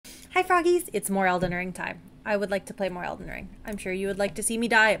Hi froggies, it's more Elden Ring time. I would like to play more Elden Ring. I'm sure you would like to see me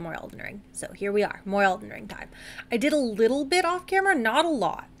die at more Elden Ring. So here we are, more Elden Ring time. I did a little bit off camera, not a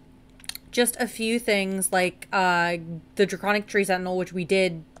lot. Just a few things like the Draconic Tree Sentinel, which we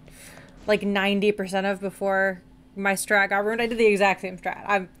did like 90% of before my strat got ruined. I did the exact same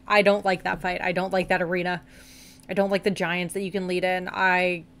strat. I don't like that fight. I don't like that arena. I don't like the giants that you can lead in.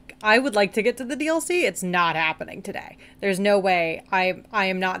 I would like to get to the DLC. It's not happening today. There's no way. I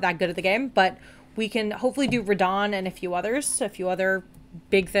am not that good at the game, but we can hopefully do Radon and a few other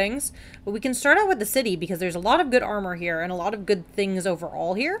big things. But we can start out with the city because there's a lot of good armor here and a lot of good things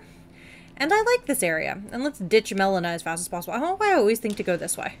overall here. And I like this area. And let's ditch Melina as fast as possible. I don't know why I always think to go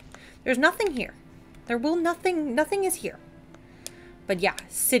this way. There's nothing here. Nothing is here. But yeah,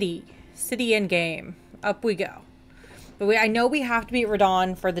 city and game. Up we go. But I know we have to beat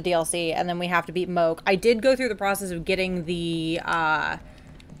Radon for the DLC, and then we have to beat Moog. I did go through the process of getting the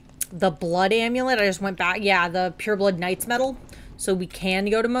blood amulet. I just went back. Yeah, the Pure Blood Knight's Medal. So we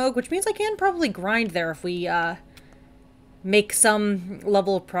can go to Moog, which means I can probably grind there if we make some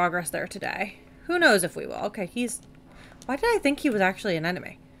level of progress there today. Who knows if we will. Okay, why did I think he was actually an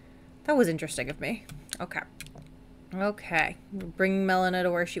enemy? That was interesting of me. Okay. Okay. Bringing Melina to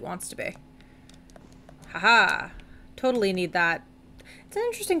where she wants to be. Haha. Totally need that. It's an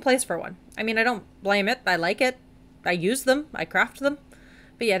interesting place for one. I mean, I don't blame it. I like it. I use them. I craft them.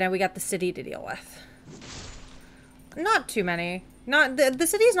 But yeah, now we got the city to deal with. Not too many. The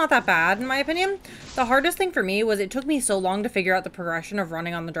city is not that bad, in my opinion. The hardest thing for me was it took me so long to figure out the progression of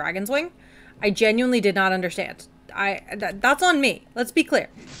running on the Dragon's Wing. I genuinely did not understand. That's on me. Let's be clear.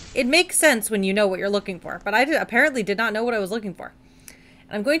 It makes sense when you know what you're looking for, but I apparently did not know what I was looking for.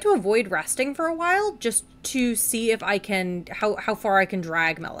 I'm going to avoid resting for a while just to see if I can, how far I can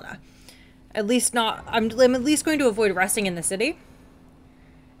drag Melina. At least not, I'm at least going to avoid resting in the city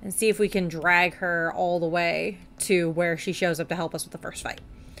and see if we can drag her all the way to where she shows up to help us with the first fight.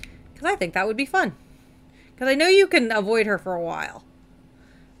 Because I think that would be fun. Because I know you can avoid her for a while.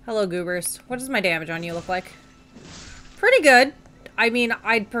 Hello, goobers. What does my damage on you look like? Pretty good. I mean,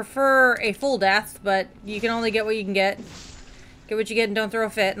 I'd prefer a full death, but you can only get what you can get. Get what you get and don't throw a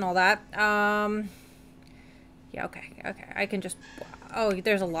fit and all that. Yeah, okay. I can just... Oh,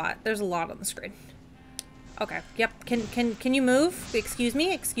 there's a lot. There's a lot on the screen. Okay, yep. Can you move? Excuse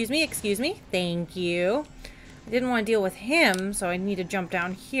me. Thank you. I didn't want to deal with him, so I need to jump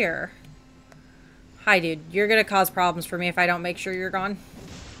down here. Hi, dude. You're gonna cause problems for me if I don't make sure you're gone.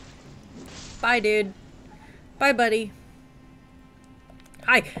 Bye, dude. Bye, buddy.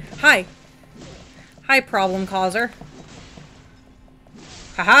 Hi, problem causer.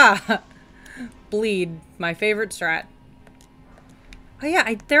 Haha! Bleed. My favorite strat. Oh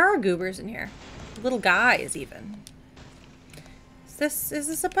yeah, there are goobers in here. Little guys, even. Is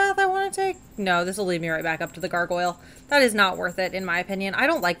this a path I want to take? No, this will lead me right back up to the gargoyle. That is not worth it, in my opinion. I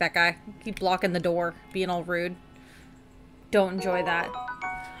don't like that guy. Keep blocking the door, being all rude. Don't enjoy that.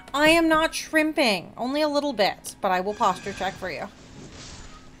 I am not shrimping. Only a little bit, but I will posture check for you.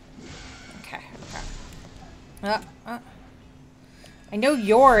 Okay. I know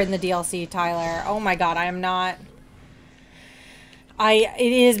you're in the DLC, Tyler. Oh my god, I am not...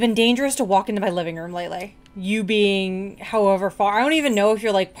 It has been dangerous to walk into my living room lately. You being however far... I don't even know if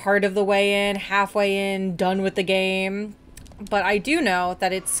you're like part of the way in, halfway in, done with the game. But I do know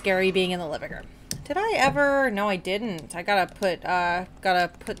that it's scary being in the living room. Did I ever... No, I didn't. I gotta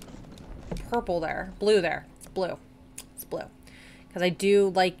put purple there. Blue there. It's blue. It's blue. Because I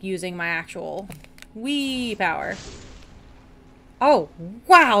do like using my actual Wii power. Oh,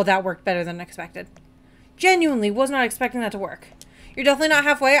 wow, that worked better than expected. Genuinely was not expecting that to work. You're definitely not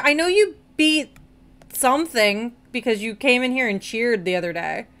halfway. I know you beat something because you came in here and cheered the other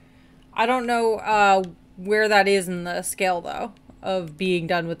day. I don't know where that is in the scale, though, of being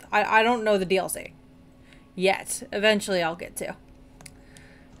done with... I don't know the DLC yet. Eventually, I'll get to.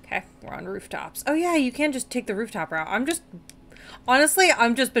 Okay, we're on rooftops. Oh, yeah, you can just take the rooftop route. Honestly,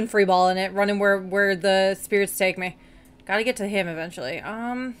 I've just been freeballing it, running where the spirits take me. Gotta get to him eventually.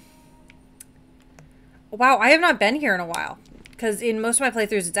 Wow, I have not been here in a while. Because in most of my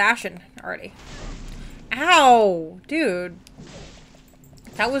playthroughs, it's Ashen already. Ow! Dude.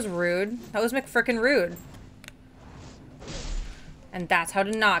 That was rude. That was McFrickin' rude. And that's how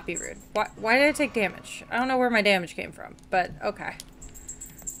to not be rude. Why did I take damage? I don't know where my damage came from, but okay.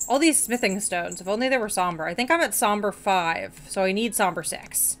 All these smithing stones. If only they were somber. I think I'm at somber 5, so I need somber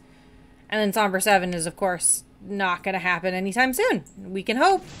 6. And then somber 7 is, of course... not gonna happen anytime soon. We can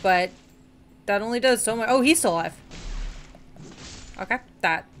hope, but that only does so much. Oh, he's still alive. Okay,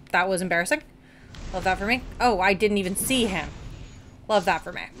 that was embarrassing. Love that for me. Oh, I didn't even see him. Love that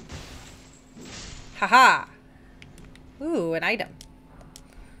for me. Haha. Ooh, an item.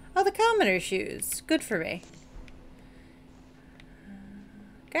 Oh, the commoner's shoes. Good for me.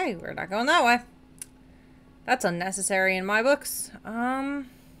 Okay, we're not going that way. That's unnecessary in my books. No,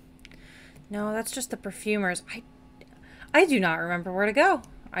 that's just the perfumers. I do not remember where to go.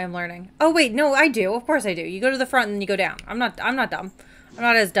 I am learning. Oh wait, no, I do. Of course I do. You go to the front and then you go down. I'm not dumb. I'm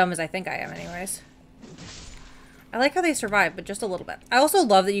not as dumb as I think I am anyways. I like how they survive, but just a little bit. I also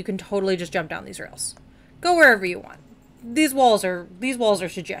love that you can totally just jump down these rails. Go wherever you want. These walls are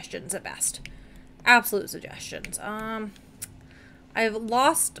suggestions at best. Absolute suggestions. I've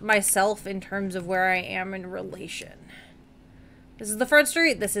lost myself in terms of where I am in relation. This is the front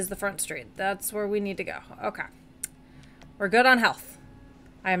street. This is the front street. That's where we need to go. Okay. We're good on health.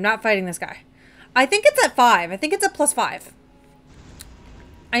 I am not fighting this guy. I think it's at 5. I think it's at +5.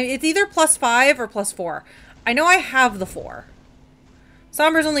 It's either +5 or +4. I know I have the 4.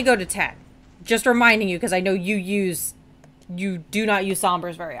 Sombers only go to 10. Just reminding you, because I know you do not use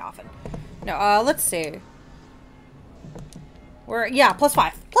Sombers very often. No, let's see. Yeah,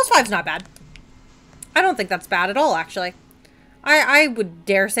 +5. +5's not bad. I don't think that's bad at all, actually. I would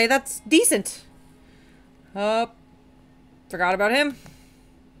dare say that's decent. Forgot about him.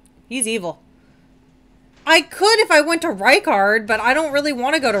 He's evil. I could if I went to Rykard, but I don't really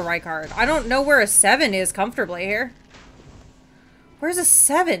want to go to Rykard. I don't know where a 7 is comfortably here. Where's a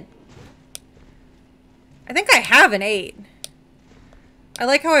 7? I think I have an 8. I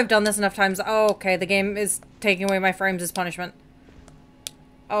like how I've done this enough times. Oh, okay, the game is taking away my frames as punishment.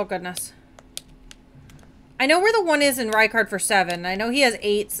 Oh, goodness. I know where the 1 is in Rykard for 7. I know he has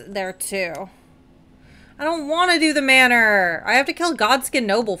 8s there, too. I don't want to do the manor. I have to kill Godskin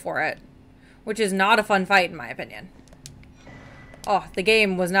Noble for it. Which is not a fun fight, in my opinion. Oh, the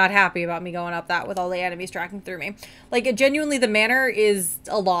game was not happy about me going up that with all the enemies tracking through me. Like, genuinely, the manor is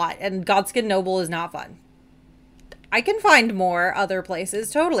a lot, and Godskin Noble is not fun. I can find more other places,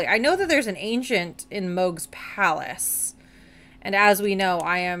 totally. I know that there's an ancient in Mohg's palace. And as we know,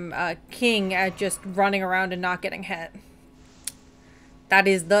 I am a king at just running around and not getting hit. That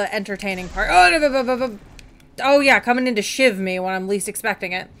is the entertaining part. Oh, yeah, coming in to shiv me when I'm least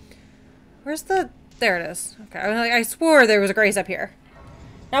expecting it. Where's the... There it is. Okay, I swore there was a grace up here.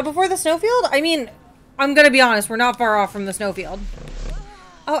 Now, before the snowfield, I mean, I'm gonna be honest, we're not far off from the snowfield.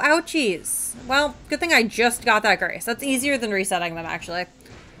 Oh, ouchies. Well, good thing I just got that grace. That's easier than resetting them, actually.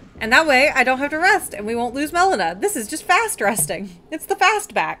 And that way, I don't have to rest, and we won't lose Melina. This is just fast resting. It's the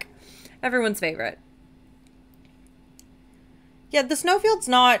fast back. Everyone's favorite. Yeah, the snowfield's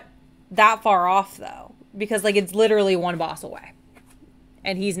not that far off, though. Because, like, it's literally one boss away.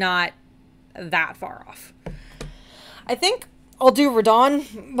 And he's not that far off. I think I'll do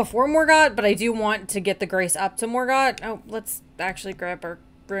Radahn before Morgott, but I do want to get the grace up to Morgott. Oh, let's actually grab our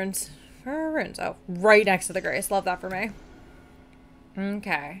runes. Where are our runes? Oh, right next to the grace. Love that for me.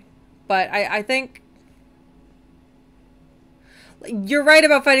 Okay. But I think... You're right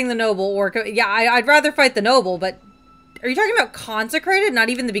about fighting the noble, or... Yeah, I'd rather fight the noble, but... Are you talking about consecrated? Not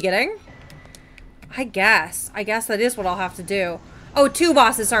even the beginning? I guess. I guess that is what I'll have to do. Oh, 2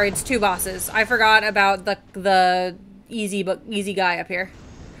 bosses. Sorry, it's 2 bosses. I forgot about the easy guy up here.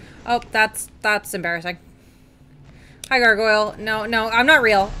 Oh, that's embarrassing. Hi, Gargoyle. No, I'm not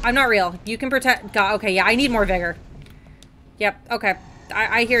real. I'm not real. You can protect... God, okay, yeah, I need more vigor. Yep, okay.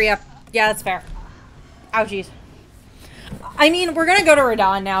 I hear ya. Yeah, that's fair. Ouchies. I mean, we're gonna go to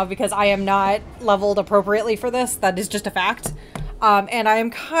Radahn now because I am not leveled appropriately for this. That is just a fact. And I am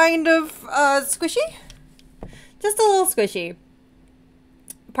kind of, squishy? Just a little squishy.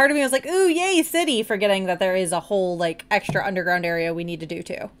 Part of me was like, ooh, yay, city, forgetting that there is a whole, like, extra underground area we need to do,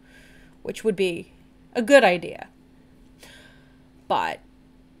 too. Which would be a good idea. But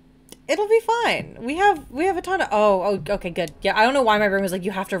it'll be fine. We have a ton of... Oh, okay, good. Yeah, I don't know why my brain was like,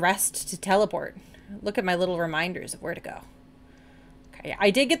 you have to rest to teleport. Look at my little reminders of where to go. Okay,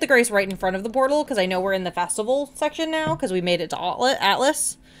 I did get the grace right in front of the portal, because I know we're in the festival section now, because we made it to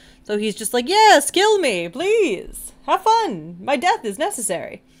Atlas. So he's just like, yes, kill me, please. Have fun. My death is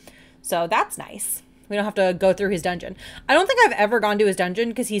necessary. So that's nice. We don't have to go through his dungeon. I don't think I've ever gone to his dungeon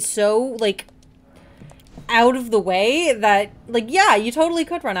because he's so, like, out of the way that, like, yeah, you totally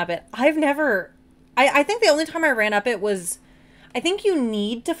could run up it. I've never... I think the only time I ran up it was... I think you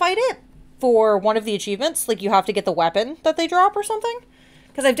need to fight it for one of the achievements. Like, you have to get the weapon that they drop or something.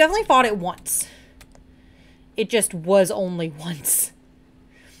 Because I've definitely fought it once. It just was only once.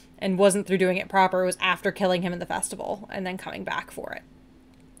 And wasn't through doing it proper. It was after killing him in the festival and then coming back for it.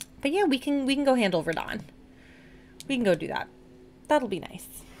 But yeah, we can go handle Radahn. We can go do that. That'll be nice.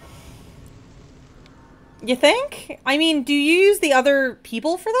 You think? I mean, do you use the other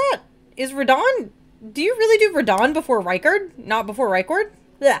people for that? Is Radahn... Do you really do Radahn before Rykard? Not before Rykard?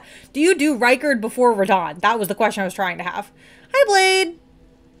 Yeah. Do you do Rykard before Radahn? That was the question I was trying to have. Hi, Blade.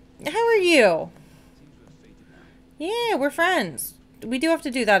 How are you? Yeah, we're friends. We do have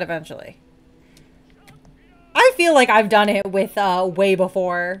to do that eventually. I feel like I've done it with, way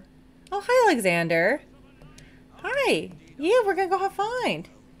before. Oh, hi, Alexander. Hi. Yeah, we're gonna go have fun.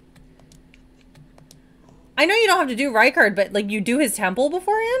 I know you don't have to do Rykard, but, like, you do his temple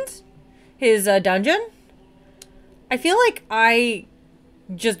beforehand? His, dungeon? I feel like I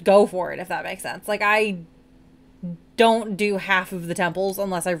just go for it, if that makes sense. Like, I don't do half of the temples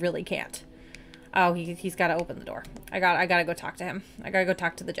unless I really can't. Oh, he's gotta open the door. I gotta go talk to him. I gotta go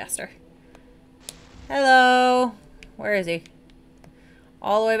talk to the jester. Hello. Where is he?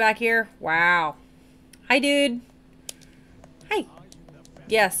 All the way back here? Wow. Hi, dude. Hi.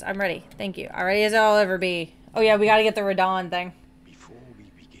 Yes, I'm ready. Thank you. All ready as I'll ever be. Oh, yeah, we gotta get the Radahn thing. Before we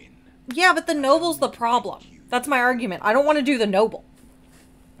begin, yeah, but the noble's the problem. That's my argument. I don't want to do the noble.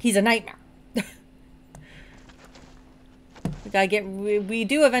 He's a nightmare. We gotta get... We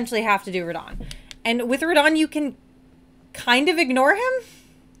do eventually have to do Radahn. And with Radahn, you can kind of ignore him?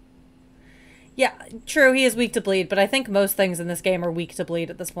 Yeah, true, he is weak to bleed, but I think most things in this game are weak to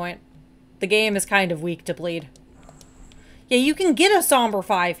bleed at this point. The game is kind of weak to bleed. Yeah, you can get a Somber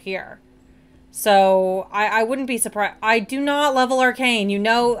 5 here. So, I wouldn't be surprised. I do not level Arcane. You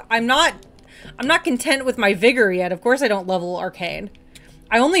know, I'm not content with my Vigor yet. Of course I don't level Arcane.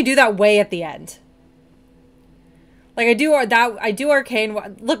 I only do that way at the end. Like, I do Arcane.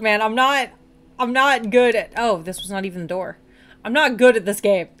 Look, man, I'm not good at... Oh, this was not even the door. I'm not good at this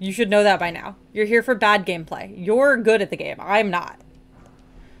game. You should know that by now. You're here for bad gameplay. You're good at the game. I'm not.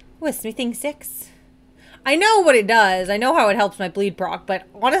 Ooh, a smithing 6. I know what it does. I know how it helps my bleed proc, but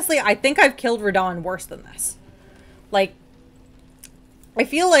honestly, I think I've killed Radahn worse than this. Like, I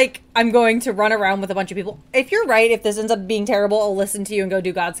feel like I'm going to run around with a bunch of people. If you're right, if this ends up being terrible, I'll listen to you and go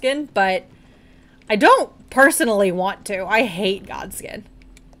do Godskin, but I don't personally want to. I hate Godskin.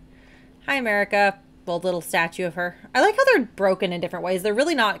 Hi, America. Well, little statue of her. I like how they're broken in different ways. They're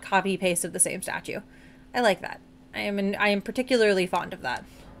really not copy-paste of the same statue. I like that. I am particularly fond of that.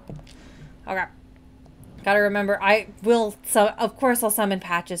 Okay. Gotta remember, I will, so of course I'll summon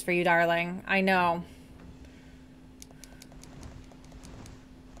patches for you, darling. I know.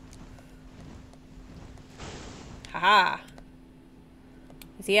 Haha.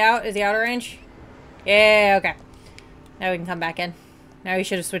 Is he out? Is he out of range? Yeah, okay. Now we can come back in. Now he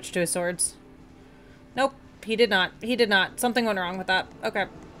should have switched to his swords. Nope, he did not. He did not. Something went wrong with that. Okay.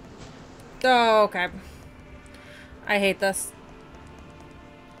 Oh, okay. I hate this.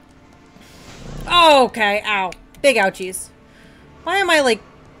 Oh, okay. Ow. Big ouchies. Why am I, like,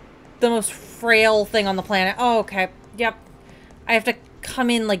 the most frail thing on the planet? Oh, okay. Yep. I have to come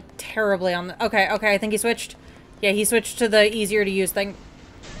in, like, terribly on the... Okay, okay. I think he switched. Yeah, he switched to the easier to use thing.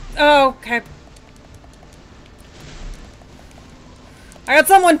 Oh, okay. I got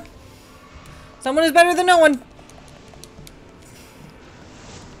someone! Someone is better than no one.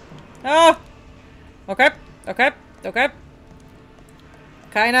 Oh. Okay. Okay. Okay.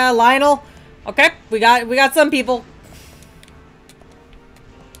 Kinda Lionel. Okay. We got some people.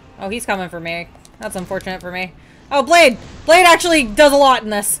 Oh, he's coming for me. That's unfortunate for me. Oh, Blade. Blade actually does a lot in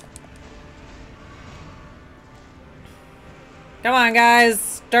this. Come on, guys.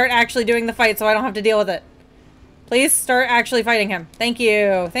 Start actually doing the fight so I don't have to deal with it. Please start actually fighting him. Thank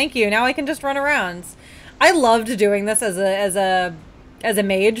you. Thank you. Now I can just run around. I loved doing this as a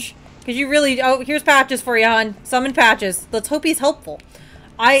mage. Because you really... Oh, here's patches for you, hon. Summon patches. Let's hope he's helpful.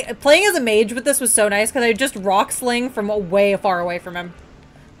 Playing as a mage with this was so nice because I just rock sling from way far away from him.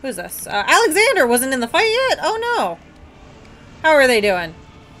 Who's this? Alexander wasn't in the fight yet? Oh, no. How are they doing?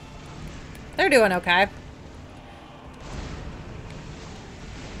 They're doing okay.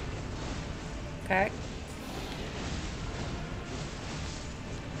 Okay.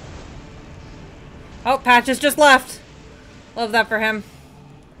 Oh, Patches just left. Love that for him.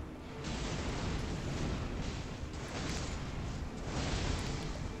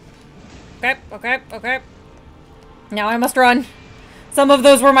 Okay, okay, okay. Now I must run. Some of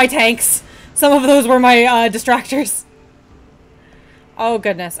those were my tanks. Some of those were my distractors. Oh,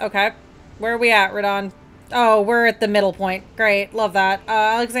 goodness. Okay. Where are we at, Radahn? Oh, we're at the middle point. Great. Love that.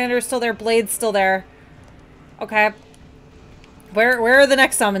 Alexander's still there. Blade's still there. Okay. Where are the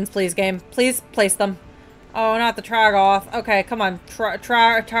next summons, please, game? Please place them. Oh, not the Tragoth. Okay, come on.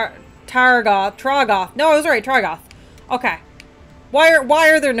 Tragoth. Tragoth. No, I was right. Tragoth. Okay. Why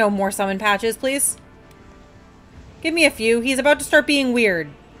are there no more summon patches, please? Give me a few. He's about to start being weird.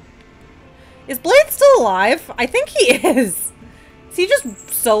 Is Blade still alive? I think he is. Is he just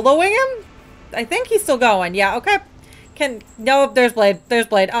soloing him? I think he's still going. Yeah, okay. No, there's Blade. There's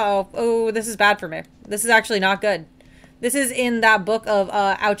Blade. Uh-oh. Oh, this is bad for me. This is actually not good. This is in that book of,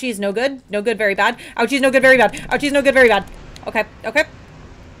 ouchies, no good. No good, very bad. Ouchies, no good, very bad. Ouchies, no good, very bad. Okay, okay.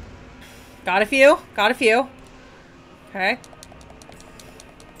 Got a few. Got a few. Okay.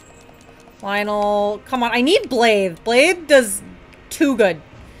 Lionel. Come on, I need Blade. Blade does too good.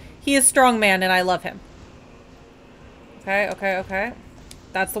 He is strong man, and I love him. Okay, okay, okay.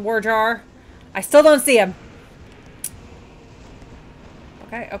 That's the war jar. I still don't see him.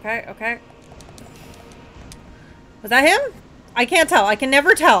 Okay, okay, okay. Was that him? I can't tell. I can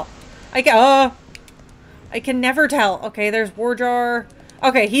never tell. I can never tell. Okay, there's war jar.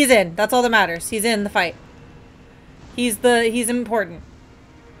 Okay, he's in. That's all that matters. He's in the fight. He's important.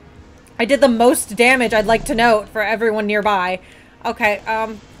 I did the most damage, I'd like to note, for everyone nearby. Okay,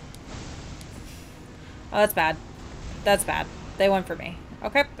 oh, that's bad. That's bad. They went for me.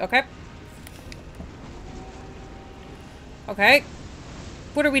 Okay, okay. Okay.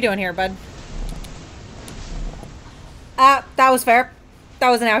 What are we doing here, bud? That was fair. That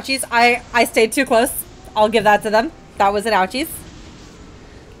was an ouchies. I stayed too close. I'll give that to them. That was an ouchies.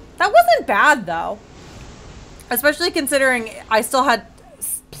 That wasn't bad, though. Especially considering I still had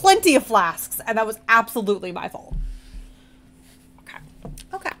plenty of flasks, and that was absolutely my fault. Okay.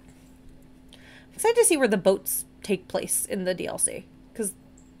 Okay. I'm excited to see where the boats take place in the DLC. Because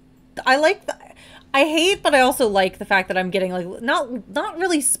I like the... I hate, but I also like the fact that I'm getting, like, not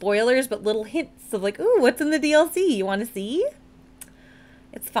really spoilers, but little hints of, like, ooh, what's in the DLC? You want to see?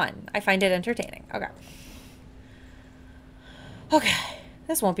 It's fun. I find it entertaining. Okay. Okay.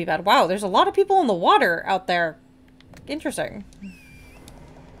 This won't be bad. Wow, there's a lot of people in the water out there. Interesting.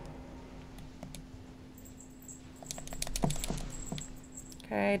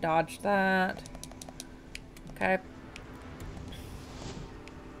 Okay, dodge that. Okay.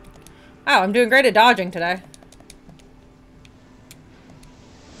 Wow, I'm doing great at dodging today.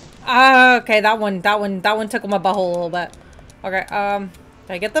 Okay, that one tickled my butthole a little bit. Okay,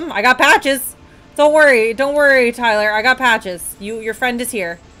 did I get them? I got patches! Don't worry, Tyler. I got patches. Your friend is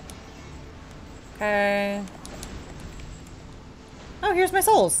here. Okay. Oh, here's my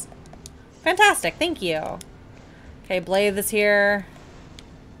souls. Fantastic, thank you. Okay, Blade is here.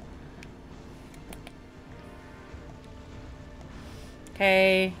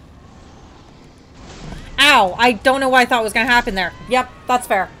 Okay. Ow! I don't know what I thought was gonna happen there. Yep, that's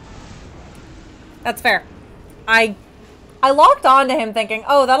fair. That's fair. I locked on to him thinking,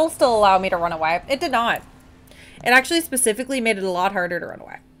 oh, that'll still allow me to run away. It did not. It actually specifically made it a lot harder to run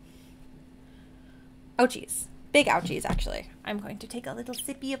away. Ouchies. Big ouchies, actually. I'm going to take a little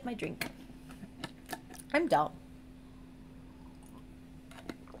sippy of my drink. I'm dumb.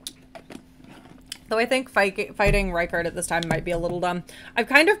 Though I think fighting Rykard at this time might be a little dumb. I've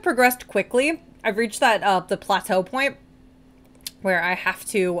kind of progressed quickly. I've reached that, the plateau point where I have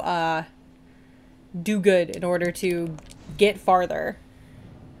to, do good in order to get farther.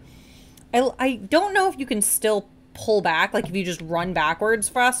 I don't know if you can still pull back, like if you just run backwards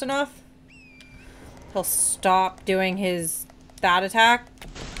fast enough. He'll stop doing that attack.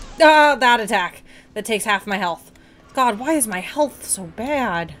 Ah, that attack. That takes half my health. God, why is my health so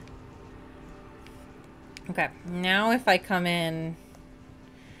bad? Okay, now if I come in...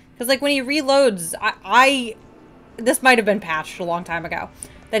 Because, like, when he reloads, this might have been patched a long time ago.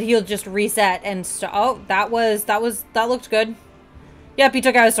 That he'll just reset and... Oh, that looked good. Yep, he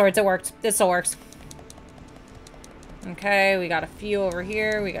took out his swords. It worked. It still works. Okay, we got a few over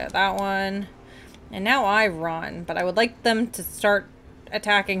here. We got that one. And now I run, but I would like them to start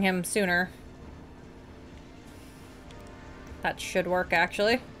attacking him sooner. That should work,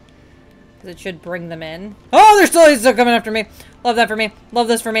 actually. Because it should bring them in. Oh, they're still coming after me. Love that for me. Love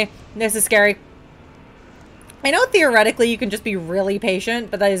this for me. This is scary. I know theoretically you can just be really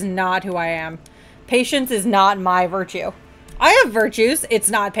patient, but that is not who I am. Patience is not my virtue. I have virtues, it's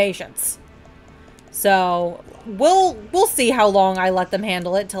not patience. So, we'll see how long I let them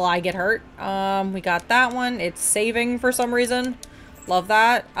handle it till I get hurt. We got that one. It's saving for some reason. Love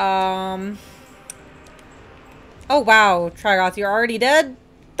that. Oh, wow. Trigoth, you're already dead?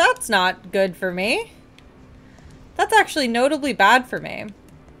 That's not good for me. That's actually notably bad for me.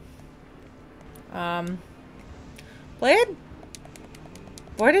 Blade?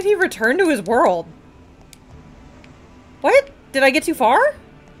 Why did he return to his world? What? Did I get too far?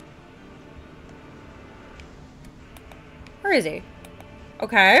 Where is he?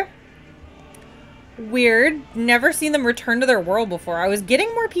 Okay. Weird. Never seen them return to their world before. I was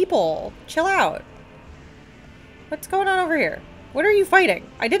getting more people. Chill out. What's going on over here? What are you fighting?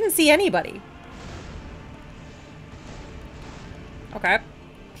 I didn't see anybody. Okay.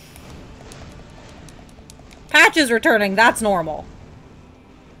 Patch is returning. That's normal.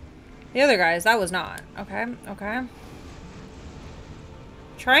 The other guys, that was not. Okay, okay.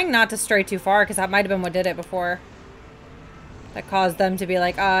 Trying not to stray too far, because that might have been what did it before. That caused them to be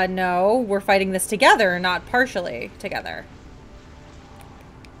like, no, we're fighting this together, not partially together.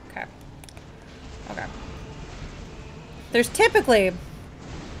 Okay. Okay. There's typically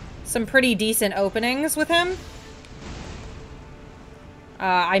some pretty decent openings with him.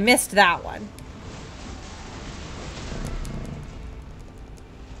 I missed that one.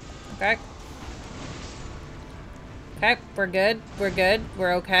 Okay. Okay, we're good. We're good.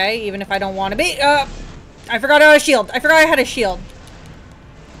 We're okay, even if I don't want to be. I forgot I had a shield. I forgot I had a shield.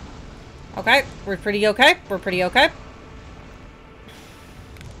 Okay, we're pretty okay. We're pretty okay.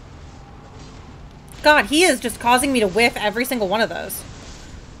 God, he is just causing me to whiff every single one of those.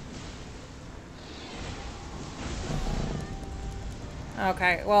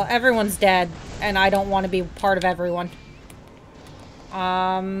 Okay, well, everyone's dead, and I don't want to be part of everyone.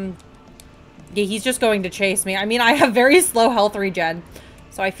 Yeah, he's just going to chase me. I mean, I have very slow health regen,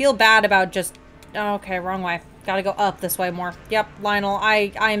 so I feel bad about just... Okay, wrong way. Gotta go up this way more. Yep, Lionel,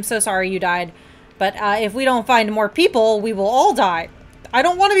 I am so sorry you died. But if we don't find more people, we will all die. I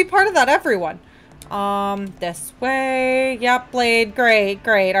don't want to be part of that, everyone. This way. Yep, Blade. Great,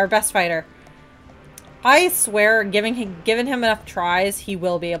 great. Our best fighter. I swear, given him enough tries, he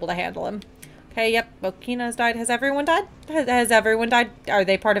will be able to handle him. Okay, yep. Bokina has died. Has everyone died? Has everyone died? Are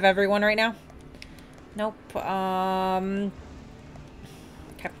they part of everyone right now? Nope. Okay.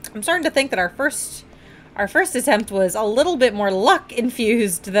 I'm starting to think that our first attempt was a little bit more luck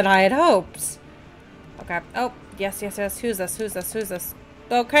infused than I had hoped. Okay. Oh, yes, yes, yes. Who's this? Who's this? Who's this?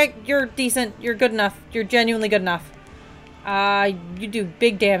 Okay, you're decent. You're good enough. You're genuinely good enough. You do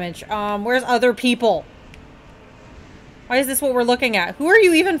big damage. Where's other people? Why is this what we're looking at? Who are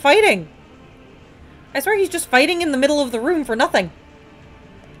you even fighting? I swear he's just fighting in the middle of the room for nothing.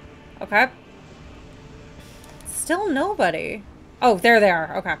 Okay. Still nobody. Oh, there they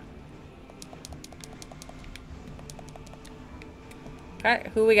are. Okay. Okay,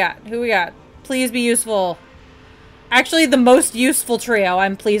 who we got? Who we got? Please be useful. Actually, the most useful trio.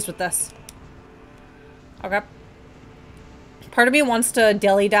 I'm pleased with this. Okay. Part of me wants to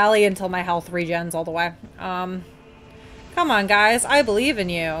dilly-dally until my health regens all the way. Come on, guys. I believe in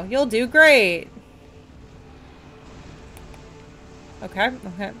you. You'll do great. Okay,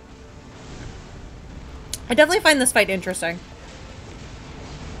 okay. I definitely find this fight interesting.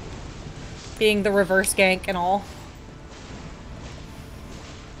 Being the reverse gank and all.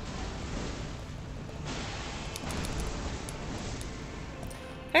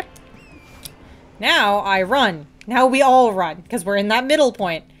 Okay. Now I run. Now we all run, because we're in that middle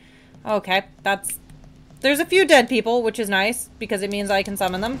point. Okay, that's... There's a few dead people, which is nice, because it means I can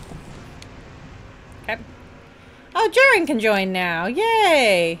summon them. Okay. Oh, Jaren can join now.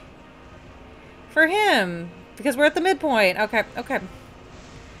 Yay! For him. Because we're at the midpoint. Okay, okay.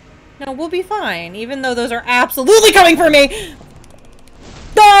 No, we'll be fine, even though those are absolutely coming for me!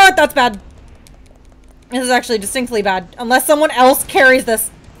 Ah, that's bad. This is actually distinctly bad. Unless someone else carries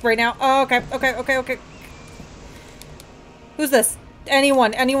this right now. Oh, okay, okay, okay, okay. Who's this?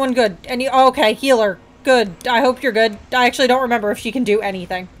 Anyone good? Oh, okay, healer. Good. I hope you're good. I actually don't remember if she can do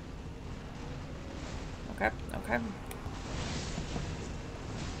anything. Okay, okay.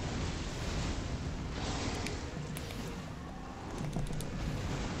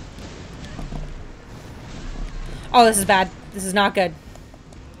 Oh, this is bad. This is not good.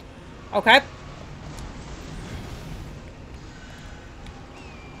 Okay.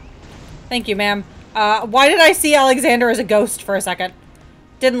 Thank you, ma'am. Why did I see Alexander as a ghost for a second?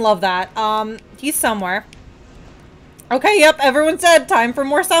 Didn't love that. He's somewhere. Okay, yep, everyone said time for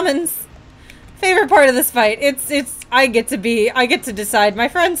more summons. Favorite part of this fight. I get to decide. My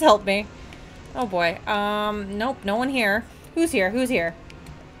friends help me. Oh boy. Nope, no one here. Who's here? Who's here?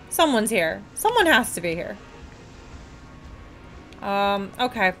 Someone's here. Someone has to be here.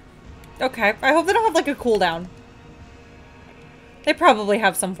 Okay. Okay. I hope they don't have, like, a cooldown. They probably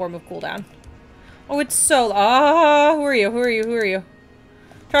have some form of cooldown. Oh, it's so... Ah, who are you? Who are you? Who are you?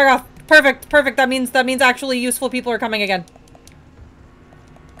 Tragoth. Perfect. Perfect. That means actually useful people are coming again.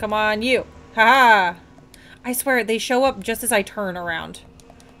 Come on, you. Haha. I swear, they show up just as I turn around.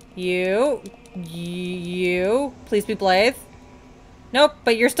 You. You. Please be Blade. Nope,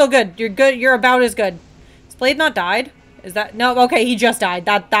 but you're still good. You're good. You're about as good. Is Blade not died? Is that... No, okay, he just died.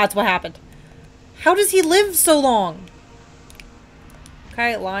 That's what happened. How does he live so long?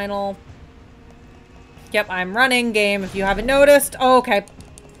 Okay, Lionel. Yep, I'm running game if you haven't noticed. Oh, okay.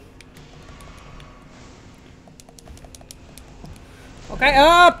 Okay,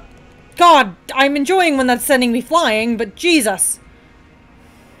 God, I'm enjoying when that's sending me flying, but Jesus.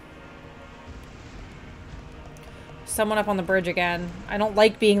 Someone up on the bridge again. I don't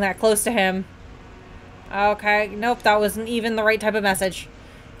like being that close to him. Okay, nope, that wasn't even the right type of message.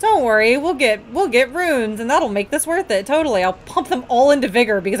 Don't worry, we'll get runes, and that'll make this worth it. Totally, I'll pump them all into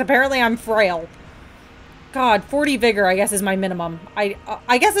vigor, because apparently I'm frail. God, 40 vigor, I guess, is my minimum.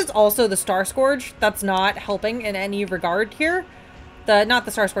 I guess it's also the Star Scourge that's not helping in any regard here. Not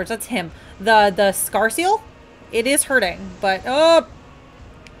the Star Scourge, that's him. The Scar Seal, it is hurting, but,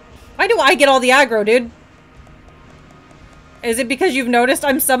 why do I get all the aggro, dude? Is it because you've noticed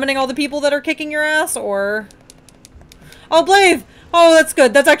I'm summoning all the people that are kicking your ass, or? Oh, Blade! Oh, that's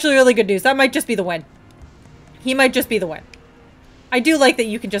good. That's actually really good news. That might just be the win. He might just be the win. I do like that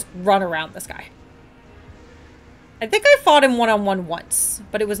you can just run around this guy. I think I fought him one-on-one once,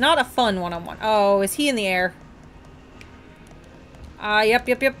 but it was not a fun one-on-one. Oh, is he in the air?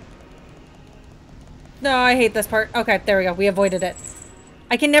 Yep. No, I hate this part. Okay, there we go. We avoided it.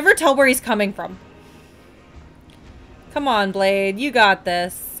 I can never tell where he's coming from. Come on, Blade. You got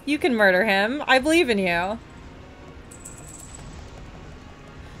this. You can murder him. I believe in you.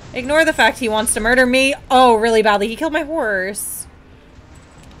 Ignore the fact he wants to murder me. Oh, really badly. He killed my horse.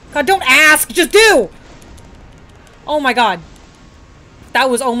 God, don't ask! Just do! Oh my god. That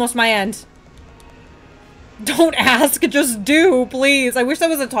was almost my end. Don't ask, just do, please. I wish that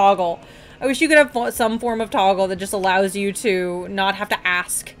was a toggle. I wish you could have some form of toggle that just allows you to not have to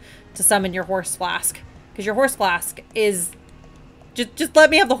ask to summon your horse flask. Because your horse flask is... Just let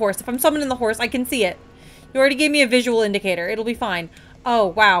me have the horse. If I'm summoning the horse, I can see it. You already gave me a visual indicator. It'll be fine. Oh,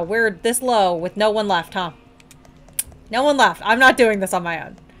 wow. We're this low with no one left, huh? No one left. I'm not doing this on my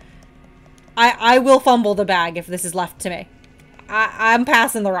own. I will fumble the bag if this is left to me. I'm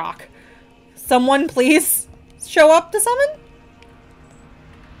passing the rock. Someone please show up to summon?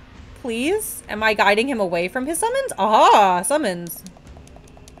 Please? Am I guiding him away from his summons? Aha! Summons.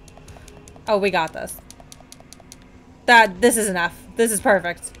 Oh, we got this. This is enough. This is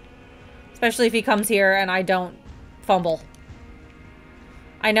perfect. Especially if he comes here and I don't fumble.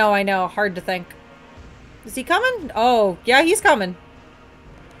 I know. Hard to think. Is he coming? Oh, yeah, he's coming.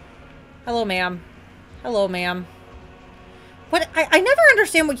 Hello, ma'am. Hello, ma'am. What? I never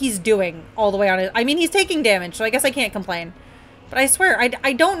understand what he's doing all the way on it. I mean, he's taking damage, so I guess I can't complain. But I swear,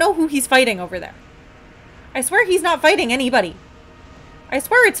 I don't know who he's fighting over there. I swear he's not fighting anybody. I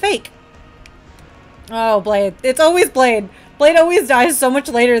swear it's fake. Oh, Blade. It's always Blade. Blade always dies so much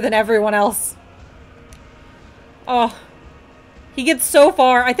later than everyone else. Oh. He gets so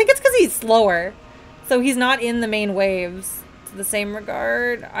far. I think it's because he's slower. So he's not in the main waves. To the same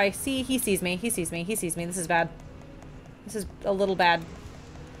regard. He sees me. He sees me. This is bad. This is a little bad.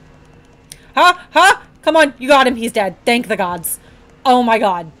 Ha! Come on, you got him. He's dead. Thank the gods. Oh my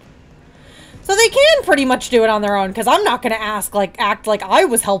god. So they can pretty much do it on their own, because I'm not going to act like I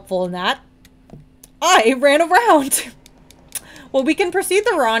was helpful in that. I ran around. Well, we can proceed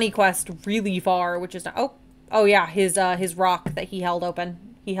the Ronnie quest really far, which is not... Oh yeah, his rock that he held open.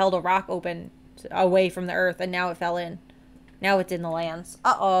 He held a rock open away from the earth, and now it fell in. Now it's in the lands.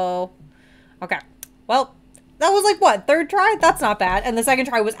 Uh-oh. Okay. Well, that was like, what, third try? That's not bad. And the second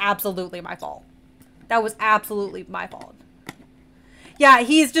try was absolutely my fault. That was absolutely my fault. Yeah,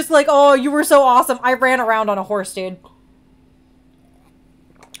 he's just like, oh, you were so awesome. I ran around on a horse, dude.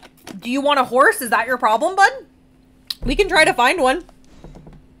 Do you want a horse? Is that your problem, bud? We can try to find one.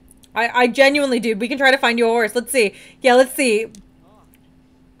 I genuinely do. We can try to find you a horse. Let's see. Yeah, let's see.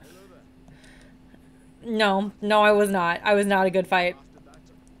 No, I was not. I was not a good fight.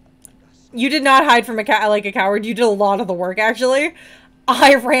 You did not hide from like a coward. You did a lot of the work, actually.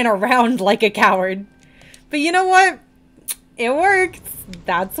 I ran around like a coward. But you know what? It worked.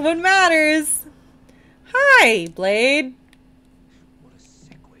 That's what matters. Hi, Blade.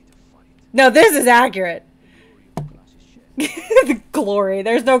 No, this is accurate. The glory.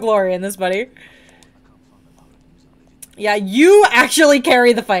 There's no glory in this, buddy. Yeah, you actually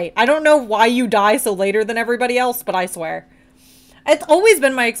carry the fight. I don't know why you die so later than everybody else, but I swear. It's always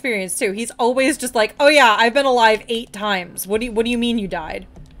been my experience, too. He's always just like, oh yeah, I've been alive 8 times. What do you mean you died?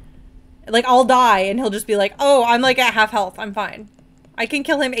 Like, I'll die, and he'll just be like, oh, I'm like at half health. I'm fine. I can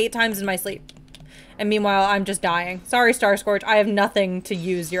kill him 8 times in my sleep. And meanwhile, I'm just dying. Sorry, Star Scourge. I have nothing to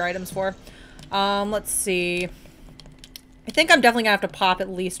use your items for. Let's see. I think I'm definitely gonna have to pop at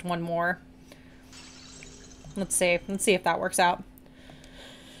least one more. Let's see. Let's see if that works out.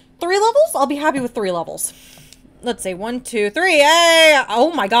 3 levels? I'll be happy with 3 levels. Let's see. 1, 2, 3. Hey!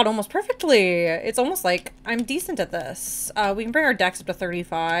 Oh my god, almost perfectly. It's almost like I'm decent at this. We can bring our dex up to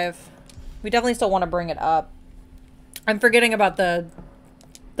 35. We definitely still want to bring it up. I'm forgetting about the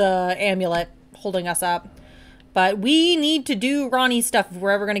the amulet holding us up. But we need to do Ronnie's stuff if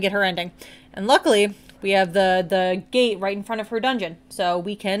we're ever going to get her ending. And luckily, we have the gate right in front of her dungeon. So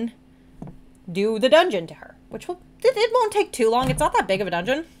we can do the dungeon to her. Which it won't take too long. It's not that big of a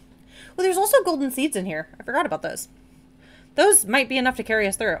dungeon. Well, there's also golden seeds in here. I forgot about those. Those might be enough to carry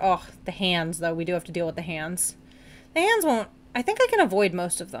us through. Oh, the hands, though. We do have to deal with the hands. The hands won't... I think I can avoid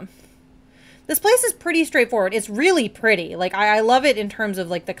most of them. This place is pretty straightforward. It's really pretty. Like, I love it in terms of,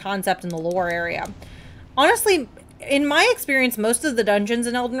 like, the concept and the lore area. Honestly, in my experience, most of the dungeons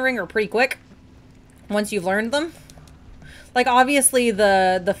in Elden Ring are pretty quick once you've learned them. Like, obviously,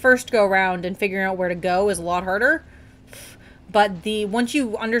 the first go-round and figuring out where to go is a lot harder. But once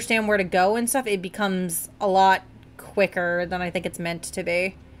you understand where to go and stuff, it becomes a lot quicker than I think it's meant to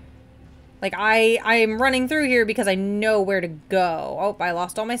be. Like, I'm running through here because I know where to go. Oh, I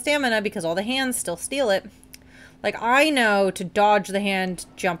lost all my stamina because all the hands still steal it. Like, I know to dodge the hand,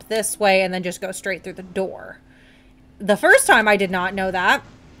 jump this way, and then just go straight through the door. The first time I did not know that.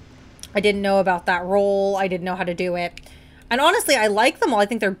 I didn't know about that roll. I didn't know how to do it. And honestly, I like them all. I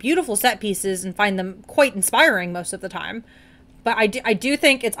think they're beautiful set pieces and find them quite inspiring most of the time. But I do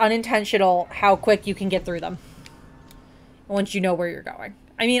think it's unintentional how quick you can get through them once you know where you're going.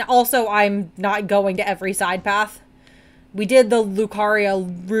 I mean, also, I'm not going to every side path. We did the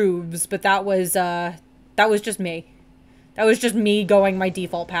Lucaria roofs, but that was just me. That was just me going my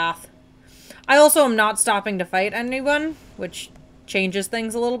default path. I also am not stopping to fight anyone, which changes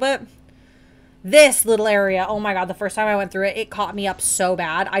things a little bit. This little area, oh my god, the first time I went through it, it caught me up so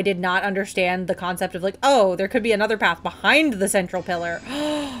bad. I did not understand the concept of like, oh, there could be another path behind the central pillar.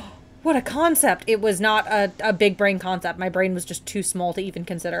 What a concept. It was not a big brain concept. My brain was just too small to even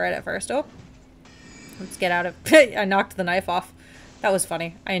consider it at first. Oh, let's get out of... I knocked the knife off. That was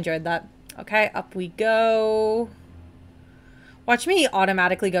funny. I enjoyed that. Okay, up we go. Watch me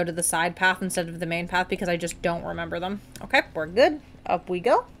automatically go to the side path instead of the main path because I just don't remember them. Okay, we're good. Up we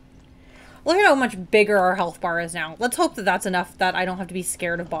go. Look at how much bigger our health bar is now. Let's hope that that's enough that I don't have to be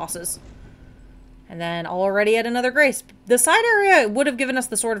scared of bosses. And then already at another grace. The side area would have given us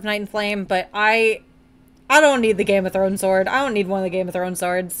the Sword of Night and Flame, but I don't need the Game of Thrones sword. I don't need one of the Game of Thrones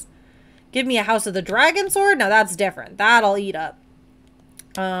swords. Give me a House of the Dragon sword? Now that's different. That I'll eat up.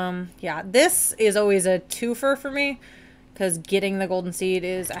 Yeah, this is always a twofer for me. Because getting the golden seed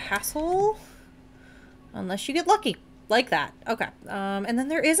is a hassle. Unless you get lucky. Like that. Okay. And then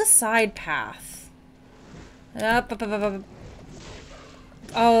there is a side path.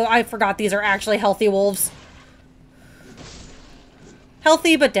 Oh, I forgot these are actually healthy wolves.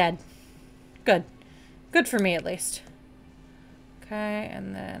 Healthy, but dead. Good. Good for me, at least. Okay,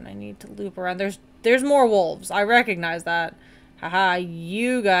 and then I need to loop around. There's more wolves. I recognize that. Haha,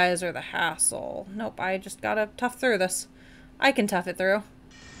 you guys are the hassle. Nope, I just gotta tough through this. I can tough it through.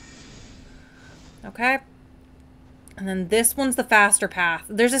 Okay. And then this one's the faster path.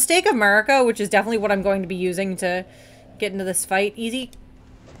 There's a Stake of Marika, which is definitely what I'm going to be using to get into this fight. Easy.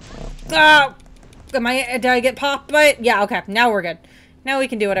 Ah! Did I get popped by it? Yeah, okay. Now we're good. Now we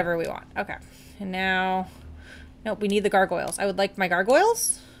can do whatever we want. Okay. And now... Nope, we need the gargoyles. I would like my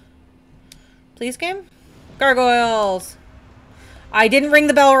gargoyles. Please, game? Gargoyles! I didn't ring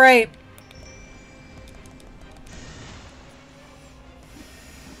the bell right.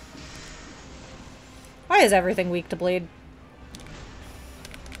 Why is everything weak to bleed?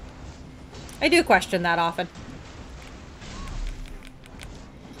 I do question that often.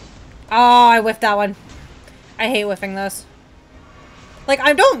 Oh, I whiffed that one. I hate whiffing those. Like,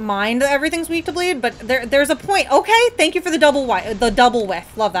 I don't mind that everything's weak to bleed, but there's a point. Okay, thank you for the double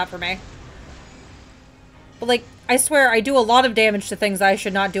whiff. Love that for me. But, like, I swear I do a lot of damage to things I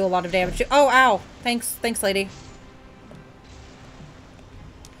should not do a lot of damage to. Oh, ow. Thanks, lady.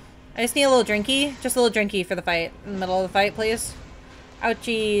 I just need a little drinky. Just a little drinky for the fight. In the middle of the fight, please.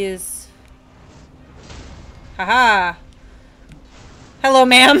 Ouchies. Haha. Hello,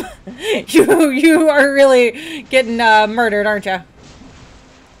 ma'am. You are really getting murdered, aren't you?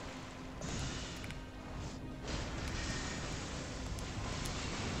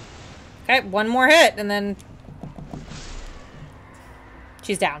 Okay, one more hit, and then...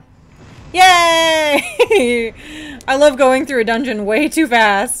 She's down. Yay! I love going through a dungeon way too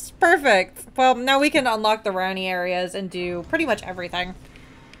fast. Perfect. Well, now we can unlock the Rowney areas and do pretty much everything.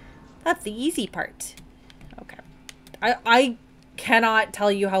 That's the easy part. Okay. I cannot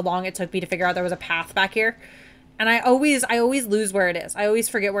tell you how long it took me to figure out there was a path back here. And I always lose where it is. I always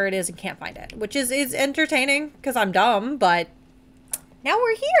forget where it is and can't find it. Which is entertaining because I'm dumb, but now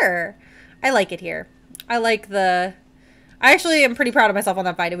we're here. I like it here. I like the... I actually am pretty proud of myself on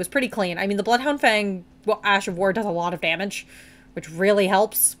that fight. It was pretty clean. I mean, the Bloodhound Fang Ash of War does a lot of damage, which really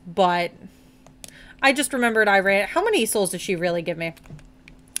helps, but I just remembered I ran... How many souls did she really give me?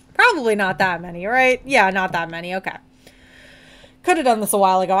 Probably not that many, right? Yeah, not that many. Okay. Could have done this a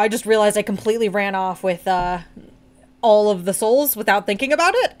while ago. I just realized I completely ran off with all of the souls without thinking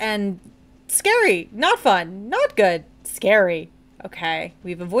about it, and scary. Not fun. Not good. Scary. Okay.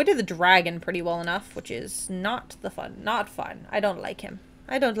 We've avoided the dragon pretty well enough, which is not fun. I don't like him.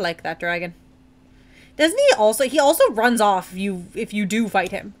 I don't like that dragon. Doesn't he also... He also runs off if you do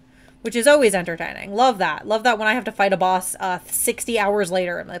fight him, which is always entertaining. Love that. Love that when I have to fight a boss 60 hours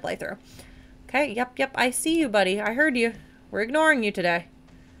later in my playthrough. Okay, yep. I see you, buddy. I heard you. We're ignoring you today.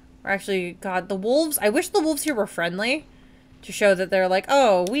 We're actually... God, the wolves... I wish the wolves here were friendly to show that they're like,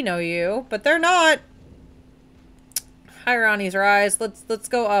 oh, we know you, but they're not. Hi, Ronnie's Rise. Let's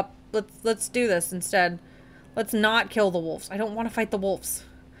go up. Let's do this instead. Let's not kill the wolves. I don't want to fight the wolves.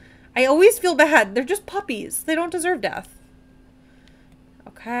 I always feel bad. They're just puppies. They don't deserve death.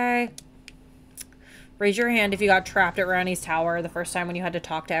 Okay. Raise your hand if you got trapped at Ronnie's tower the first time when you had to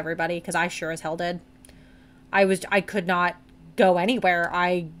talk to everybody, because I sure as hell did. I could not go anywhere.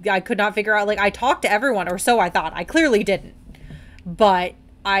 I could not figure out, like, I talked to everyone, or so I thought. I clearly didn't. But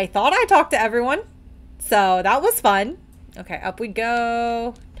I thought I talked to everyone. So that was fun. Okay, up we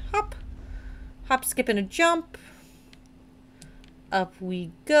go. Hop. Hop, skip, and a jump. Up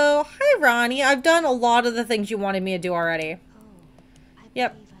we go. Hi, Ronnie. I've done a lot of the things you wanted me to do already.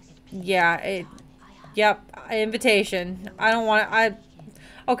 Yep. Yeah, yep. Invitation. I don't want to...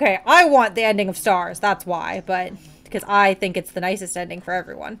 Okay, I want the ending of Stars. That's why, but... Because I think it's the nicest ending for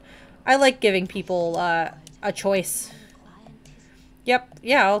everyone. I like giving people a choice. Yep.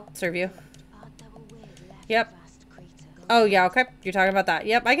 Yeah, I'll serve you. Yep. Oh, yeah, okay. You're talking about that.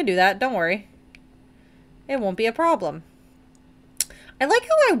 Yep, I can do that. Don't worry. It won't be a problem. I like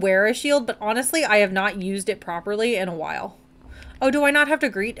how I wear a shield, but honestly, I have not used it properly in a while. Oh, do I not have to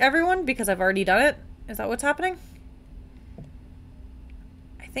greet everyone because I've already done it? Is that what's happening?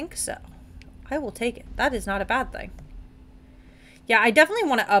 I think so. I will take it. That is not a bad thing. Yeah, I definitely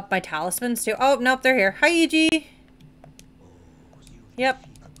want to up my talismans too. Oh, nope, they're here. Hi, EG. Yep.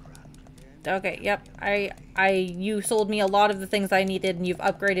 Okay, yep. You sold me a lot of the things I needed, and you've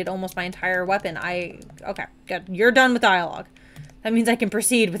upgraded almost my entire weapon. Okay, good. You're done with dialogue. That means I can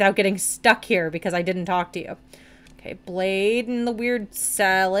proceed without getting stuck here because I didn't talk to you. Okay, Blade and the weird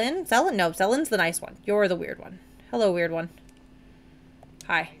Selin. Selin? No, Selin's the nice one. You're the weird one. Hello, weird one.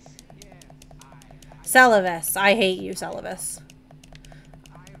 Hi. Celavis. I hate you, Celavis.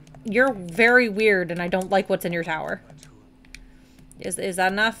 You're very weird, and I don't like what's in your tower. Is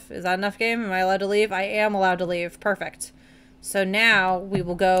that enough? Is that enough, game? Am I allowed to leave? I am allowed to leave. Perfect. So now we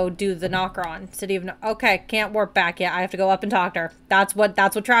will go do the Nokron. City of okay, can't warp back yet. I have to go up and talk to her. That's what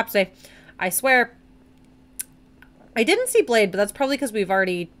traps say. I swear. I didn't see Blade, but that's probably because we've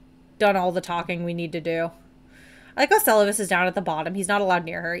already done all the talking we need to do. I like how Celavis is down at the bottom. He's not allowed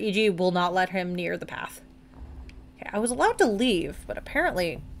near her. EG will not let him near the path. Okay, I was allowed to leave, but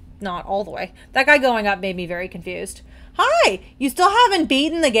apparently not all the way. That guy going up made me very confused. Hi! You still haven't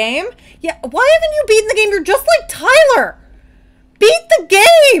beaten the game? Yeah, why haven't you beaten the game? You're just like Tyler! Beat the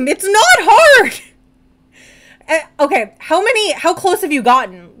game! It's not hard! Okay, how close have you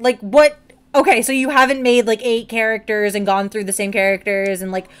gotten? Like, what? Okay, so you haven't made, like, 8 characters and gone through the same characters,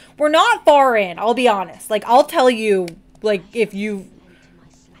 and, like, we're not far in, I'll be honest. Like, I'll tell you, like, if you...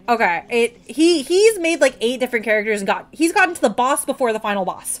 Okay, he's made, like, 8 different characters and he's gotten to the boss before the final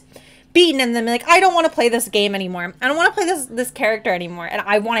boss. Beaten, and then like, I don't want to play this game anymore. I don't want to play this character anymore, and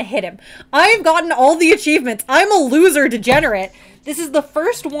I want to hit him. I've gotten all the achievements. I'm a loser degenerate. This is the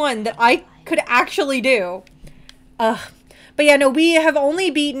first one that I could actually do. But yeah, no, we have only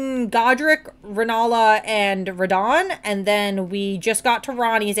beaten Godric, Renala, and Radon, and then we just got to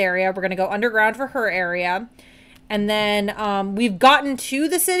Ronnie's area. We're going to go underground for her area. And then we've gotten to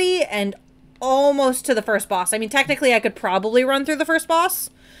the city and almost to the first boss. I mean, technically, I could probably run through the first boss.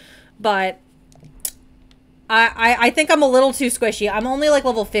 But I think I'm a little too squishy. I'm only like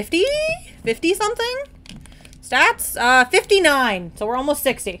level 50? 50 something? Stats? 59. So we're almost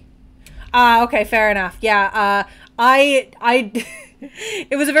 60. Okay, fair enough. Yeah,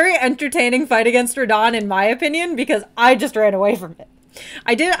 it was a very entertaining fight against Radon in my opinion because I just ran away from it.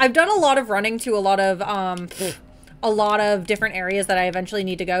 I've done a lot of running to a lot of different areas that I eventually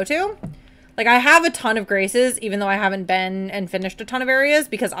need to go to. Like, I have a ton of graces, even though I haven't been and finished a ton of areas,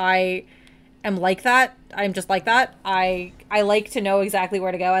 because I am like that. I'm just like that. I like to know exactly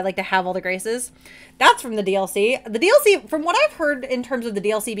where to go. I like to have all the graces. That's from the DLC. The DLC, from what I've heard in terms of the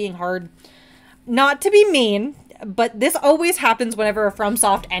DLC being hard, not to be mean, But this always happens whenever a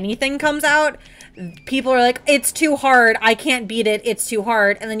FromSoft anything comes out. People are like, it's too hard. I can't beat it. It's too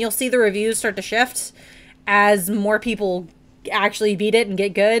hard. And then you'll see the reviews start to shift as more people actually beat it and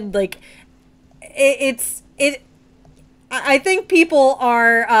get good. Like, I think people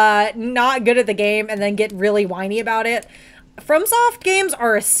are not good at the game and then get really whiny about it. FromSoft games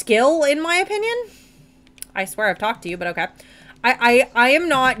are a skill, in my opinion. I swear I've talked to you, but okay. I am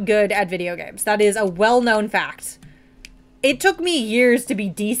not good at video games. That is a well-known fact. It took me years to be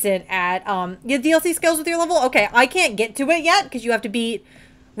decent at your DLC skills with your level. Okay, I can't get to it yet because you have to beat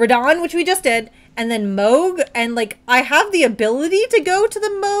Radon, which we just did, and then Moog. And, like, I have the ability to go to the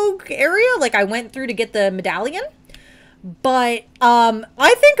Moog area. Like, I went through to get the medallion. But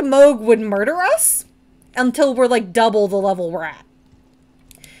I think Moog would murder us until we're, like, double the level we're at.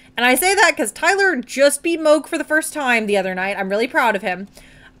 And I say that because Tyler just beat Moog for the first time the other night. I'm really proud of him.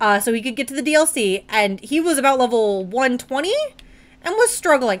 So he could get to the DLC, and he was about level 120 and was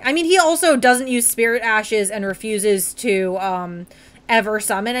struggling. I mean, he also doesn't use Spirit Ashes and refuses to ever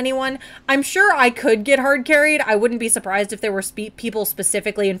summon anyone. I'm sure I could get hard carried. I wouldn't be surprised if there were people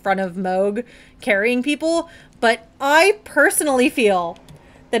specifically in front of Moog carrying people. But I personally feel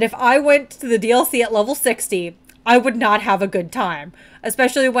that if I went to the DLC at level 60, I would not have a good time.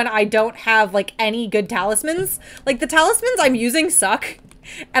 Especially when I don't have, like, any good talismans. Like, the talismans I'm using suck.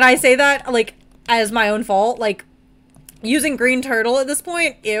 And I say that, like, as my own fault. Like, using Green Turtle at this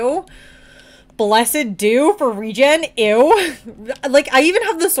point, ew. Blessed Dew for regen, ew. Like, I even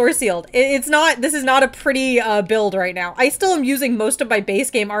have the Source Shield. This is not a pretty build right now. I still am using most of my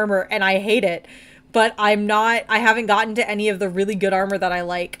base game armor, and I hate it. But I haven't gotten to any of the really good armor that I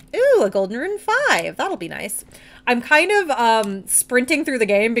like. Ooh, a Golden Rune 5. That'll be nice. I'm kind of sprinting through the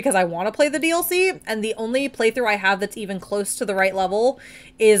game because I want to play the DLC, and the only playthrough I have that's even close to the right level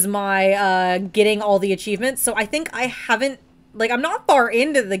is my getting all the achievements. So I think I haven't, like, I'm not far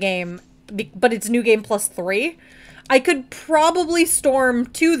into the game, but it's New Game Plus 3. I could probably storm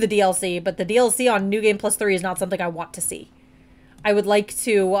to the DLC, but the DLC on New Game Plus 3 is not something I want to see. I would like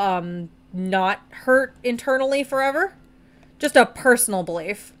to not hurt internally forever. Just a personal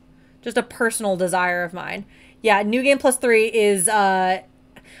belief. Just a personal desire of mine. Yeah, New Game Plus 3 is,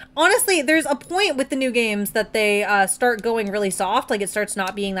 honestly, there's a point with the new games that they start going really soft, like it starts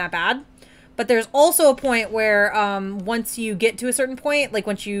not being that bad. But there's also a point where once you get to a certain point, like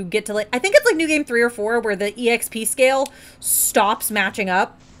once you get to, like, I think it's like New Game 3 or 4, where the EXP scale stops matching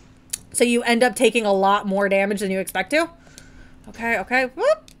up. So you end up taking a lot more damage than you expect to. Okay, okay,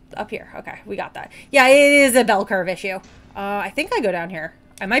 whoop, up here. Okay, we got that. Yeah, it is a bell curve issue. I think I go down here.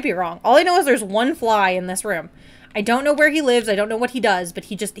 I might be wrong. All I know is there's one fly in this room. I don't know where he lives. I don't know what he does, but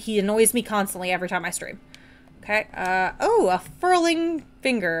he annoys me constantly every time I stream. Okay. Oh, a furling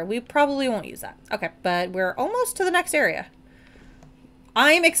finger. We probably won't use that. Okay, but we're almost to the next area.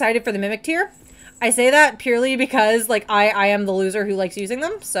 I'm excited for the Mimic tier. I say that purely because, like, I am the loser who likes using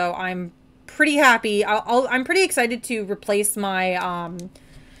them, so I'm pretty happy. I'm pretty excited to replace my,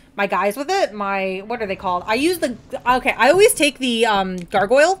 my guys with it. What are they called? I always take the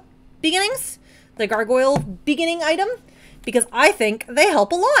gargoyle beginnings, the gargoyle beginning item, because I think they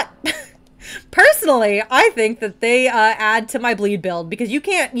help a lot. Personally, I think that they add to my bleed build, because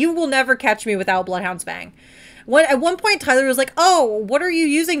you will never catch me without Bloodhound's Fang. At one point, Tyler was like, oh, what are you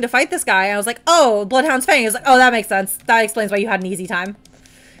using to fight this guy? And I was like, oh, Bloodhound's Fang. He was like, oh, that makes sense. That explains why you had an easy time.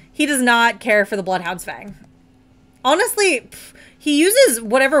 He does not care for the Bloodhound's Fang. Honestly, he uses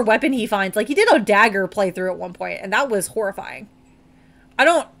whatever weapon he finds. Like, he did a dagger playthrough at one point, and that was horrifying. I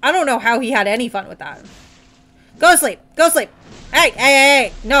don't know how he had any fun with that. Go to sleep. Go to sleep. Hey, hey, hey,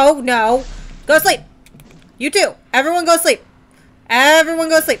 hey. No, no. Go to sleep. You too. Everyone go to sleep. Everyone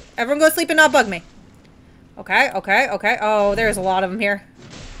go to sleep. Everyone go to sleep and not bug me. Okay, okay, okay. Oh, there's a lot of them here.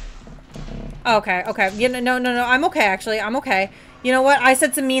 Okay, okay. No, I'm okay, actually. I'm okay. You know what? I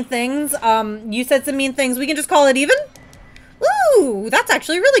said some mean things. You said some mean things. We can just call it even? Ooh, that's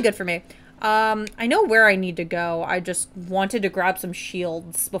actually really good for me. I know where I need to go. I just wanted to grab some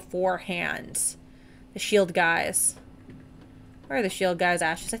shields beforehand. The shield guys. Where are the shield guys'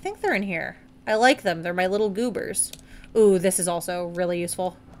 ashes? I think they're in here. I like them. They're my little goobers. Ooh, this is also really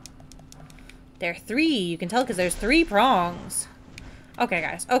useful. There are 3. You can tell because there's 3 prongs. Okay,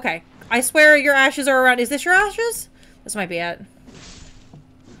 guys. Okay. I swear your ashes are around. Is this your ashes? This might be it.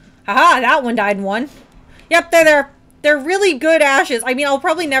 Haha, that one died in one. Yep, they're there. They're really good ashes. I mean, I'll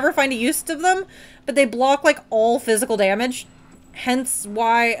probably never find a use of them, but they block, like, all physical damage. Hence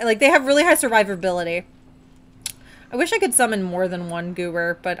why, like, they have really high survivability. I wish I could summon more than one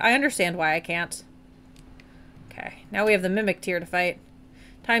goober, but I understand why I can't. Okay, now we have the Mimic tier to fight.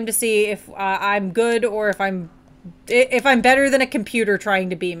 Time to see if I'm good or if I'm If I'm better than a computer trying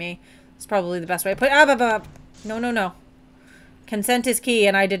to beat me, it's probably the best way. Put no, no, no. Consent is key,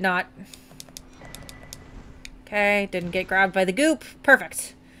 and I did not. Okay, didn't get grabbed by the goop.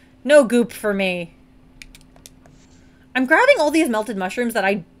 Perfect. No goop for me. I'm grabbing all these melted mushrooms that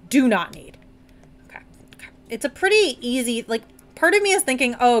I do not need. Okay. It's a pretty easy, like, part of me is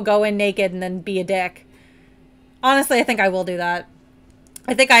thinking, oh, go in naked and then be a dick. Honestly, I think I will do that.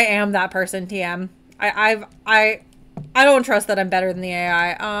 I think I am that person, TM. I don't trust that I'm better than the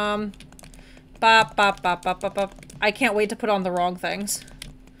AI. I can't wait to put on the wrong things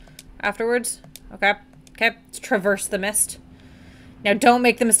afterwards. Okay. Okay. Let's traverse the mist. Now, don't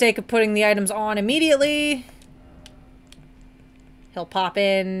make the mistake of putting the items on immediately. He'll pop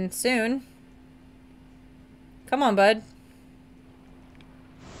in soon. Come on, bud.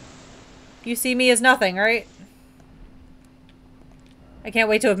 You see me as nothing, right? I can't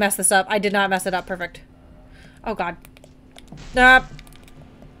wait to have messed this up. I did not mess it up. Perfect. Oh, God.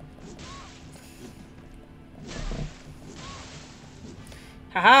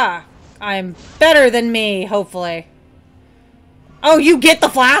 Haha. I'm better than me, hopefully. Oh, you get the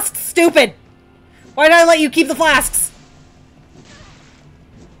flasks? Stupid! Why did I let you keep the flasks?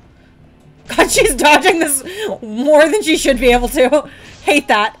 God, she's dodging this more than she should be able to. Hate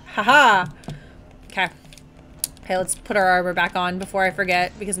that. Haha. Okay. Okay, let's put our armor back on before I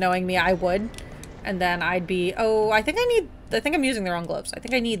forget, because knowing me, I would. And then I'd be... Oh, I think I'm using the wrong gloves. I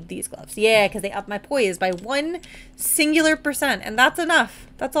think I need these gloves. Yeah, because they up my poise by 1 singular %, and that's enough.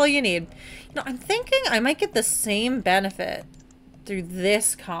 That's all you need. You know, I'm thinking I might get the same benefit through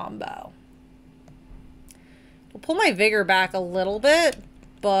this combo. We'll pull my vigor back a little bit,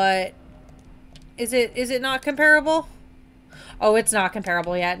 but is it not comparable? Oh, it's not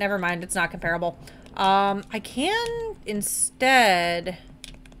comparable yet. Never mind, it's not comparable. I can instead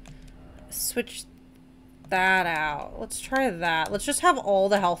switch that out. Let's try that. Let's just have all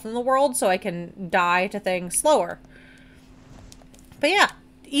the health in the world so I can die to things slower. But yeah,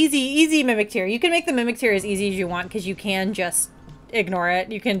 easy mimic tier. You can make the mimic tier as easy as you want because you can just ignore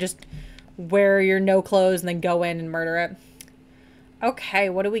it. You can just wear your no clothes and then go in and murder it. Okay,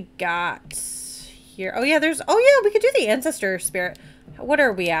 what do we got here? Oh yeah, we could do the ancestor spirit. What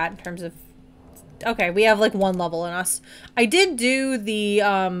are we at in terms of... Okay, we have like 1 level in us. I did do the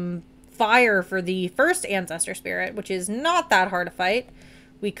fire for the first ancestor spirit, which is not that hard to fight.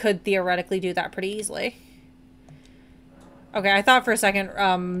 We could theoretically do that pretty easily. Okay, I thought for a second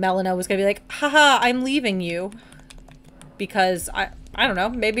Melina was gonna be like, haha, I'm leaving you. Because I don't know,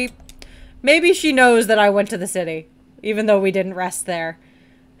 maybe she knows that I went to the city, even though we didn't rest there.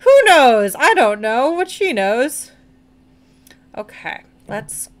 Who knows? I don't know what she knows. Okay,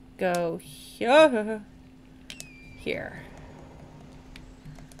 let's go here.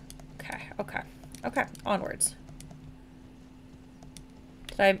 Okay, onwards.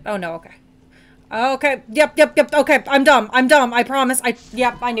 Did I? Oh no, okay. Okay, yep, okay, I'm dumb, I promise,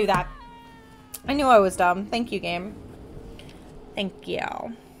 yep, I knew that. I knew I was dumb. Thank you, game. Thank you.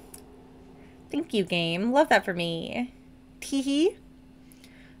 Thank you, game. Love that for me. Teehee.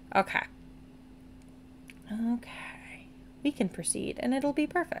 Okay. Okay. We can proceed, and it'll be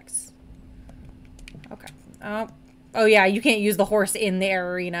perfect. Okay. Oh yeah, you can't use the horse in the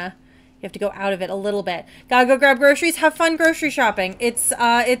arena. You have to go out of it a little bit. Gotta go grab groceries. Have fun grocery shopping. It's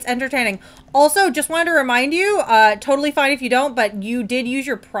entertaining. Also, just wanted to remind you, totally fine if you don't, but you did use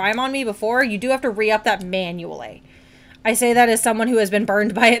your Prime on me before. You do have to re-up that manually. I say that as someone who has been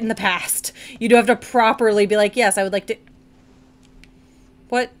burned by it in the past. You do have to properly be like, yes, I would like to...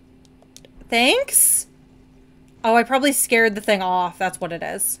 What? Thanks? Oh, I probably scared the thing off. That's what it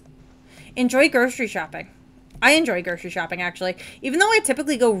is. Enjoy grocery shopping. I enjoy grocery shopping, actually. Even though I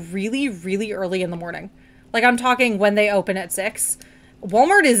typically go really, really early in the morning. Like, I'm talking when they open at 6.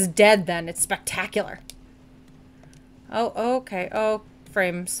 Walmart is dead then. It's spectacular. Oh, okay. Oh,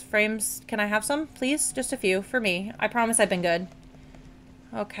 frames. Frames. Can I have some, please? Just a few for me. I promise I've been good.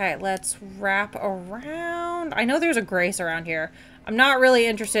 Okay, let's wrap around. I know there's a grace around here. I'm not really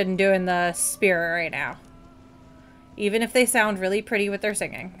interested in doing the spirit right now. Even if they sound really pretty with their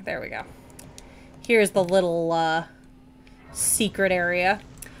singing. There we go. Here's the little secret area.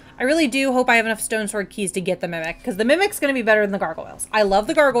 I really do hope I have enough stone sword keys to get the mimic, because the mimic's going to be better than the gargoyles. I love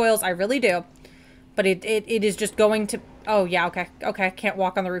the gargoyles, I really do. But it is just going to... Oh, yeah, okay. Okay, can't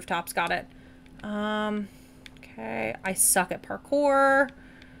walk on the rooftops. Got it. Okay, I suck at parkour.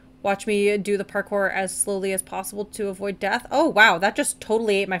 Watch me do the parkour as slowly as possible to avoid death. Oh, wow, that just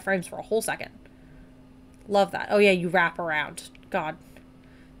totally ate my frames for a whole second. Love that. Oh, yeah, you wrap around. God.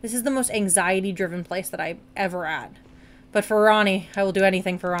 This is the most anxiety-driven place that I'm ever at. But for Ronnie, I will do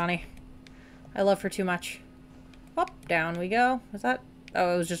anything for Ronnie. I love her too much. Up, down we go. Was that?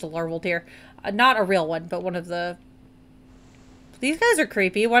 Oh, it was just a larval tear. Not a real one, but one of the... These guys are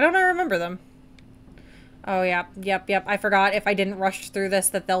creepy. Why don't I remember them? Oh, yeah. Yep. I forgot if I didn't rush through this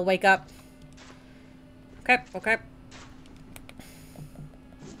that they'll wake up. Okay.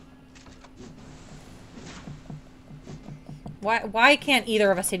 Why can't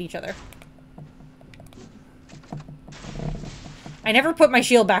either of us hit each other? I never put my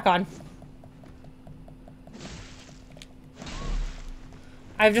shield back on.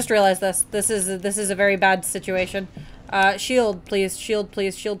 I've just realized this. This is a very bad situation. Shield, please. Shield,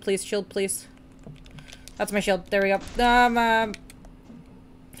 please. Shield, please. Shield, please. That's my shield. There we go.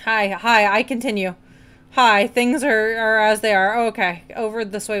 Hi. I continue. Hi. Things are as they are. Okay. Over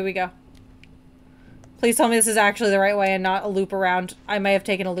this way we go. Please tell me this is actually the right way and not a loop around. I may have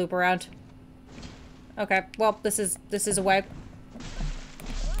taken a loop around. Okay. Well, this is a way.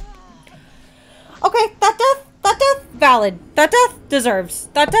 Okay. That death, valid. That death deserves.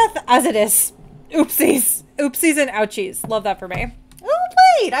 That death as it is. Oopsies. Oopsies and ouchies. Love that for me. Oh,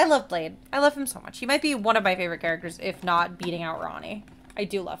 Blade! I love Blade. I love him so much. He might be one of my favorite characters, if not beating out Ronnie. I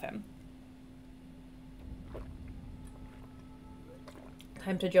do love him.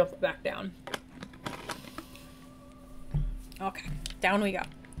 Time to jump back down. Okay. Down we go.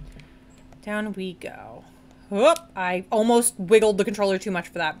 Down we go. Whoop! I almost wiggled the controller too much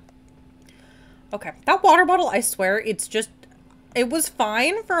for that. Okay. That water bottle, I swear, it's just... It was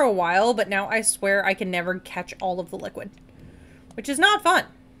fine for a while, but now I swear I can never catch all of the liquid. Which is not fun.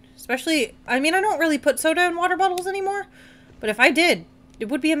 Especially, I mean, I don't really put soda in water bottles anymore. But if I did, it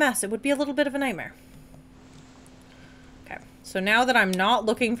would be a mess. It would be a little bit of a nightmare. Okay. So now that I'm not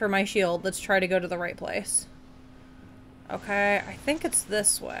looking for my shield, let's try to go to the right place. Okay. I think it's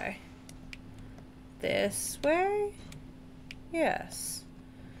this way. This way? Yes.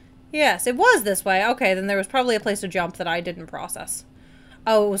 Yes, it was this way. Okay, then there was probably a place to jump that I didn't process.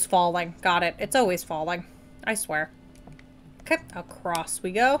 Oh, it was falling. Got it. It's always falling. I swear. Okay, across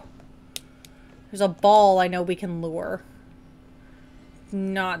we go. There's a ball I know we can lure.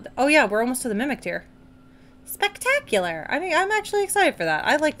 Not... Oh yeah, we're almost to the Mimic Tier. Spectacular! I mean, I'm actually excited for that.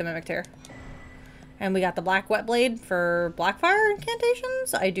 I like the Mimic Tier. And we got the Black Wet Blade for Blackfire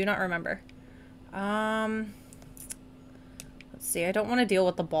incantations? I do not remember. Let's see, I don't want to deal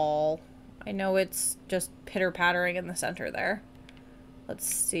with the ball. I know it's just pitter-pattering in the center there. Let's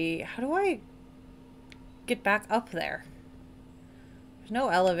see, how do I get back up there? There's no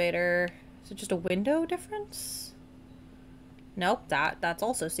elevator. Is it just a window difference? Nope, that's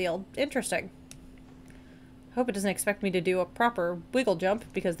also sealed. Interesting. Hope it doesn't expect me to do a proper wiggle jump,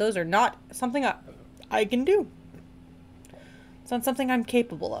 because those are not something I can do. It's not something I'm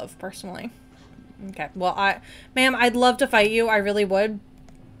capable of, personally. Okay, well, ma'am, I'd love to fight you. I really would.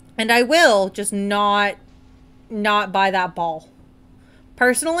 And I will, just not by that ball.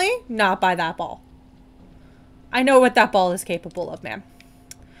 Personally, not by that ball. I know what that ball is capable of, ma'am.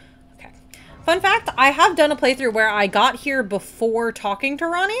 Okay. Fun fact, I have done a playthrough where I got here before talking to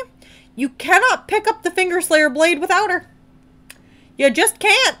Ronnie. You cannot pick up the Finger Slayer blade without her. You just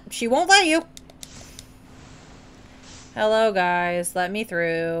can't. She won't let you. Hello, guys. Let me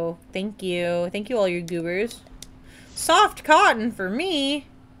through. Thank you. Thank you, all you goobers. Soft cotton for me.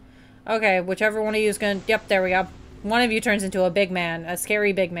 Okay, whichever one of you is gonna... Yep, there we go. One of you turns into a big man. A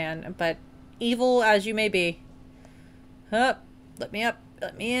scary big man. But evil as you may be. Up. Let me up.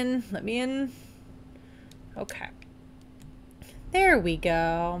 Let me in. Let me in. Okay. There we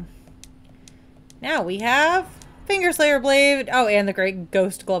go. Now we have Finger Slayer blade. Oh, and the Great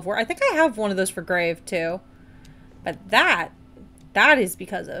Ghost Glove War. I think I have one of those for Grave, too. But that is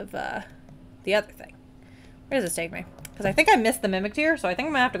because of the other thing. Where does this take me? Because I think I missed the Mimic Tier, so I think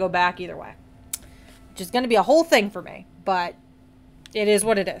I'm going to have to go back either way. Which is going to be a whole thing for me. But it is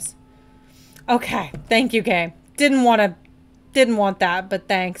what it is. Okay. Thank you, game. Didn't want that, but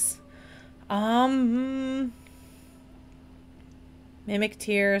thanks. Mimic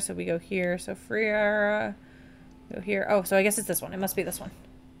Tier, so we go here. So Friara, go here. Oh, so I guess it's this one. It must be this one.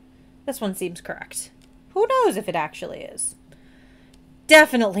 This one seems correct. Who knows if it actually is?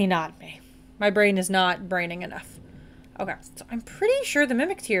 Definitely not me. My brain is not braining enough. Okay, so I'm pretty sure the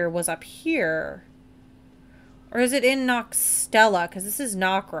Mimic Tier was up here. Or is it in Noxtella? Because this is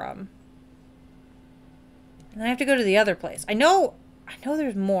Nokrum. And I have to go to the other place. I know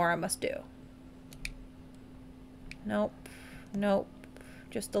there's more I must do. Nope. Nope.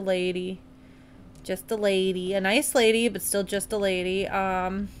 Just a lady. Just a lady. A nice lady, but still just a lady.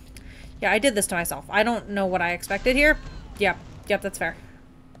 Yeah, I did this to myself. I don't know what I expected here. Yep. Yep, that's fair.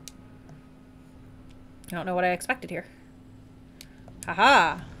 I don't know what I expected here.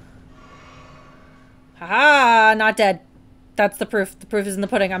 Haha. Haha, not dead. That's the proof. The proof is in the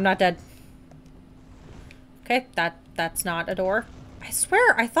pudding. I'm not dead. Okay, that's not a door. I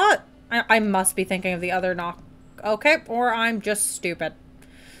swear, I thought... I must be thinking of the other knock. Okay, or I'm just stupid.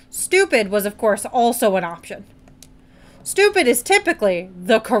 Stupid was, of course, also an option. Stupid is typically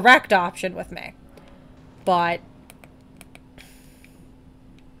the correct option with me. But...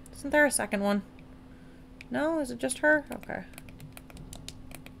 isn't there a second one? No? Is it just her? Okay.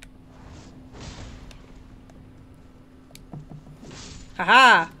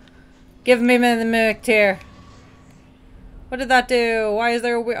 Haha! Give me the mimic tear. What did that do? Why is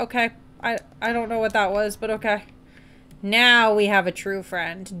there a weird... okay. I don't know what that was, but okay. Now we have a true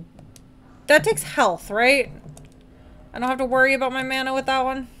friend. That takes health, right? I don't have to worry about my mana with that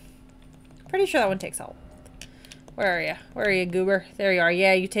one. Pretty sure that one takes health. Where are you? Where are you, goober? There you are.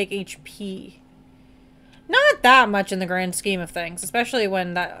 Yeah, you take HP. Not that much in the grand scheme of things, especially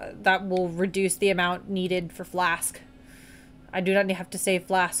when that will reduce the amount needed for Flask. I do not have to save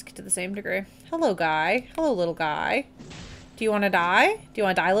Flask to the same degree. Hello, guy. Hello, little guy. Do you want to die? Do you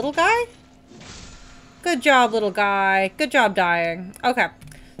want to die, little guy? Good job, little guy. Good job dying. Okay.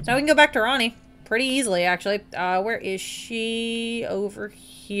 So now we can go back to Ronnie. Pretty easily, actually. Where is she? Over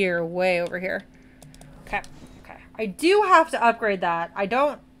here. Way over here. Okay. Okay. I do have to upgrade that. I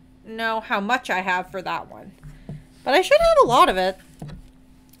don't know how much I have for that one. But I should have a lot of it.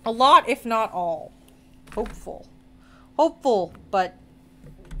 A lot, if not all. Hopeful. Hopeful, but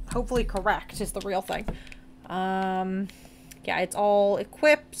hopefully correct is the real thing. Yeah, it's all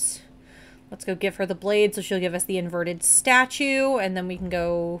equipped. Let's go give her the blade so she'll give us the inverted statue, and then we can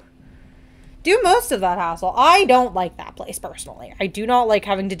go do most of that hassle. I don't like that place, personally. I do not like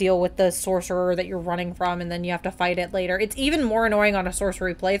having to deal with the sorcerer that you're running from, and then you have to fight it later. It's even more annoying on a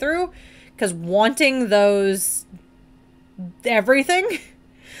sorcery playthrough, because wanting those... everything...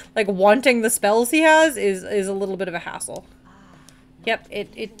 like, wanting the spells he has is a little bit of a hassle. Yep,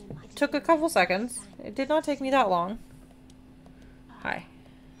 it took a couple seconds. It did not take me that long. Hi.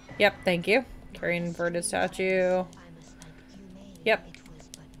 Yep, thank you. Carry an inverted statue. Yep.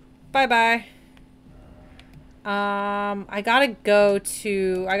 Bye-bye. I gotta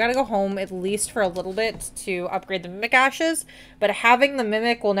go home at least for a little bit to upgrade the Mimic Ashes, but having the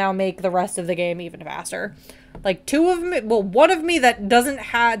Mimic will now make the rest of the game even faster. Like, two of me, well, one of me that doesn't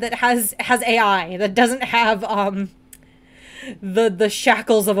have, that has AI, that doesn't have, the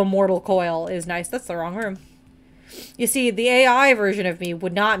shackles of a mortal coil is nice. That's the wrong room. You see, the AI version of me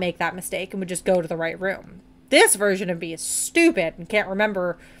would not make that mistake and would just go to the right room. This version of me is stupid and can't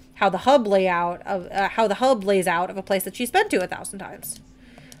remember how the hub lays out of a place that she's been to 1,000 times.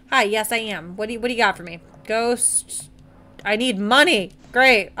 Hi, yes I am. What do you got for me? Ghost. I need money.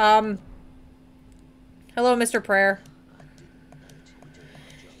 Great. Hello, Mr. Prayer.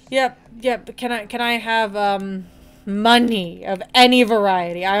 Yep. Can I have money of any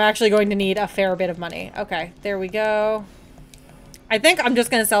variety? I'm actually going to need a fair bit of money. Okay, there we go. I think I'm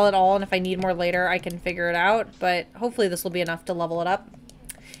just going to sell it all, and if I need more later, I can figure it out, but hopefully this will be enough to level it up.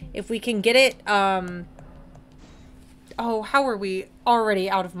 If we can get it, oh, how are we already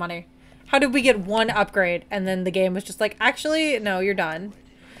out of money? How did we get one upgrade, and then the game was just like, actually, no, you're done.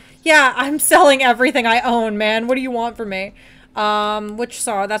 Yeah, I'm selling everything I own, man. What do you want from me? Which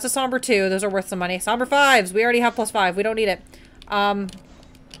saw? That's a Somber 2. Those are worth some money. Somber 5s. We already have +5. We don't need it.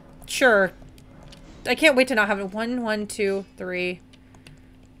 Sure. I can't wait to not have it. 1, 2, 3.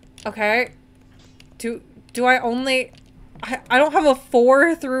 Okay. Do I only... I don't have a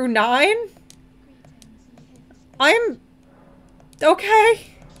 4 through 9? I'm... Okay.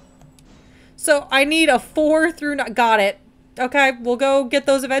 So I need a 4 through 9. Got it. Okay, we'll go get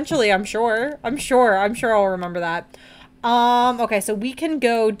those eventually, I'm sure. I'm sure I'll remember that. Okay, so we can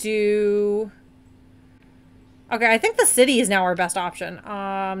go do... Okay, I think the city is now our best option.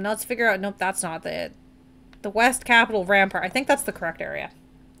 Now let's figure out... Nope, that's not it. The West Capital Rampart. I think that's the correct area.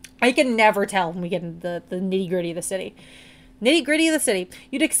 I can never tell when we get into the nitty-gritty of the city. Nitty-gritty of the city.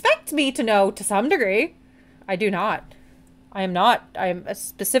 You'd expect me to know to some degree. I do not. I am not. I am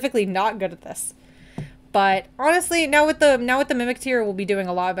specifically not good at this. But honestly, now with the Mimic tier, we'll be doing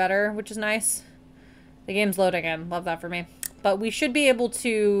a lot better, which is nice. The game's loading in. Love that for me. But we should be able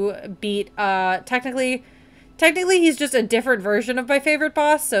to beat, technically he's just a different version of my favorite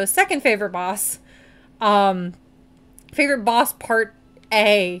boss. So second favorite boss. Favorite boss part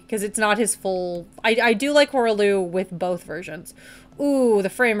A, because it's not his full... I do like Horalu with both versions. Ooh, the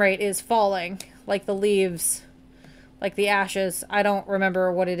frame rate is falling. Like the leaves. Like the ashes. I don't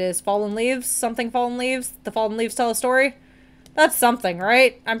remember what it is. Fallen leaves? Something fallen leaves? The fallen leaves tell a story? That's something,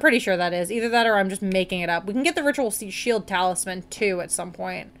 right? I'm pretty sure that is. Either that or I'm just making it up. We can get the ritual shield talisman too at some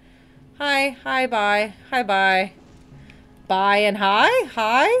point. Hi, hi, bye. Hi, bye. Bye and hi?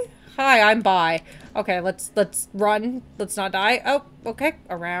 Hi? Hi, I'm bye. Okay, let's run. Let's not die. Oh, okay.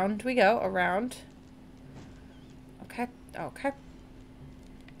 Around we go. Around. Okay. Okay.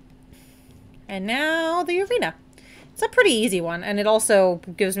 And now the arena. It's a pretty easy one, and it also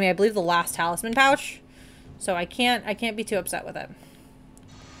gives me, I believe, the last talisman pouch. So I can't be too upset with it.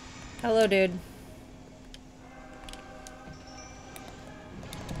 Hello, dude.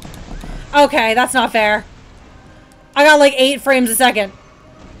 Okay, that's not fair. I got like 8 frames a second.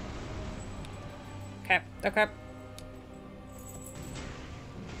 Okay, okay.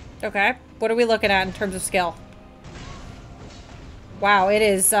 Okay, what are we looking at in terms of skill? Wow, it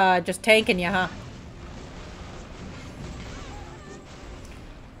is just tanking you, huh?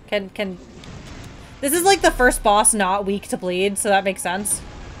 Can... This is like the first boss not weak to bleed, so that makes sense.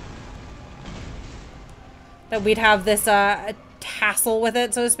 That we'd have this tassel with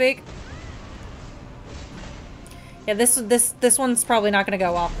it, so to speak. Yeah, this one's probably not gonna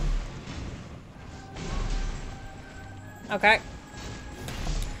go well. Okay.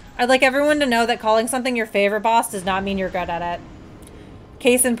 I'd like everyone to know that calling something your favorite boss does not mean you're good at it.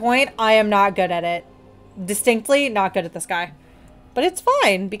 Case in point, I am not good at it. Distinctly not good at this guy. But it's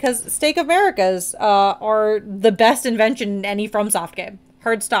fine, because Steak Americas are the best invention in any FromSoft game.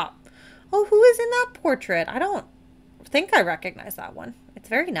 Hard stop. Oh, who is in that portrait? I don't think I recognize that one. It's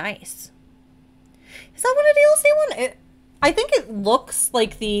very nice. Is that one a DLC one? I think it looks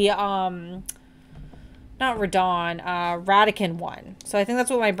like the, not Radon, Radican one. So I think that's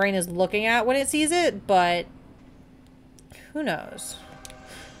what my brain is looking at when it sees it, but who knows?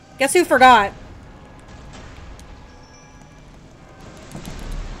 Guess who forgot?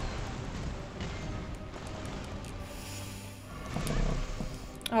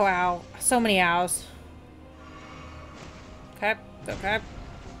 Oh, ow. So many ows. Okay, okay.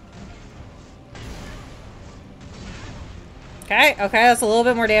 Okay, okay, that's a little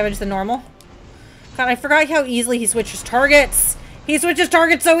bit more damage than normal. God, I forgot how easily he switches targets. He switches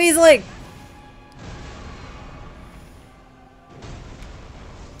targets so easily.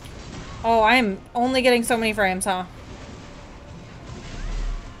 Oh, I'm only getting so many frames, huh?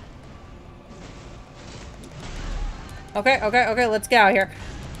 Okay, okay, okay, let's get out of here.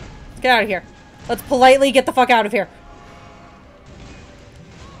 Let's get out of here. Let's politely get the fuck out of here.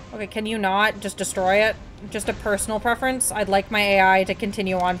 Okay, can you not just destroy it? Just a personal preference? I'd like my AI to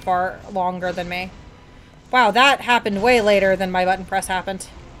continue on far longer than me. Wow, that happened way later than my button press happened.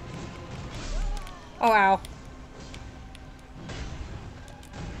 Oh, ow.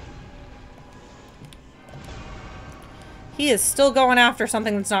 He is still going after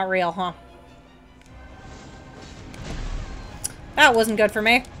something that's not real, huh? That wasn't good for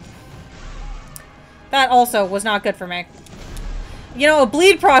me. That also was not good for me. You know, a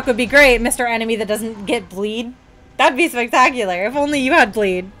bleed proc would be great, Mr. Enemy that doesn't get bleed. That'd be spectacular. If only you had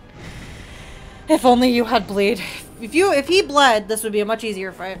bleed. If only you had bleed. If he bled, this would be a much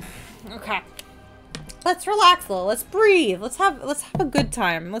easier fight. Okay. Let's relax though. Let's breathe. Let's have a good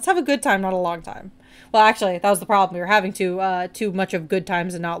time. Let's have a good time, not a long time. Well, actually, that was the problem. We were having too much of good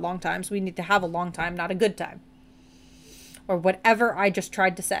times and not long times. We need to have a long time, not a good time. Or whatever I just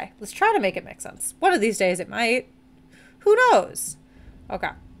tried to say. Let's try to make it make sense. One of these days it might. Who knows?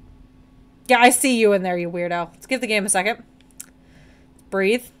 Okay. Yeah, I see you in there, you weirdo. Let's give the game a second.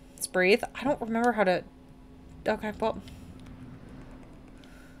 Breathe. Let's breathe. I don't remember how to... Okay, well...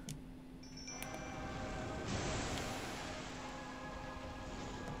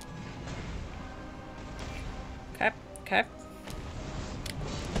 Okay, okay.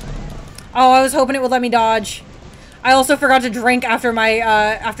 Oh, I was hoping it would let me dodge. I also forgot to drink after my,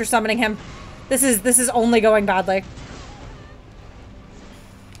 after summoning him. This is only going badly.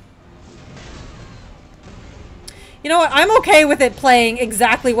 You know what? I'm okay with it playing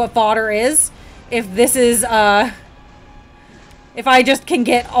exactly what fodder is. If this is, if I just can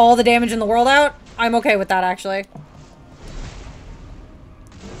get all the damage in the world out, I'm okay with that, actually.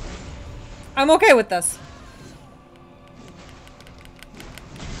 I'm okay with this.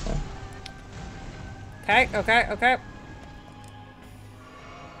 Okay, okay, okay.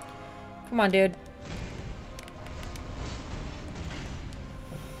 Come on, dude.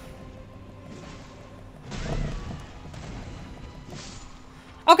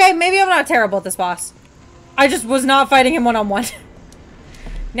 Okay, maybe I'm not terrible at this boss. I just was not fighting him one-on-one.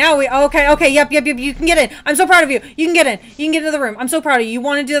 Now we... Okay, okay, yep, you can get in. I'm so proud of you. You can get in. You can get into the room. I'm so proud of you. You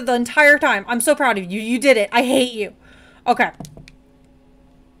wanted to do it the entire time. I'm so proud of you. You did it. I hate you. Okay.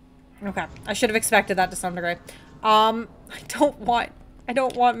 Okay. I should have expected that to some degree. I don't want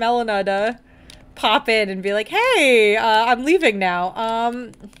Melina to pop in and be like, hey, I'm leaving now.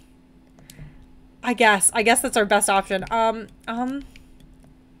 I guess that's our best option.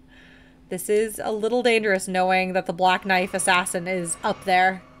 This is a little dangerous knowing that the Black Knife assassin is up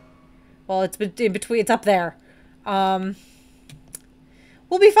there. Well, it's in between. It's up there. We'll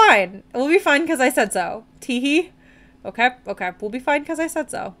be fine. We'll be fine because I said so. Teehee. Okay. Okay. We'll be fine because I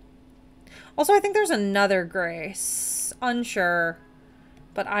said so. Also, I think there's another Grace. Unsure.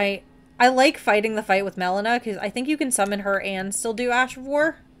 But I like fighting the fight with Melina because I think you can summon her and still do Ash of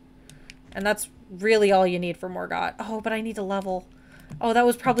War. And that's really all you need for Morgott. Oh, but I need to level. Oh, that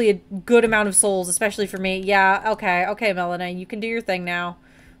was probably a good amount of souls, especially for me. Yeah, okay. Okay, Melina, you can do your thing now.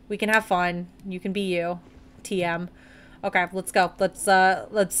 We can have fun. You can be you. TM. Okay, let's go. Let's...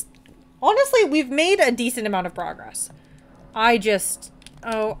 Honestly, we've made a decent amount of progress.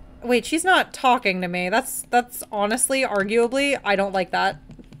 Oh, wait, she's not talking to me. That's honestly, arguably, I don't like that.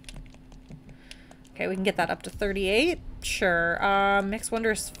 Okay, we can get that up to 38. Sure. Mixed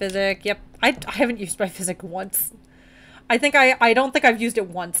Wondrous Physic. Yep. I haven't used my Physic once. I don't think I've used it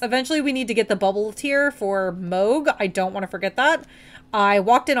once. Eventually we need to get the bubble tier for Moog. I don't want to forget that. I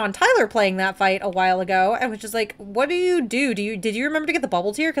walked in on Tyler playing that fight a while ago and was just like, what do you do? Did you remember to get the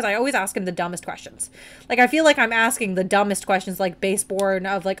bubble tier? Because I always ask him the dumbest questions. Like, I feel like I'm asking the dumbest questions, like Baseborn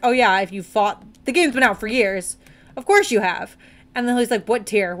of like, oh yeah, if you fought, the game's been out for years. Of course you have. And then he's like, what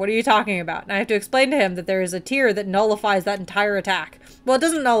tier? What are you talking about? And I have to explain to him that there is a tier that nullifies that entire attack. Well, it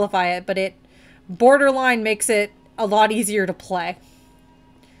doesn't nullify it, but it borderline makes it a lot easier to play.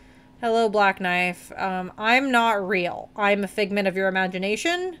 Hello, Black Knife. I'm not real. I'm a figment of your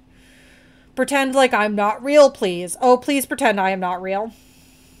imagination. Pretend like I'm not real, please. Oh, please pretend I am not real.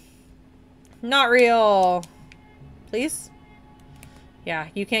 Not real. Please? Yeah,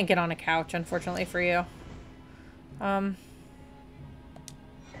 you can't get on a couch, unfortunately for you.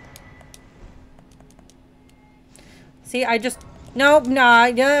 See, Nope, nah,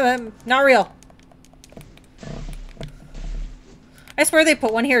 yeah, not real. I swear they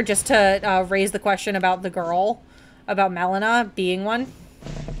put one here just to raise the question about the girl. About Melina being one.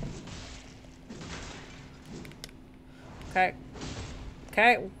 Okay.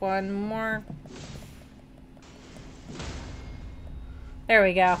 Okay, one more. There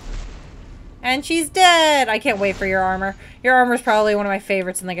we go. And she's dead! I can't wait for your armor. Your armor's probably one of my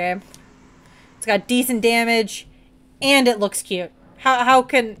favorites in the game. It's got decent damage, and it looks cute. How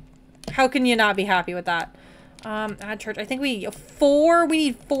can you not be happy with that? Add church. I think we need 4.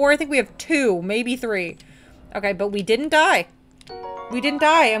 I think we have 2, maybe 3. Okay, but we didn't die. We didn't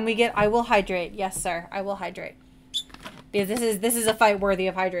die, and we get. I will hydrate. Yes, sir. I will hydrate. Because this is a fight worthy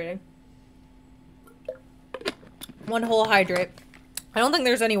of hydrating. One whole hydrate. I don't think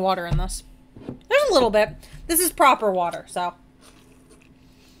there's any water in this. There's a little bit. This is proper water, so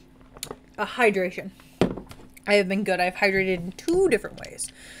a hydration. I have been good. I've hydrated in 2 different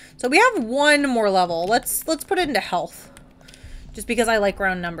ways. So we have 1 more level. Let's put it into health. Just because I like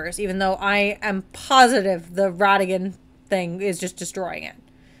round numbers, even though I am positive the Radigan thing is just destroying it.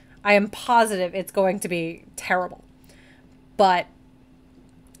 I am positive it's going to be terrible. But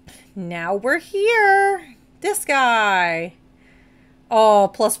now we're here. This guy.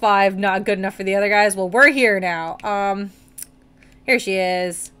 Oh, +5, not good enough for the other guys. Well, we're here now. Here she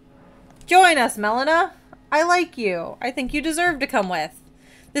is. Join us, Melina. I like you. I think you deserve to come with.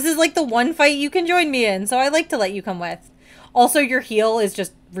 This is like the one fight you can join me in, so I like to let you come with. Also, your heal is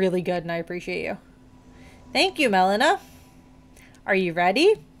just really good, and I appreciate you. Thank you, Melina. Are you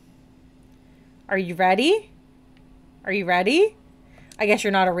ready? Are you ready? Are you ready? I guess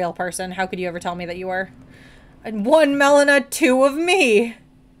you're not a real person. How could you ever tell me that you were? And 1 Melina, 2 of me.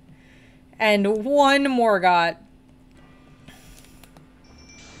 And 1 Morgott.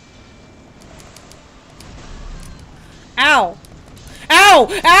 Ow. Ow!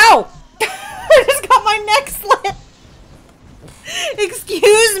 Ow! I just got my neck slit.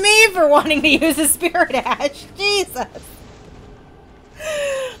 Excuse me for wanting to use a Spirit Ash. Jesus.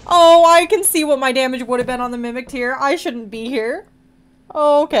 Oh, I can see what my damage would have been on the Mimic tier. I shouldn't be here.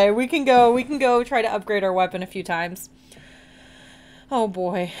 Oh, okay, we can go try to upgrade our weapon a few times. Oh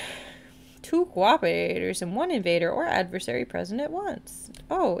boy. 2 cooperators and 1 invader or adversary present at once.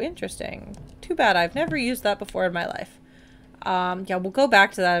 Oh, interesting. Too bad I've never used that before in my life. Yeah, we'll go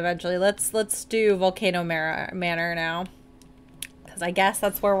back to that eventually. Let's do Volcano Manor now. Because I guess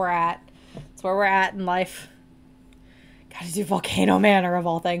that's where we're at. That's where we're at in life. Gotta do Volcano Manor of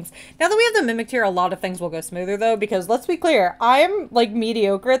all things. Now that we have the Mimic tier, a lot of things will go smoother though, because let's be clear, I'm like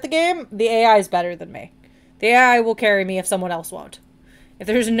mediocre at the game. The AI is better than me. The AI will carry me if someone else won't. If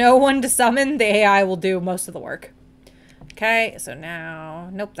there's no one to summon, the AI will do most of the work. Okay, so now,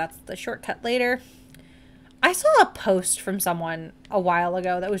 nope, that's the shortcut later. I saw a post from someone a while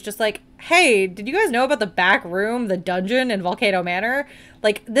ago that was just like, hey, did you guys know about the back room, the dungeon in Volcano Manor?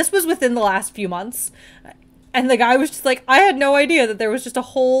 Like, this was within the last few months. And the guy was just like, I had no idea that there was just a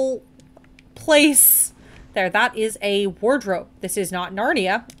whole place there. That is a wardrobe. This is not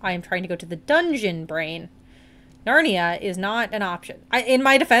Narnia. I am trying to go to the dungeon, brain. Narnia is not an option. In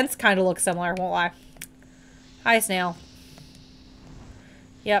my defense, kind of looks similar, won't lie. Hi, snail.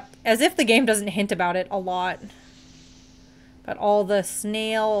 Yep, as if the game doesn't hint about it a lot. But all the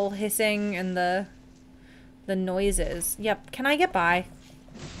snail hissing and the noises. Yep, can I get by?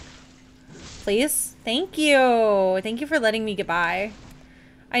 Please? Thank you! Thank you for letting me get by.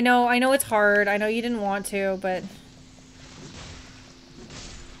 I know it's hard. I know you didn't want to, but...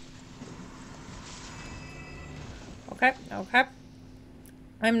 Okay, okay.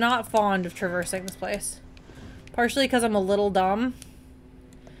 I'm not fond of traversing this place. Partially because I'm a little dumb.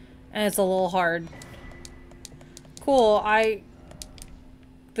 And it's a little hard. Cool,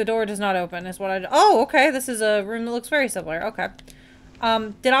 the door does not open, is what oh, okay, this is a room that looks very similar. Okay.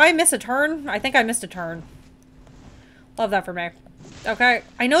 Did I miss a turn? I think I missed a turn. Love that for me. Okay.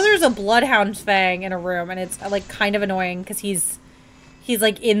 I know there's a bloodhound fang in a room, and it's, like, kind of annoying, because he's,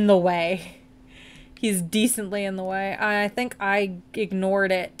 like, in the way. He's decently in the way. I think I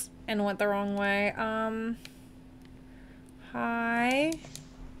ignored it and went the wrong way. Hi.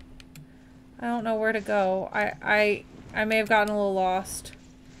 I don't know where to go. I may have gotten a little lost.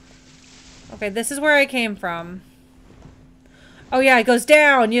 Okay, this is where I came from. Oh yeah, it goes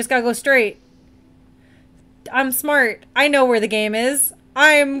down. You just gotta go straight. I'm smart. I know where the game is.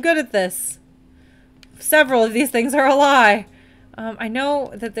 I'm good at this. Several of these things are a lie. I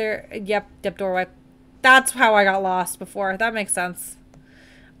know that they're... Yep, doorway. That's how I got lost before. That makes sense.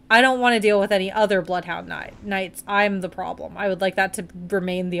 I don't want to deal with any other Bloodhound Knights. I'm the problem. I would like that to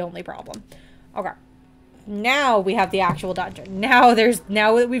remain the only problem. Okay. Now we have the actual dungeon. Now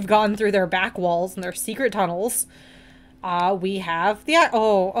that we've gone through their back walls and their secret tunnels, we have the...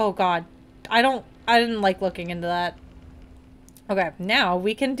 Oh god. I didn't like looking into that. Okay, now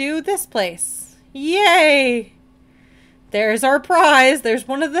we can do this place. Yay! There's our prize. There's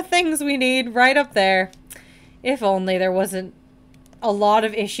one of the things we need right up there. If only there wasn't a lot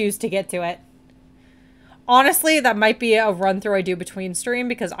of issues to get to it. Honestly, that might be a run-through I do between stream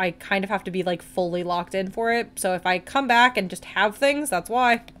because I kind of have to be, like, fully locked in for it. So if I come back and just have things, that's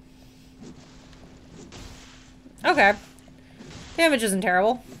why. Okay. Damage isn't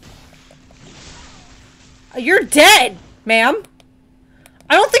terrible. You're dead, ma'am.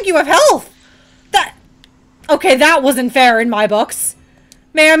 I don't think you have health. Okay, that wasn't fair in my books.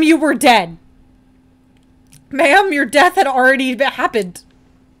 Ma'am, you were dead. Ma'am, your death had already happened.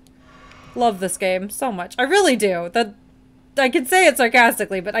 Love this game so much. I really do. I can say it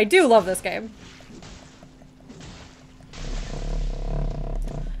sarcastically, but I do love this game.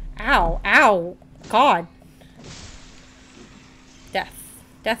 Ow. Ow. God. Death.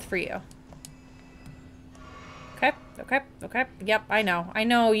 Death for you. Okay. Okay. Okay. Yep, I know. I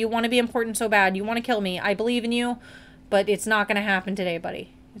know. You want to be important so bad. You want to kill me. I believe in you, but it's not going to happen today,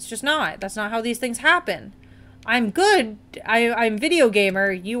 buddy. It's just not. That's not how these things happen. I'm good. I'm video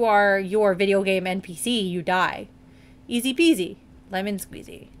gamer. You are your video game NPC. You die. Easy peasy. Lemon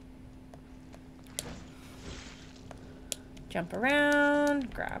squeezy. Jump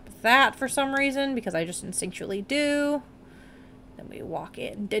around. Grab that for some reason because I just instinctually do. Then we walk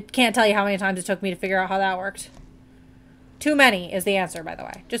in. Can't tell you how many times it took me to figure out how that worked. Too many is the answer, by the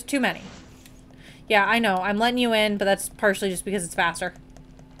way. Just too many. Yeah, I know. I'm letting you in, but that's partially just because it's faster.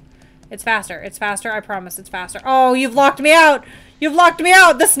 It's faster. It's faster. I promise it's faster. Oh, you've locked me out. You've locked me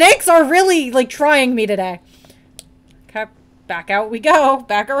out. The snakes are really, like, trying me today. Okay. Back out we go.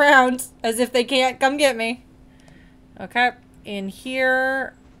 Back around. As if they can't come get me. Okay. In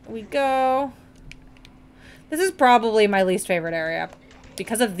here we go. This is probably my least favorite area.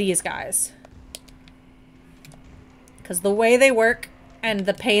 Because of these guys. Because the way they work and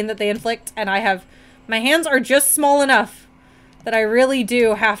the pain that they inflict. And my hands are just small enough that I really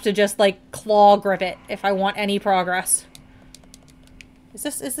do have to just, like, claw grip it if I want any progress. This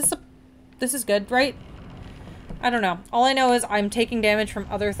is good, right? I don't know. All I know is I'm taking damage from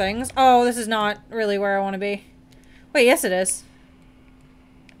other things. Oh, this is not really where I want to be. Wait, yes it is.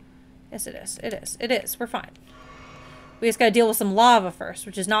 Yes it is. It is. It is. We're fine. We just gotta deal with some lava first,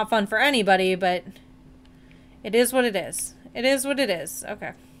 which is not fun for anybody, but it is what it is. It is what it is.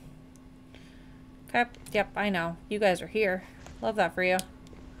 Okay. Okay. Yep, I know. You guys are here. Love that for you.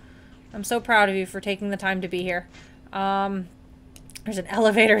 I'm so proud of you for taking the time to be here. There's an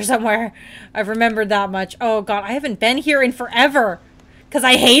elevator somewhere. I've remembered that much. Oh god, I haven't been here in forever. Because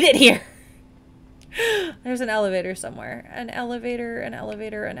I hate it here. There's an elevator somewhere. An elevator, an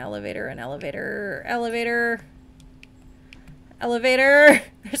elevator, an elevator, an elevator, elevator. Elevator.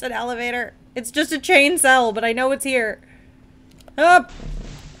 There's an elevator. It's just a chain cell, but I know it's here. Up.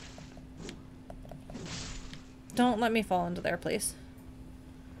 Don't let me fall into there, please.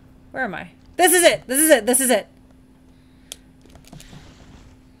 Where am I? This is it. This is it. This is it.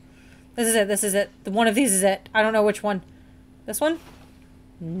 This is it. This is it. One of these is it. I don't know which one. This one?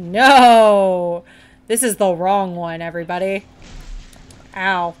 No. This is the wrong one, everybody.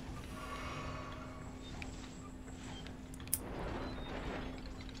 Ow.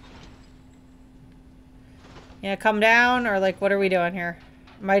 Yeah, come down, or like, what are we doing here?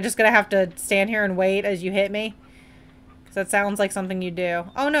 Am I just gonna have to stand here and wait as you hit me? Because that sounds like something you do.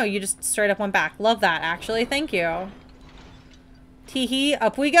 Oh no, you just straight up went back. Love that, actually. Thank you. Teehee,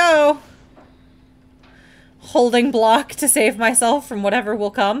 up we go. Holding block to save myself from whatever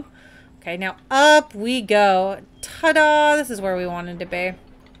will come. Okay, now up we go. Ta-da! This is where we wanted to be.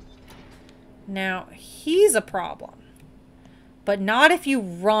 Now, he's a problem. But not if you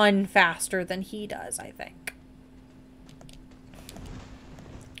run faster than he does, I think.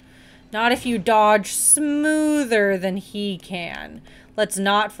 Not if you dodge smoother than he can. Let's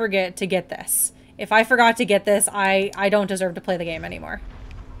not forget to get this. If I forgot to get this, I don't deserve to play the game anymore.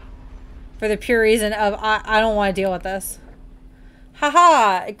 For the pure reason of, I don't want to deal with this.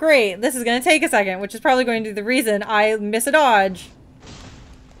 Haha, great. This is going to take a second, which is probably going to be the reason I miss a dodge.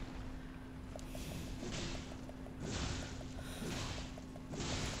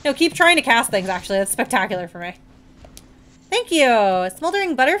 No, keep trying to cast things, actually. That's spectacular for me. Thank you.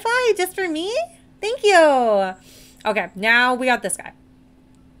 Smoldering butterfly just for me? Thank you. Okay, now we got this guy.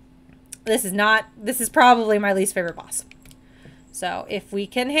 This is probably my least favorite boss. So if we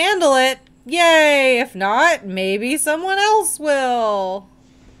can handle it, yay. If not, maybe someone else will.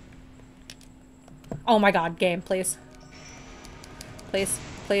 Oh my god, game, please. Please,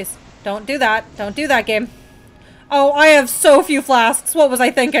 please. Don't do that. Don't do that, game. Oh, I have so few flasks. What was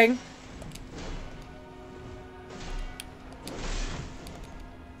I thinking?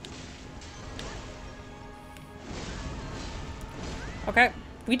 Okay,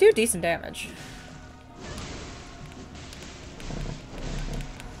 we do decent damage.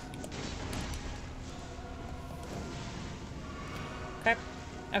 Okay,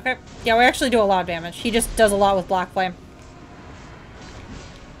 okay. Yeah, we actually do a lot of damage. He just does a lot with Black Flame.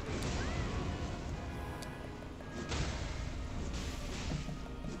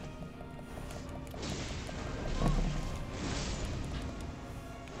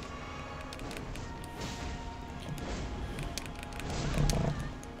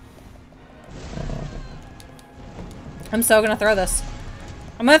 I'm so gonna throw this.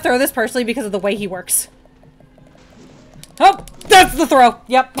 I'm gonna throw this partially because of the way he works. Oh, that's the throw.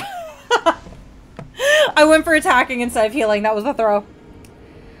 Yep. I went for attacking instead of healing. That was the throw.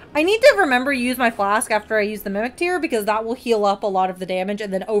 I need to remember to use my flask after I use the Mimic Tier because that will heal up a lot of the damage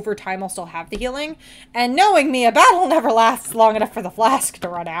and then over time I'll still have the healing. And knowing me, a battle never lasts long enough for the flask to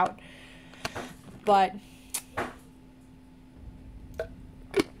run out. But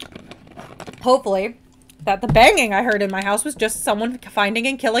hopefully that the banging I heard in my house was just someone finding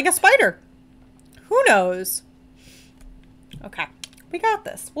and killing a spider. Who knows? Okay, we got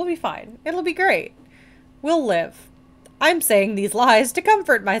this. We'll be fine. It'll be great. We'll live. I'm saying these lies to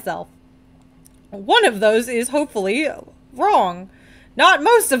comfort myself. One of those is hopefully wrong. Not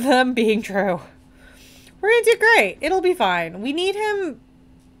most of them being true. We're gonna do great. It'll be fine. We need him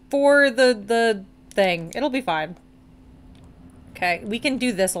for the thing. It'll be fine. Okay, we can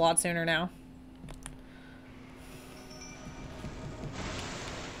do this a lot sooner now.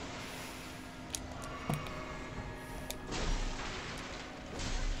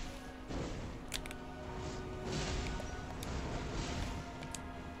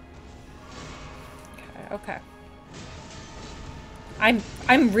 Okay.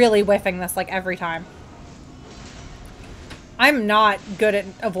 I'm really whiffing this like every time. I'm not good at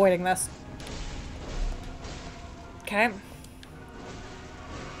avoiding this. Okay.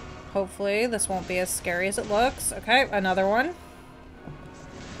 Hopefully this won't be as scary as it looks. Okay, another one.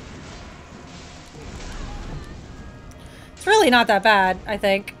 It's really not that bad, I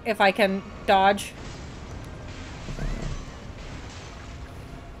think, if I can dodge.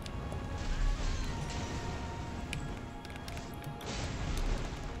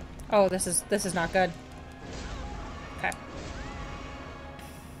 Oh, this is not good. Okay.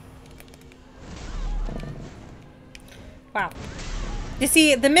 Wow. You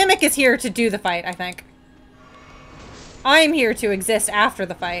see, the Mimic is here to do the fight, I think. I'm here to exist after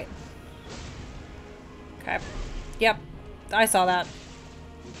the fight. Okay. Yep. I saw that.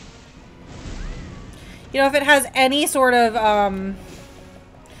 You know, if it has any sort of,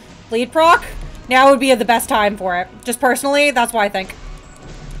 bleed proc, now would be the best time for it. Just personally, that's what I think.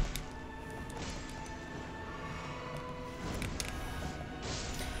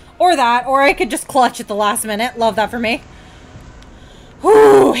 Or that, or I could just clutch at the last minute. Love that for me.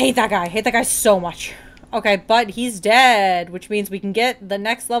 Whew, hate that guy. Hate that guy so much. Okay, but he's dead, which means we can get the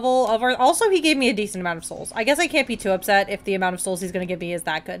next level of our... Also, he gave me a decent amount of souls. I guess I can't be too upset if the amount of souls he's going to give me is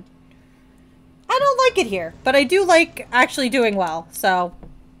that good. I don't like it here, but I do like actually doing well, so...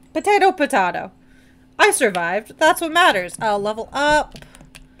 Potato, potato. I survived. That's what matters. I'll level up.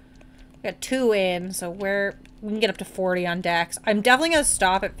 Got 2 in, so we can get up to 40 on Dex. I'm definitely going to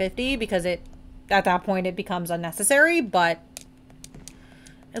stop at 50 because at that point it becomes unnecessary, but...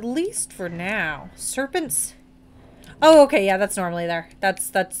 At least for now. Serpents. Oh, okay, yeah, that's normally there. That's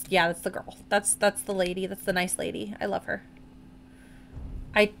the girl. That's the lady. That's the nice lady. I love her.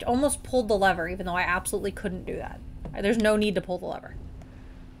 I almost pulled the lever, even though I absolutely couldn't do that. There's no need to pull the lever.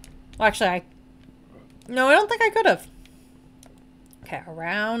 Well, actually, no, I don't think I could have. Okay,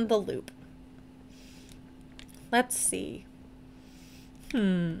 around the loop. Let's see.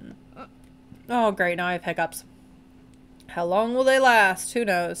 Oh, great, now I have hiccups. How long will they last? Who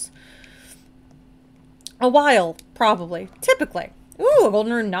knows? A while, probably. Typically. Ooh, a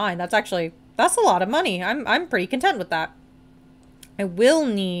golden rune 9. That's a lot of money. I'm pretty content with that. I will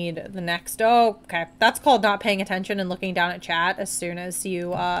need the next... Oh, okay. That's called not paying attention and looking down at chat as soon as you,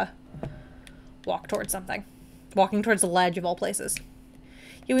 walk towards something. Walking towards the ledge of all places.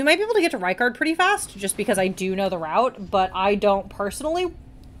 Yeah, we might be able to get to Rykard pretty fast, just because I do know the route, but I don't personally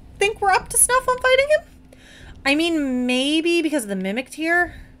think we're up to snuff on fighting him. I mean, maybe because of the Mimic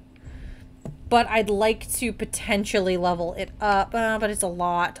tier, but I'd like to potentially level it up. But it's a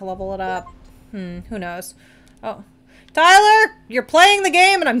lot to level it up. Who knows? Oh. Tyler, you're playing the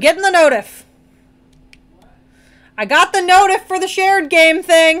game and I'm getting the notif. I got the notif for the shared game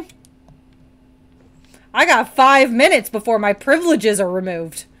thing. I got 5 minutes before my privileges are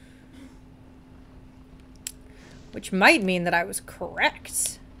removed. Which might mean that I was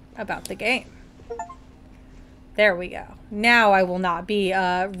correct about the game. There we go. Now I will not be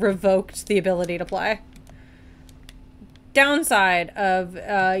revoked the ability to play. Downside of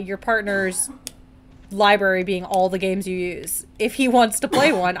your partner's library being all the games you use. If he wants to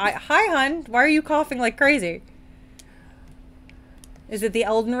play one, Hi, hun. Why are you coughing like crazy? Is it the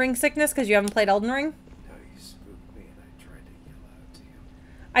Elden Ring sickness because you haven't played Elden Ring? No, you spooked me and I tried to yell out to you.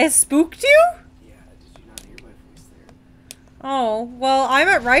 I spooked you? Yeah, did you not hear my voice there? Oh, well, I'm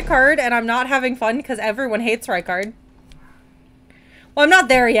at Rykard and I'm not having fun because everyone hates Rykard. Well, I'm not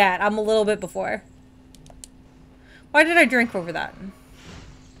there yet. I'm a little bit before. Why did I drink over that?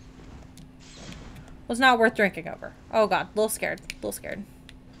 Was not worth drinking over. Oh god, a little scared. A little scared.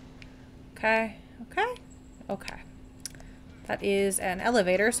 Okay. Okay. Okay. That is an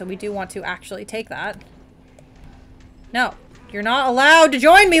elevator, so we do want to actually take that. No. You're not allowed to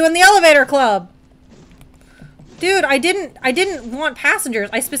join me in the elevator club! Dude, I didn't want passengers.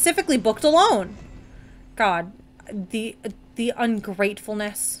 I specifically booked alone. God. The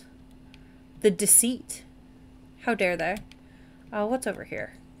ungratefulness. The deceit. How dare they? Oh, what's over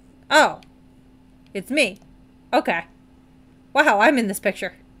here? Oh. It's me. Okay. Wow, I'm in this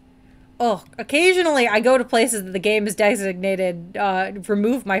picture. Oh, occasionally I go to places that the game is designated,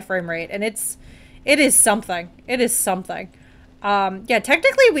 remove my frame rate, and it is something. It is something. Yeah,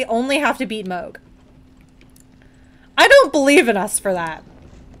 technically we only have to beat Moog. I don't believe in us for that.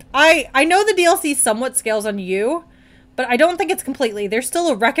 I know the DLC somewhat scales on you, but I don't think it's completely. There's still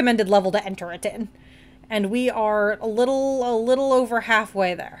a recommended level to enter it in. And we are a little over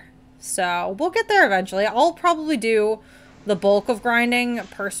halfway there. So, we'll get there eventually. I'll probably do the bulk of grinding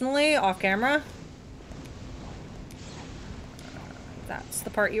personally, off camera. That's the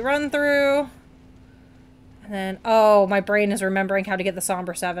part you run through. And then, oh, my brain is remembering how to get the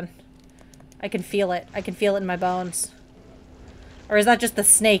Somber 7. I can feel it. I can feel it in my bones. Or is that just the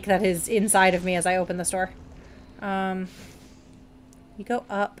snake that is inside of me as I open this door? You go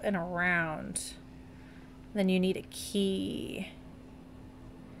up and around. Then you need a key.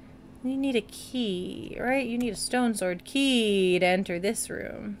 You need a key, right? You need a stone sword key to enter this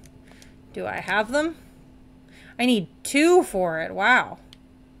room. Do I have them? I need 2 for it. Wow.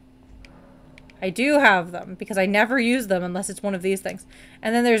 I do have them because I never use them unless it's one of these things.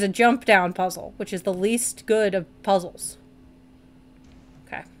 And then there's a jump down puzzle, which is the least good of puzzles.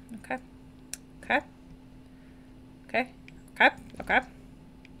 Okay. Okay. Okay. Okay. Okay. Okay.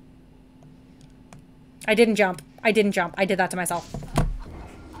 I didn't jump. I didn't jump. I did that to myself.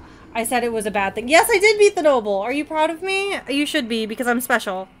 I said it was a bad thing. Yes, I did beat the noble. Are you proud of me? You should be, because I'm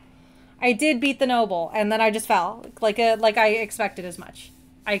special. I did beat the noble, and then I just fell. Like I expected as much.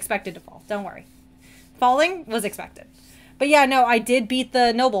 I expected to fall. Don't worry. Falling was expected. But yeah, no, I did beat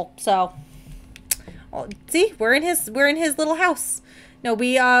the noble, so... Well, see, we're in his little house. No,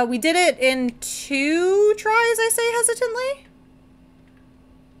 we did it in 2 tries, I say hesitantly.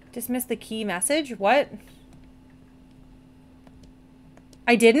 Dismiss the key message? What?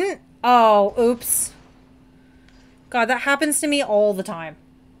 I didn't? Oh, oops. God, that happens to me all the time.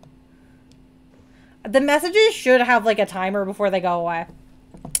 The messages should have, like, a timer before they go away.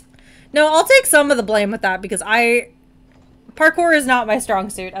 No, I'll take some of the blame with that because parkour is not my strong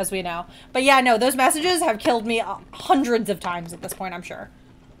suit, as we know. But yeah, no, those messages have killed me hundreds of times at this point, I'm sure.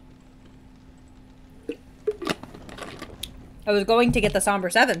 I was going to get the Somber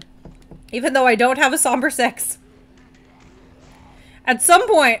 7, even though I don't have a Somber 6. At some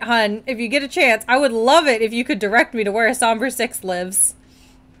point, hun, if you get a chance, I would love it if you could direct me to where a Somber 6 lives.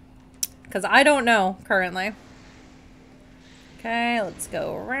 Because I don't know, currently. Okay, let's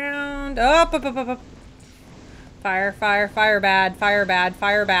go around. Up, up, up, up, up. Fire, fire, fire bad, fire bad,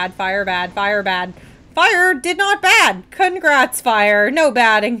 fire bad, fire bad, fire bad. Fire did not bad. Congrats, fire. No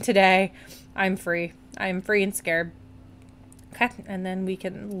badding today. I'm free. I'm free and scared. Okay, and then we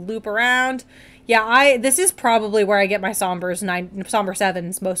can loop around. Yeah, this is probably where I get my Somber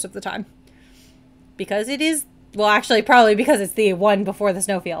 7s most of the time. Because it is, well, actually, probably because it's the one before the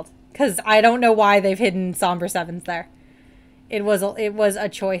snowfield. Because I don't know why they've hidden Somber 7s there. It was a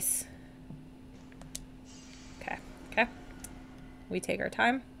choice. Okay, okay. We take our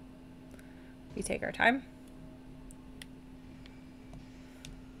time. We take our time.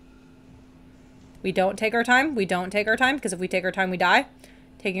 We don't take our time. We don't take our time, because if we take our time, we die.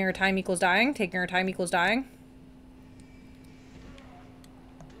 Taking our time equals dying. Taking our time equals dying.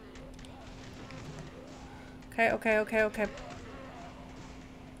 Okay, okay, okay, okay.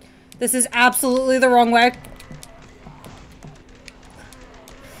 This is absolutely the wrong way.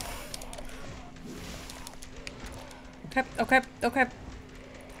 Okay, okay, okay.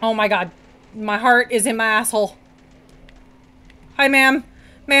 Oh my god. My heart is in my asshole. Hi, ma'am.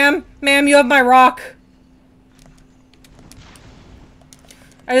 Ma'am, ma'am, you have my rock.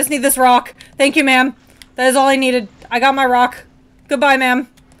 I just need this rock. Thank you, ma'am. That is all I needed. I got my rock. Goodbye, ma'am.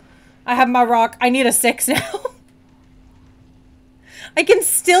 I have my rock. I need a 6 now. I can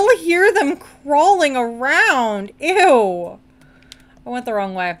still hear them crawling around. Ew. I went the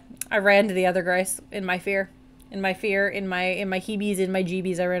wrong way. I ran to the other Grace in my fear. In my heebies, in my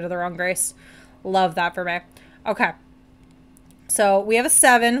jeebies, I ran to the wrong Grace. Love that for me. Okay. So we have a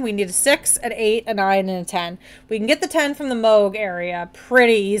 7. We need a 6, an 8, a 9, and a 10. We can get the 10 from the Moog area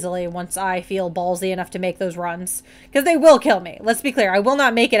pretty easily once I feel ballsy enough to make those runs. Because they will kill me. Let's be clear. I will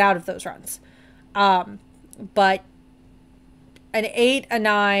not make it out of those runs. But an 8, a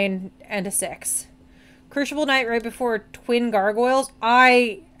 9, and a 6. Crucible Knight right before Twin Gargoyles.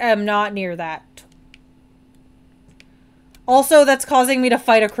 I am not near that. Also, that's causing me to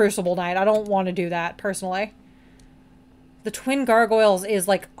fight a Crucible Knight. I don't want to do that, personally. The Twin Gargoyles is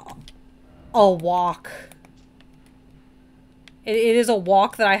like a walk. It is a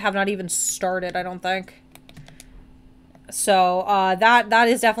walk that I have not even started, I don't think. So, that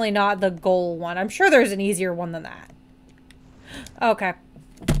is definitely not the goal one. I'm sure there's an easier one than that. Okay.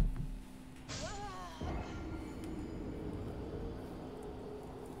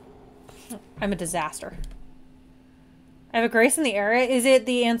 I'm a disaster. I have a Grace in the area. Is it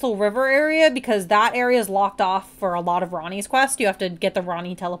the Ansel River area? Because that area is locked off for a lot of Ronnie's quest. You have to get the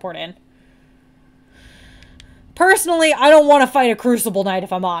Ronnie teleport in. Personally, I don't want to fight a Crucible Knight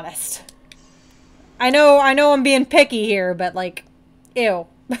if I'm honest. I know I'm being picky here, but like, ew.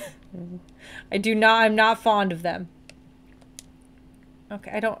 I'm not fond of them.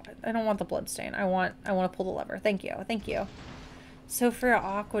 Okay, I don't want the bloodstain. I want to pull the lever. Thank you. Thank you. So for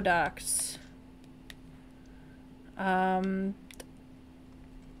aqueduct, I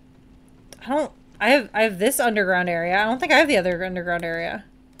have this underground area. I don't think I have the other underground area.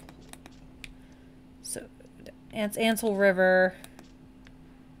 So Ansel River,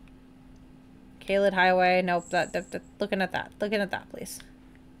 Kaled Highway. Nope. That looking at that, please.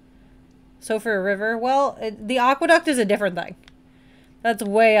 So for a river, well, the aqueduct is a different thing. That's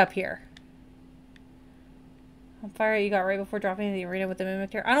way up here. Fire you got right before dropping into the arena with the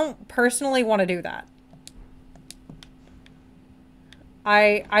mimic here. I don't personally want to do that.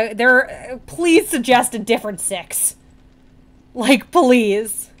 Please suggest a different 6. Like,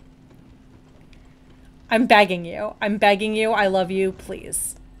 please. I'm begging you. I'm begging you. I love you.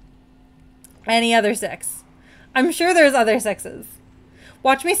 Please. Any other 6. I'm sure there's other 6s.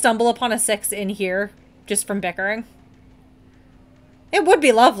 Watch me stumble upon a 6 in here just from bickering. It would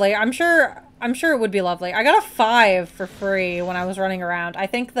be lovely. I'm sure it would be lovely. I got a 5 for free when I was running around. I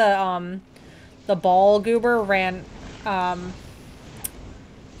think the ball goober ran,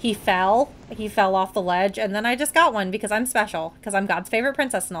 he fell. He fell off the ledge, and then I just got one because I'm special, because I'm God's favorite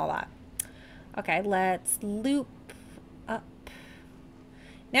princess and all that. Okay, let's loop up.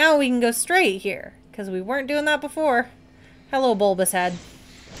 Now we can go straight here, because we weren't doing that before. Hello, Bulbous Head.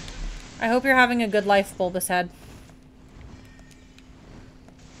 I hope you're having a good life, Bulbous Head.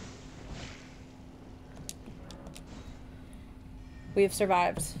 We have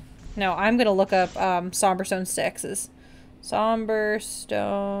survived. No, I'm going to look up Somberstone Sticks.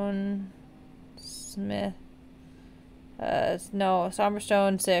 Somberstone Smith. No,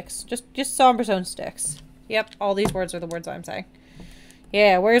 Somberstone 6. Just Somberstone Sticks. Yep, all these words are the words I'm saying.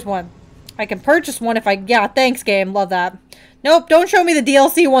 Yeah, where's one? I can purchase one if I... Yeah, thanks, game. Love that. Nope, don't show me the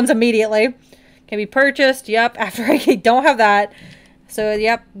DLC ones immediately. Can be purchased. Yep, after I don't have that. So,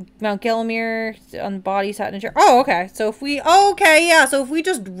 yep, Mount Gilmere on body satin chair. Oh, okay. So if we... Oh, okay, yeah. So if we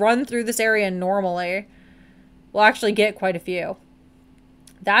just run through this area normally, we'll actually get quite a few.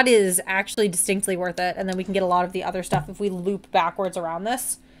 That is actually distinctly worth it. And then we can get a lot of the other stuff if we loop backwards around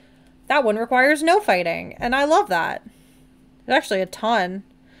this. That one requires no fighting. And I love that. There's actually a ton.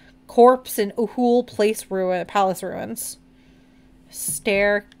 Corpse in Uhul Palace Ruins.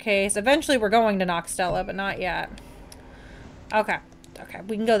 Staircase. Eventually we're going to Noxtella, but not yet. Okay. Okay,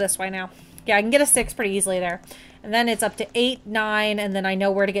 we can go this way now. Yeah, I can get a 6 pretty easily there. And then it's up to 8, 9, and then I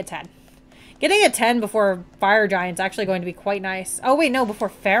know where to get 10. Getting a 10 before Fire Giant's actually going to be quite nice. Oh, wait, no, before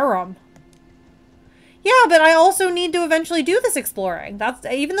Farum. Yeah, but I also need to eventually do this exploring. That's,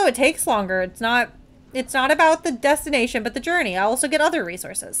 even though it takes longer, it's not about the destination, but the journey. I also get other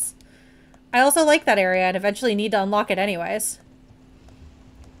resources. I also like that area and eventually need to unlock it anyways.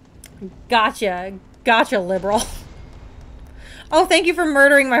 Gotcha. Gotcha, liberal. Oh, thank you for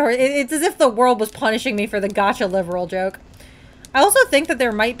murdering my horse. It's as if the world was punishing me for the gotcha liberal joke. I also think that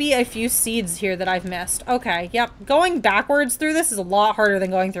there might be a few seeds here that I've missed. Okay, yep. Going backwards through this is a lot harder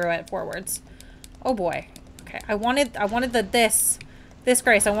than going through it forwards. Oh boy. Okay, I wanted this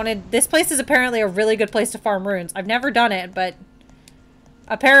Grace. This place is apparently a really good place to farm runes. I've never done it, but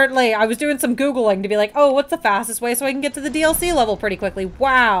apparently I was doing some Googling to be like, oh, what's the fastest way so I can get to the DLC level pretty quickly?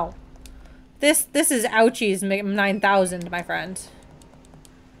 Wow. This is ouchies 9,000, my friend.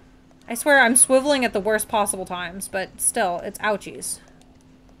 I swear I'm swiveling at the worst possible times, but still, it's ouchies.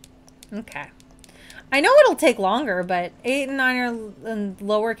 Okay. I know it'll take longer, but 8 and 9 are in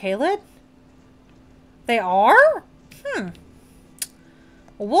lower Kaled? They are? Well,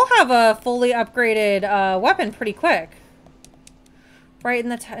 we'll have a fully upgraded weapon pretty quick. Right in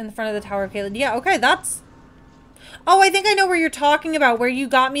the front of the Tower of Kaled. Yeah, okay, that's... Oh, I think I know where you're talking about, where you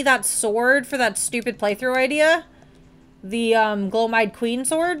got me that sword for that stupid playthrough idea. The, Glomide Queen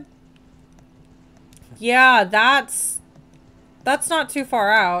sword. Yeah, that's not too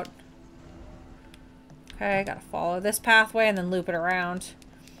far out. Okay, I gotta follow this pathway and then loop it around.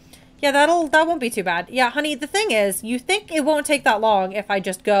 Yeah, that won't be too bad. Yeah, honey, the thing is, you think it won't take that long if I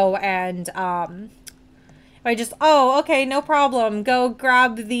just go and, oh, okay, no problem. Go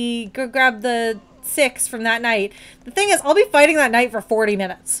grab the 6 from that night. The thing is, I'll be fighting that night for 40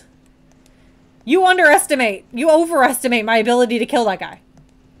 minutes. You overestimate my ability to kill that guy.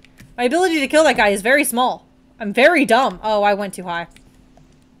 My ability to kill that guy is very small. I'm very dumb. Oh, I went too high.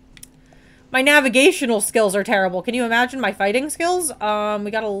 My navigational skills are terrible. Can you imagine my fighting skills?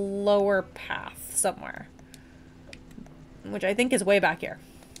 We got a lower path somewhere. Which I think is way back here.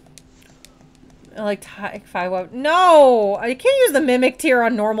 Like, if I won't... No! I can't use the Mimic tier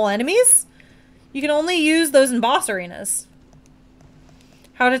on normal enemies. You can only use those in boss arenas.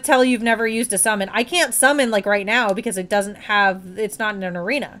 How to tell you've never used a summon. I can't summon, like, right now because it doesn't have... It's not in an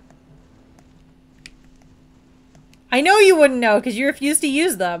arena. I know you wouldn't know because you refuse to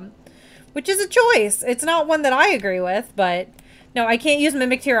use them. Which is a choice. It's not one that I agree with, but... No, I can't use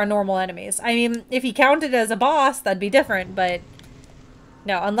Mimic tier on normal enemies. I mean, if he counted as a boss, that'd be different, but...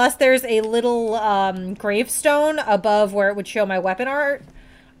 No, unless there's a little gravestone above where it would show my weapon art,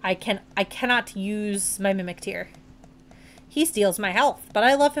 I cannot use my Mimic tier. He steals my health, but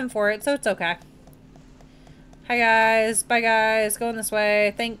I love him for it, so it's okay. Hi guys, bye guys, going this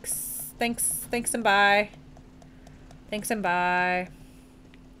way. Thanks and bye. Thanks and bye.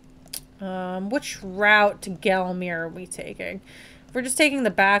 Which route to Gelmir are we taking? If we're just taking the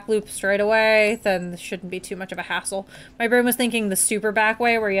back loop straight away, then this shouldn't be too much of a hassle. My brain was thinking the super back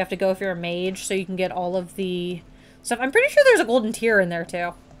way where you have to go if you're a mage so you can get all of the stuff. I'm pretty sure there's a golden tier in there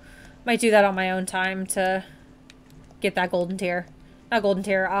too. Might do that on my own time to get that golden tier. Not golden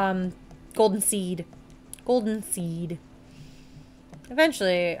tier, golden seed. Golden seed.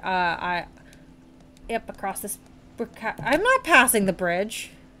 Eventually, yep, across this... I'm not passing the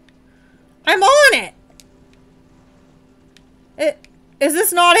bridge. I'm on it! Is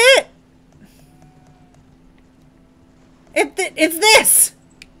this not it? It's this!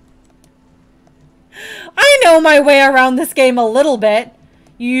 I know my way around this game a little bit.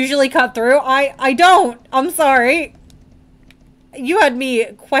 You usually cut through. I don't. I'm sorry. You had me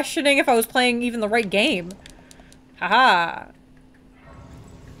questioning if I was playing even the right game. Haha.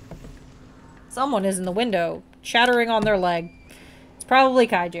 Someone is in the window, chattering on their leg. It's probably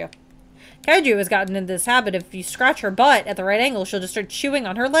Kaiju. Kaiju has gotten into this habit. If you scratch her butt at the right angle, she'll just start chewing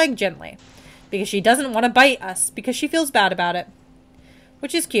on her leg gently. Because she doesn't want to bite us, because she feels bad about it.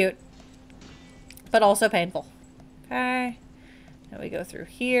 Which is cute. But also painful. Okay. Now we go through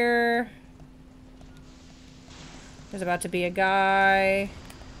here. There's about to be a guy.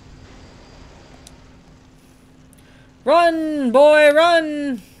 Run, boy,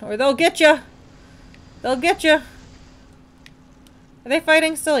 run! Or they'll get you. They'll get you. Are they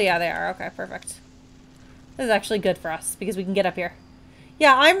fighting still? Yeah, they are. Okay, perfect. This is actually good for us because we can get up here.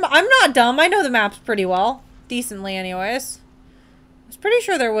 Yeah, I'm not dumb. I know the maps pretty well. Decently, anyways. I was pretty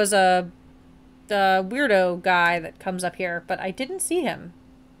sure there was the weirdo guy that comes up here, but I didn't see him.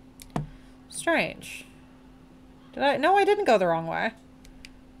 Strange. Did I? No, I didn't go the wrong way.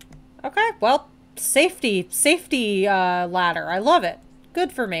 Okay, well, safety ladder. I love it.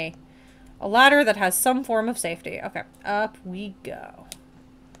 Good for me. A ladder that has some form of safety. Okay, up we go.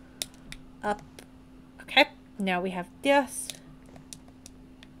 Up. Okay, now we have this.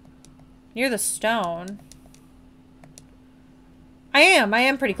 Near the stone. I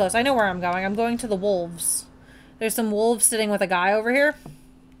am pretty close. I know where I'm going. I'm going to the wolves. There's some wolves sitting with a guy over here.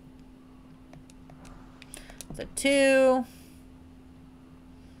 So 2.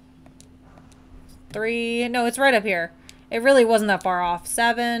 3. No, it's right up here. It really wasn't that far off.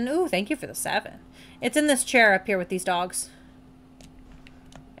 7. Ooh, thank you for the 7. It's in this chair up here with these dogs.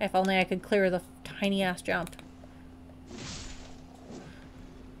 If only I could clear the tiny ass jump.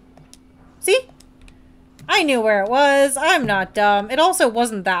 See? I knew where it was. I'm not dumb. It also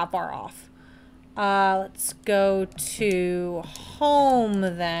wasn't that far off. Let's go to home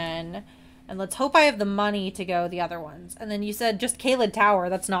then. And let's hope I have the money to go the other ones. And then you said just Caelid Tower.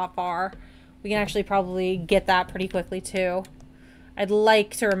 That's not far. We can actually probably get that pretty quickly too. I'd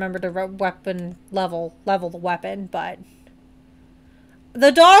like to remember to weapon level the weapon, but...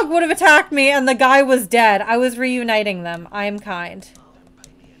 The dog would have attacked me and the guy was dead. I was reuniting them. I am kind.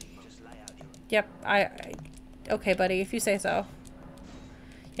 Yep, okay, buddy, if you say so.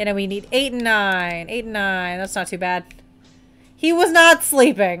 You know, we need 8 and 9. 8 and 9. That's not too bad. He was not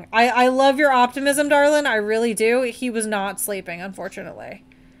sleeping. I love your optimism, darling. I really do. He was not sleeping, unfortunately.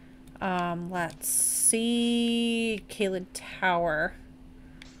 Let's see. Caelid Tower.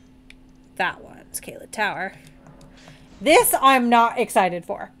 That one's Caelid Tower. This I'm not excited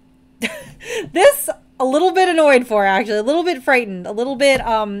for. This a little bit annoyed for, actually. A little bit frightened. A little bit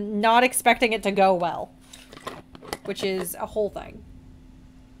not expecting it to go well. Which is a whole thing.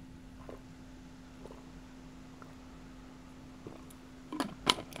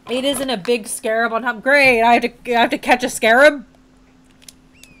 It isn't a big scarab on top. Great, I have to catch a scarab.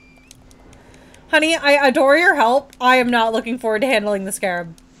 Honey, I adore your help. I am not looking forward to handling the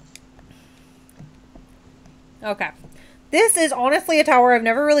scarab. Okay. This is honestly a tower I've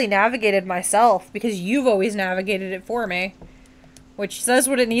never really navigated myself because you've always navigated it for me. Which says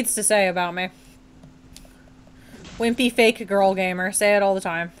what it needs to say about me. Wimpy fake girl gamer. Say it all the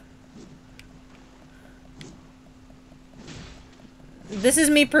time. This is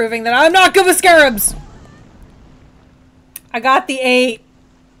me proving that I'm not good with scarabs! I got the 8.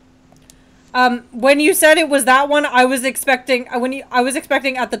 When you said it was that one, I was expecting I was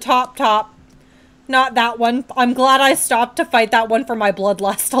expecting at the top, not that one. I'm glad I stopped to fight that one for my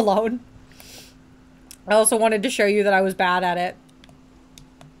bloodlust alone. I also wanted to show you that I was bad at it.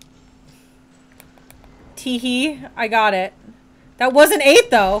 Teehee, I got it. That wasn't 8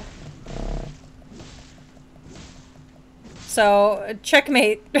 though. So,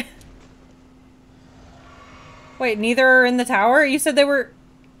 checkmate. Wait, neither are in the tower? You said they were...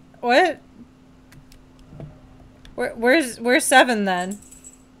 What? Where's 7 then?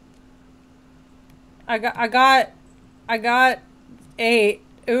 I got 8.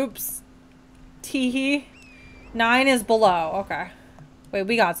 Oops. Teehee. 9 is below. Okay. Wait,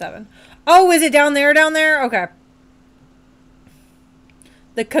 we got 7. Oh, is it down there? Down there? Okay.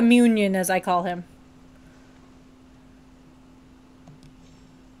 The communion, as I call him.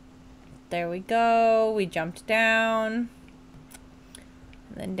 There we go. We jumped down.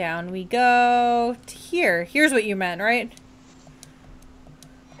 And then down we go to here. Here's what you meant, right?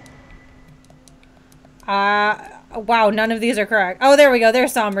 Wow, none of these are correct. Oh, there we go.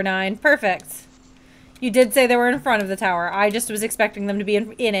 There's Somber 9. Perfect. You did say they were in front of the tower. I just was expecting them to be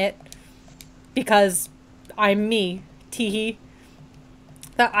in it. Because I'm me. Teehee.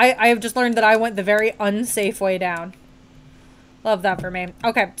 I have just learned that I went the very unsafe way down. Love that for me.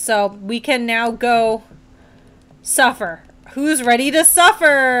 Okay, so we can now go suffer. Who's ready to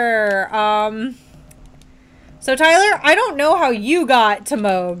suffer? So Tyler, I don't know how you got to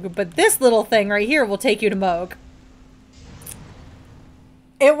Moog, but this little thing right here will take you to Moog.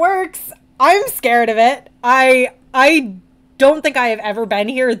 It works. I'm scared of it. I don't think I have ever been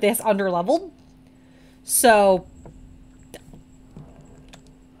here this underleveled. So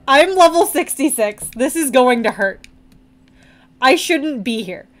I'm level 66. This is going to hurt. I shouldn't be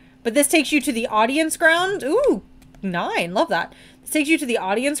here. But this takes you to the audience ground. Ooh, 9. Love that. This takes you to the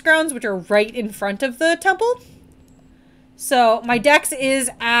audience grounds, which are right in front of the temple. So my dex is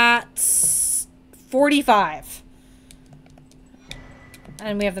at 45.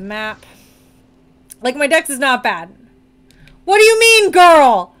 And we have the map. Like, my dex is not bad. What do you mean,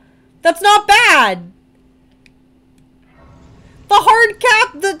 girl? That's not bad. The hard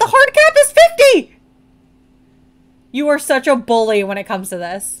cap, the hard cap is 50. You are such a bully when it comes to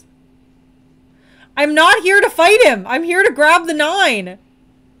this. I'm not here to fight him. I'm here to grab the 9.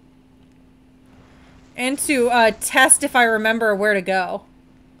 And to test if I remember where to go.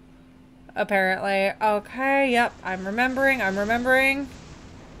 Apparently. Okay, yep. I'm remembering.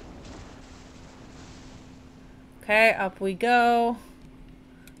 Okay, up we go.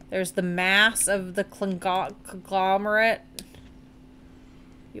 There's the mass of the conglomerate.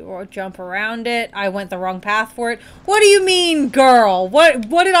 You will jump around it. I went the wrong path for it. What do you mean, girl? What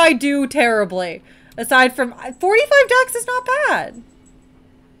did I do terribly? Aside from 45 dex is not bad.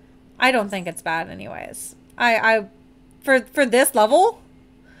 I don't think it's bad anyways. For this level,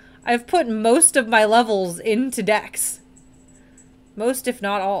 I've put most of my levels into dex. Most if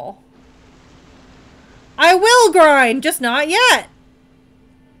not all. I will grind, just not yet.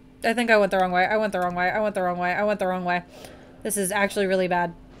 I think I went the wrong way. I went the wrong way. This is actually really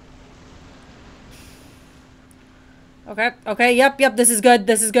bad. Okay, yep, this is good.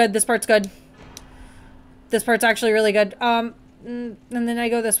 This part's good. This part's actually really good. And then I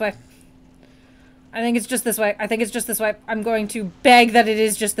go this way. I think it's just this way. I'm going to beg that it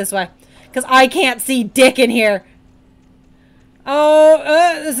is just this way. Because I can't see dick in here. Oh,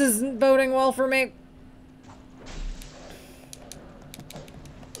 this isn't boding well for me.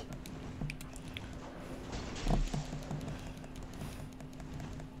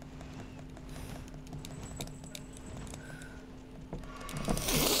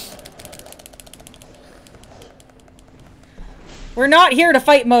 We're not here to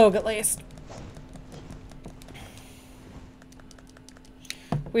fight Moog, at least.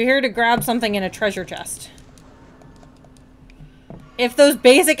 We're here to grab something in a treasure chest. If those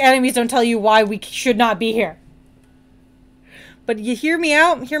basic enemies don't tell you why we should not be here. But you hear me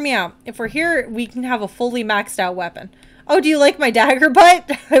out? Hear me out. If we're here, we can have a fully maxed out weapon. Oh, do you like my dagger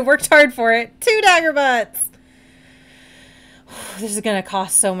butt? I worked hard for it. 2 dagger butts! This is gonna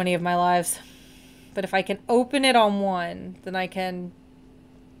cost so many of my lives. But if I can open it on 1, then I can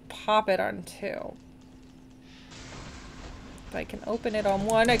pop it on 2. If I can open it on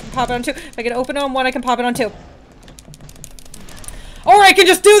 1, I can pop it on 2. If I can open it on 1, I can pop it on 2. Or I can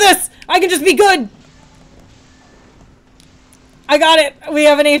just do this! I can just be good! I got it! We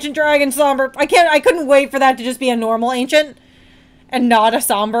have an ancient dragon somber. I couldn't wait for that to just be a normal ancient. And not a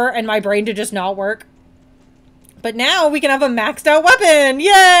somber, and my brain to just not work. But now we can have a maxed out weapon!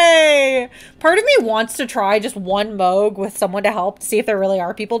 Yay! Part of me wants to try just one Moog with someone to help to see if there really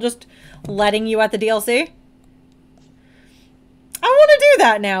are people just letting you at the DLC. I want to do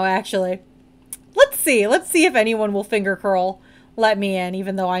that now, actually. Let's see. Let's see if anyone will finger curl let me in,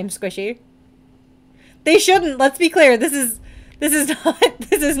 even though I'm squishy. They shouldn't. Let's be clear. This is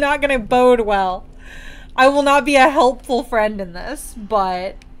not going to bode well. I will not be a helpful friend in this,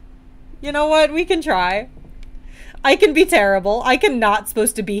 but you know what? We can try. I can be terrible. I can not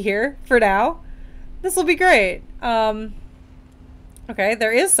supposed to be here for now. This will be great. Okay,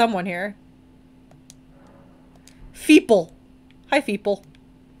 there is someone here. Feeple. Hi, Feeple.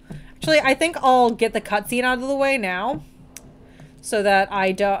 Actually, I think I'll get the cutscene out of the way now, so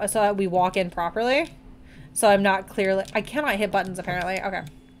that we walk in properly. So I'm not clearly. I cannot hit buttons apparently. Okay.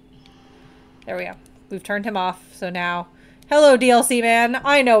 There we go. We've turned him off. So now, hello DLC man.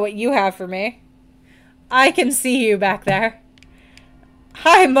 I know what you have for me. I can see you back there.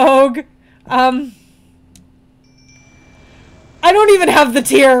 Hi, Moog. I don't even have the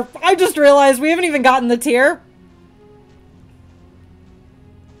tier. I just realized we haven't even gotten the tier.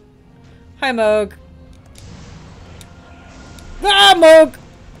 Hi, Moog. Ah, Moog!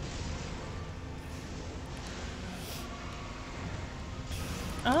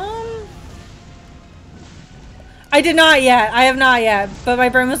 I did not yet. I have not yet. But my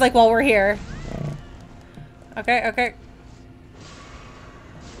brain was like, well, we're here. Okay, okay.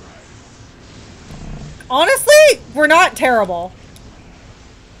 Honestly, we're not terrible.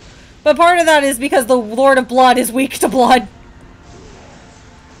 But part of that is because the Lord of Blood is weak to blood.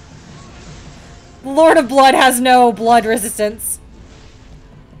 The Lord of Blood has no blood resistance.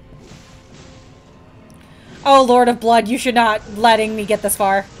 Oh, Lord of Blood, you should not letting me get this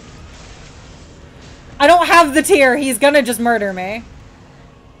far. I don't have the tear. He's gonna just murder me.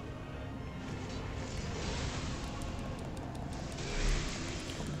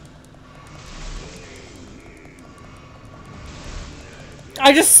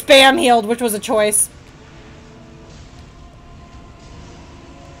 I just spam healed, which was a choice.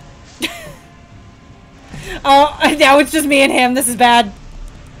 Oh, now it's just me and him. This is bad.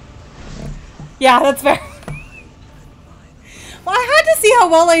 Yeah, that's fair. Well, I had to see how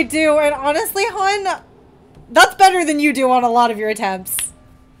well I do, and honestly, hon, that's better than you do on a lot of your attempts.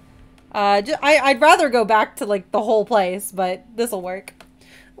 I'd rather go back to, like, the whole place, but this'll work.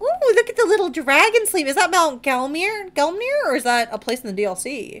 Ooh, look at the little dragon sleep. Is that Mount Gelmir? Gelmir? Or is that a place in the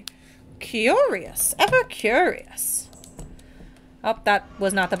DLC? Curious. Ever curious. Oh, that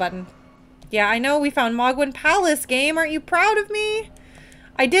was not the button. Yeah, I know we found Mogwin Palace, game. Aren't you proud of me?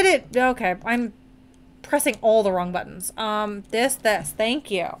 I did it. Okay, I'm pressing all the wrong buttons. This. Thank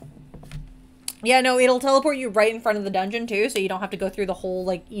you. Yeah, no, it'll teleport you right in front of the dungeon, too, so you don't have to go through the whole,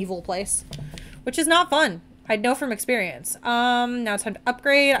 like, evil place. Which is not fun. I know from experience. Now it's time to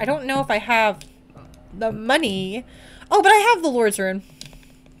upgrade. I don't know if I have the money. Oh, but I have the Lord's Rune.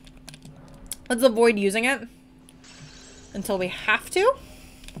 Let's avoid using it until we have to.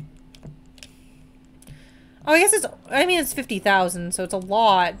 Oh, I guess it's 50,000, so it's a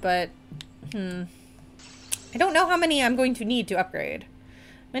lot, but, I don't know how many I'm going to need to upgrade.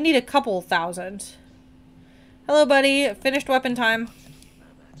 I need a couple thousand. Hello, buddy. Finished weapon time.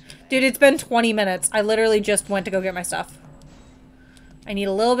 Dude, it's been 20 minutes. I literally just went to go get my stuff. I need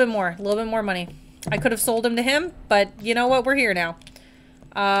a little bit more money. I could have sold him to him, but you know what? We're here now.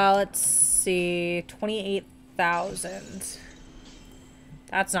 Let's see. 28,000.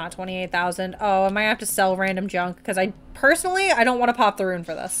 That's not 28,000. Oh, I might have to sell random junk because I don't want to pop the rune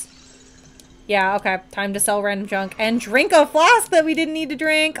for this. Yeah, okay. Time to sell random junk and drink a flask that we didn't need to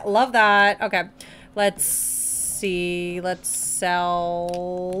drink. Love that. Okay. Let's see. Let's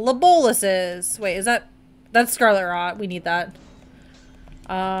sell the boluses. Wait, is that's Scarlet Rot. We need that.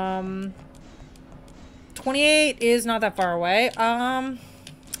 28 is not that far away.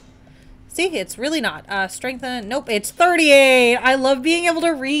 See, it's really not. Strengthen. Nope, it's 38. I love being able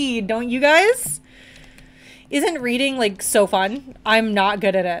to read. Don't you guys? Isn't reading, like, so fun? I'm not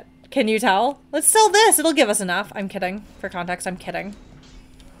good at it. Can you tell? Let's sell this. It'll give us enough. I'm kidding. For context, I'm kidding.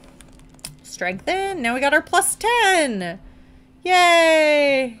 Strengthen. Now we got our plus 10.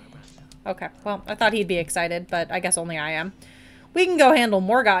 Yay. Okay. Well, I thought he'd be excited, but I guess only I am. We can go handle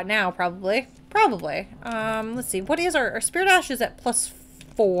Morgott now, probably. Probably. Let's see. What is our Spirit Ash is at plus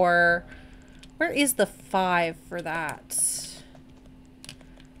 4. Where is the 5 for that?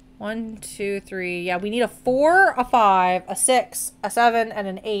 1, 2, 3. Yeah, we need a 4, a 5, a 6, a 7, and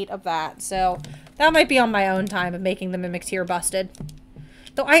an 8 of that. So that might be on my own time of making the Mimic Tier busted.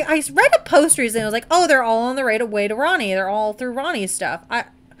 Though I read a post recently. I was like, oh, they're all on the way to Ronnie. They're all through Ronnie's stuff. I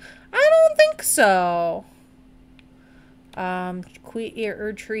don't think so.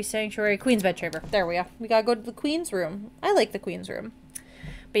 Erd Tree Sanctuary, Queen's Bedchamber. There we go. We gotta go to the Queen's room. I like the Queen's room.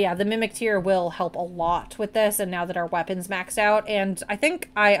 But yeah, the Mimic Tier will help a lot with this, and now that our weapon's maxed out, and I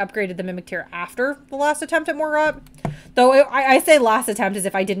think I upgraded the Mimic Tier after the last attempt at Morgott. Though I say last attempt as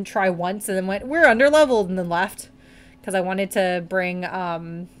if I didn't try once and then went, we're under-leveled, and then left. Because I wanted to bring,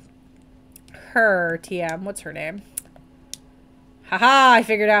 her TM. What's her name? Haha, I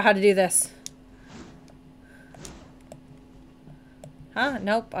figured out how to do this. Huh?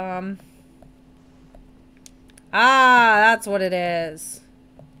 Nope, that's what it is.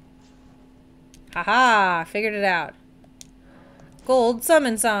 Haha, figured it out. Gold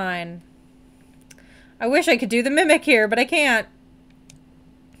summon sign. I wish I could do the Mimic here, but I can't.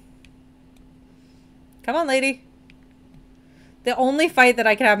 Come on, lady. The only fight that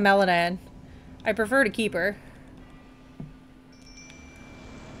I can have Melina in. I prefer to keep her.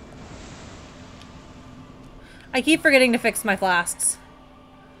 I keep forgetting to fix my flasks.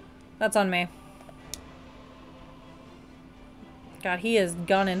 That's on me. God, he is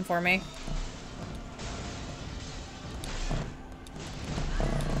gunning for me.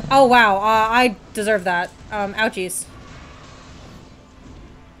 Oh, wow. I deserve that. Ouchies.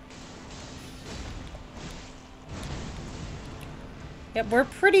 Yep, we're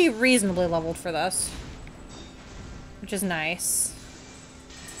pretty reasonably leveled for this. Which is nice.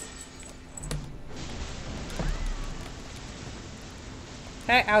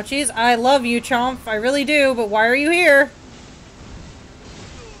 Okay, ouchies. I love you, Chomp. I really do, but why are you here?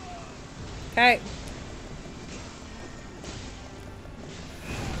 Okay.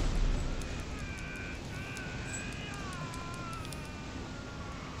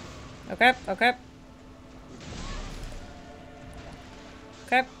 Okay, okay.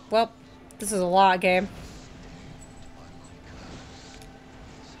 Okay, well, this is a lot, game.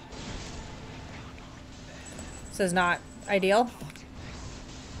 This is not ideal.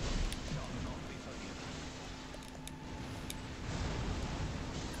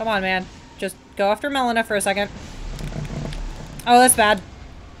 Come on, man. Just go after Melina for a second. Oh, that's bad.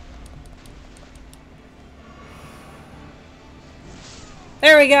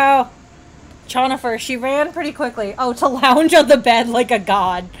 There we go. Chonifer, she ran pretty quickly. Oh, to lounge on the bed like a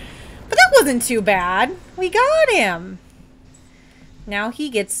god. But that wasn't too bad. We got him. Now he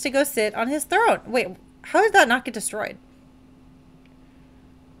gets to go sit on his throne. Wait, how did that not get destroyed?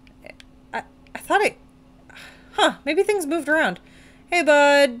 I thought it... Huh, maybe things moved around. Hey,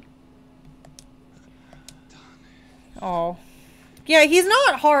 bud. Oh. Yeah, he's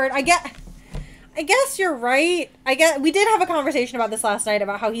not hard. I guess you're right. We did have a conversation about this last night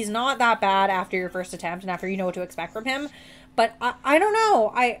about how he's not that bad after your first attempt and after you know what to expect from him. But I don't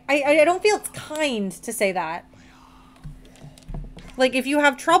know. I don't feel it's kind to say that. Like, if you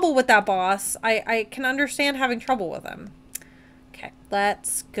have trouble with that boss, I can understand having trouble with him. Okay,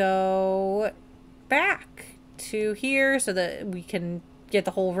 let's go back to here so that we can get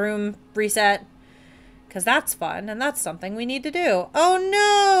the whole room reset. Because that's fun, and that's something we need to do. Oh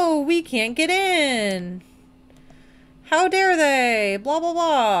no! We can't get in! How dare they? Blah, blah,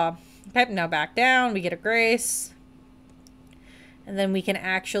 blah. Okay, now back down. We get a grace. And then we can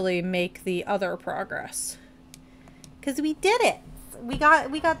actually make the other progress. Because we did it! We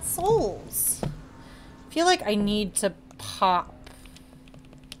got souls. I feel like I need to pop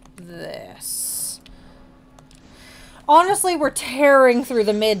this. Honestly, we're tearing through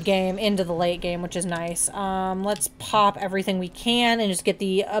the mid game into the late game, which is nice. Let's pop everything we can and just get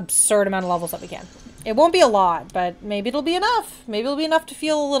the absurd amount of levels that we can. It won't be a lot, but maybe it'll be enough. Maybe it'll be enough to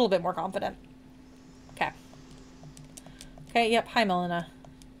feel a little bit more confident. Okay. Okay, yep. Hi, Melina.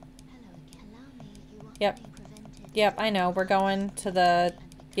 Yep. Yep, I know. We're going to the...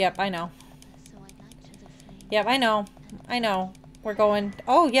 Yep, I know. Yep, I know. I know. We're going...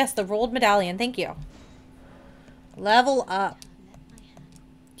 Oh, yes, the rolled medallion. Thank you. Level up.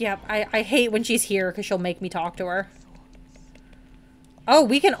 Yep, I hate when she's here because she'll make me talk to her. Oh,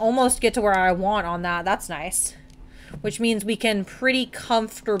 we can almost get to where I want on that. That's nice. Which means we can pretty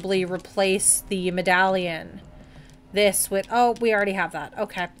comfortably replace the medallion. This with... Oh, we already have that.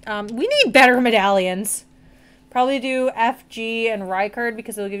 Okay. We need better medallions. Probably do FG and Rykard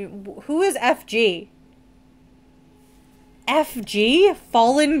because it'll give you... Who is FG? FG?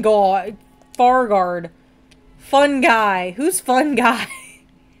 Fallen God. Farguard. Fun guy. Who's fun guy?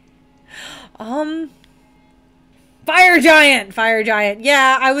 Fire Giant! Fire Giant.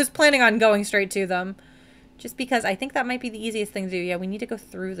 Yeah, I was planning on going straight to them. Just because I think that might be the easiest thing to do. Yeah, we need to go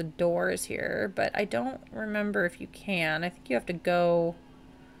through the doors here. But I don't remember if you can. I think you have to go...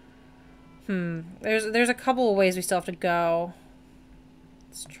 There's a couple of ways we still have to go.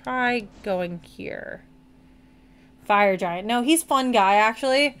 Let's try going here. Fire Giant. No, he's fun guy,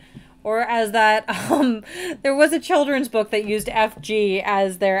 actually. Or as that, there was a children's book that used FG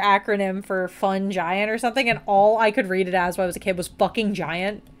as their acronym for Fun Giant or something, and all I could read it as when I was a kid was fucking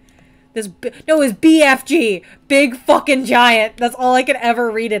giant. No, it was BFG. Big fucking giant. That's all I could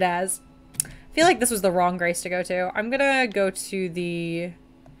ever read it as. I feel like this was the wrong grace to go to. I'm gonna go to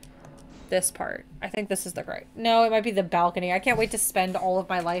this part. I think this is the right. No, it might be the balcony. I can't wait to spend all of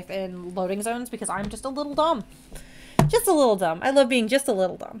my life in loading zones because I'm just a little dumb. Just a little dumb. I love being just a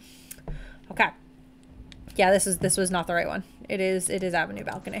little dumb. Okay. Yeah, this was not the right one. It is Avenue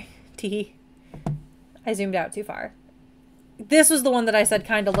Balcony. Teehee. I zoomed out too far. This was the one that I said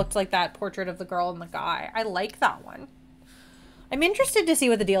kind of looked like that portrait of the girl and the guy. I like that one. I'm interested to see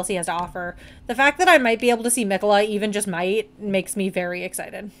what the DLC has to offer. The fact that I might be able to see Mikola, even just might, makes me very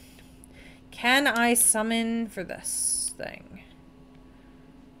excited. Can I summon for this thing?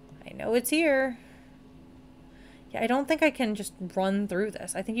 I know it's here. Yeah, I don't think I can just run through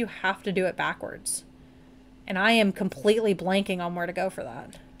this. I think you have to do it backwards. And I am completely blanking on where to go for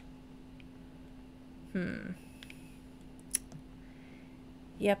that.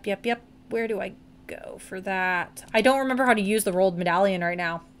 Yep. Where do I go for that? I don't remember how to use the rolled medallion right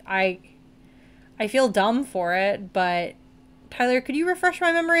now. I feel dumb for it, but Tyler, could you refresh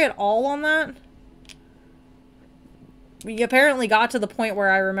my memory at all on that? We apparently got to the point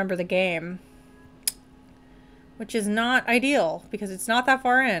where I remember the game. Which is not ideal, because it's not that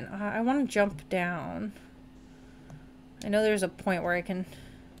far in. I want to jump down. I know there's a point where I can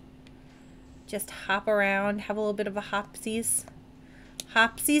just hop around, have a little bit of a hopsies.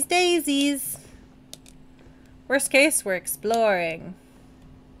 Hopsies daisies. Worst case, we're exploring.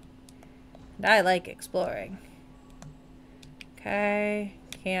 And I like exploring. Okay,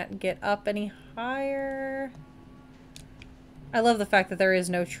 can't get up any higher. I love the fact that there is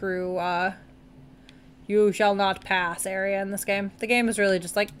no true, you shall not pass area in this game. The game is really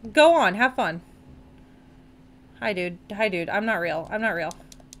just like, go on, have fun. Hi, dude. Hi, dude. I'm not real. I'm not real.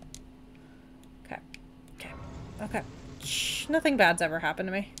 Okay. Okay. Okay. Shh. Nothing bad's ever happened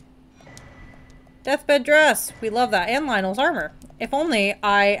to me. Deathbed dress. We love that. And Lionel's armor. If only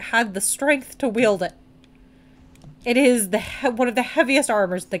I had the strength to wield it. It is one of the heaviest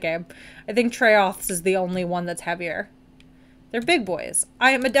armors in the game. I think Treoth's is the only one that's heavier. They're big boys.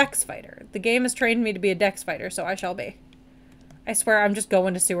 I am a dex fighter. The game has trained me to be a dex fighter, so I shall be. I swear I'm just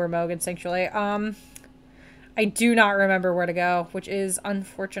going to sewer mode instinctually. I do not remember where to go, which is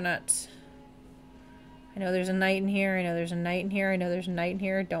unfortunate. I know there's a knight in here. I know there's a knight in here. I know there's a knight in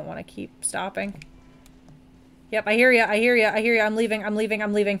here. Don't want to keep stopping. Yep, I hear you. I hear you. I hear you. I'm leaving. I'm leaving.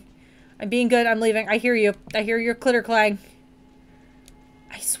 I'm leaving. I'm being good. I'm leaving. I hear you. I hear your clitter clang.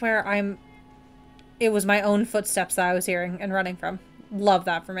 I swear it was my own footsteps that I was hearing and running from. Love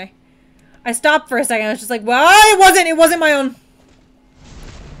that for me. I stopped for a second. I was just like, well, it wasn't my own.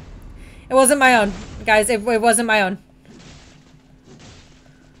 It wasn't my own. Guys, it wasn't my own.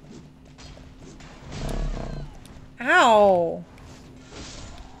 Ow.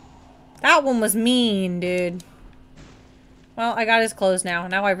 That one was mean, dude. Well, I got his clothes now.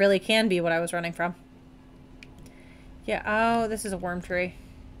 Now I really can be what I was running from. Yeah, oh, this is a worm tree.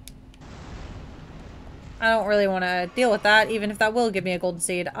 I don't really want to deal with that, even if that will give me a golden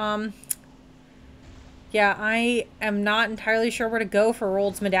seed. Yeah, I am not entirely sure where to go for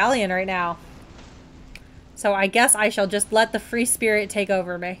Rold's medallion right now. So I guess I shall just let the free spirit take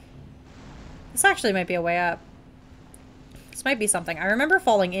over me. This actually might be a way up. This might be something. I remember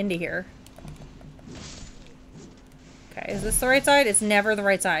falling into here. Okay, is this the right side? It's never the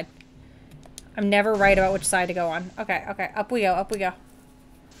right side. I'm never right about which side to go on. Okay, okay, up we go, up we go.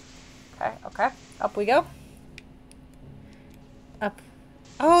 Okay, okay. Up we go. Up.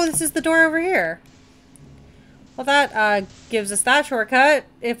 Oh, this is the door over here. Well, that gives us that shortcut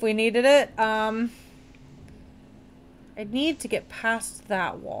if we needed it. I need to get past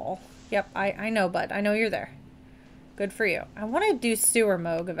that wall. Yep, I know, bud. I know you're there. Good for you. I want to do sewer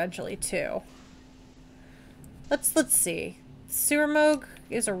moog eventually, too. Let's see. Sewer moog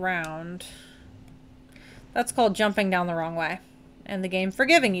is around. That's called jumping down the wrong way. And the game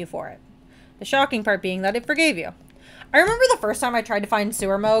forgiving you for it. The shocking part being that it forgave you. I remember the first time I tried to find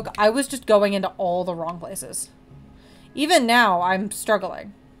sewer moog, I was just going into all the wrong places. Even now, I'm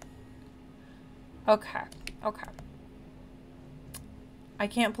struggling. Okay. Okay. I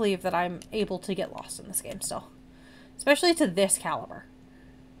can't believe that I'm able to get lost in this game still. Especially to this caliber.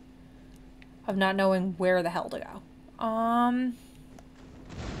 Of not knowing where the hell to go.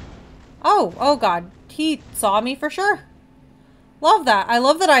 Oh god. He saw me for sure. Love that. I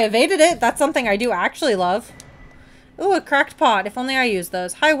love that I evaded it. That's something I do actually love. Ooh, a cracked pot. If only I used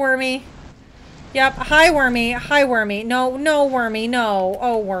those. Hi, Wormy. Yep. Hi, Wormy. Hi, Wormy. No, no, Wormy. No.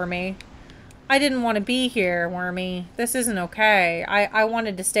 Oh, Wormy. I didn't want to be here, Wormy. This isn't okay. I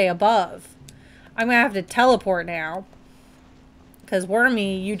wanted to stay above. I'm gonna have to teleport now. Because,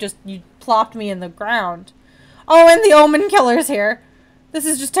 Wormy, you plopped me in the ground. Oh, and the Omen Killer's here. This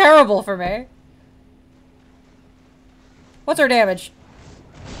is just terrible for me. What's our damage?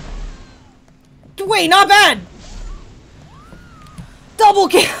 Wait, not bad! Double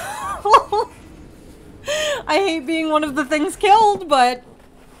kill! I hate being one of the things killed, but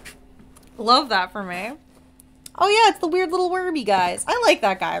love that for me. Oh yeah, it's the weird little wormy guys. I like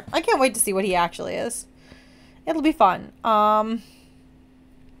that guy. I can't wait to see what he actually is. It'll be fun.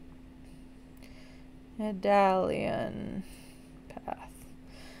 Medallion path.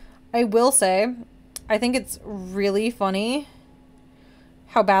 I will say, I think it's really funny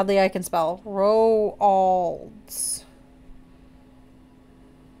how badly I can spell. Roalds.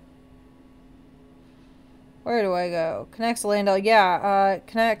 Where do I go? Connects Landell. Yeah,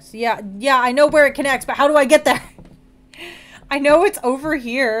 connects. Yeah, I know where it connects, but how do I get there? I know it's over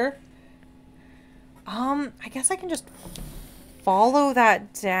here. I guess I can just follow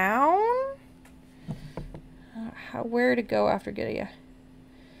that down? Where to go after getting ya?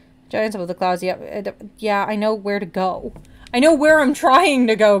 Giants above the clouds. Yep. Yeah, I know where to go. I know where I'm trying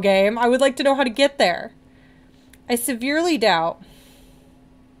to go, game. I would like to know how to get there. I severely doubt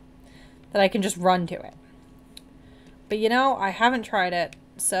that I can just run to it. But you know, I haven't tried it,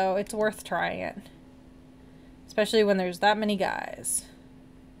 so it's worth trying it. Especially when there's that many guys.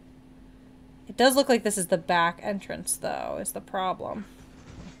 It does look like this is the back entrance, though, is the problem.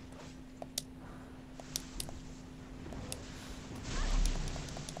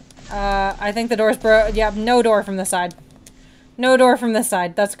 I think the door's broke. Yeah, no door from this side. No door from this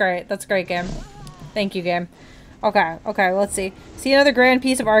side. That's great. That's great, game. Thank you, game. Okay, okay, let's see. See another grand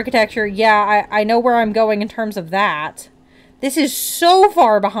piece of architecture. Yeah, I know where I'm going in terms of that. This is so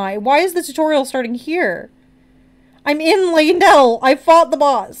far behind. Why is the tutorial starting here? I'm in Leyndell. I fought the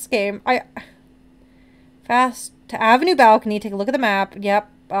boss, game. Fast to Avenue Balcony. Take a look at the map. Yep.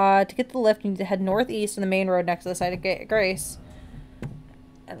 To get to the lift, you need to head northeast on the main road next to the site of Grace.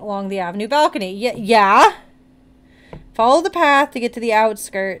 And along the Avenue Balcony. Yeah. Follow the path to get to the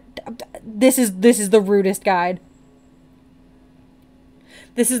outskirt. This is the rudest guide.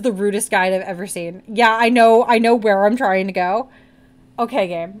 This is the rudest guide I've ever seen. Yeah, I know where I'm trying to go. Okay,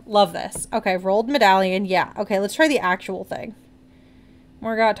 game. Love this. Okay, rolled medallion. Yeah. Okay, let's try the actual thing.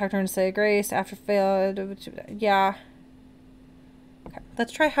 Morgott, talk to her and say grace after fail. Yeah. Okay,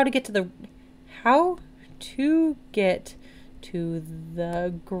 let's try how to get to the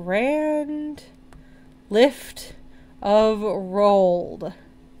grand lift of rolled.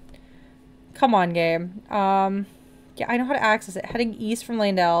 Come on, game. Yeah, I know how to access it. Heading east from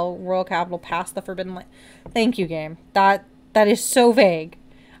Leyndell, Royal Capital, past the Forbidden Land. Thank you, game. That is so vague.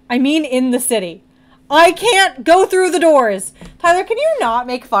 I mean in the city. I can't go through the doors. Tyler, can you not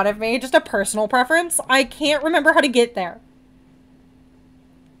make fun of me? Just a personal preference. I can't remember how to get there.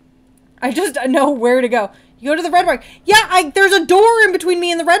 I just know where to go. You go to the red mark. Yeah, there's a door in between me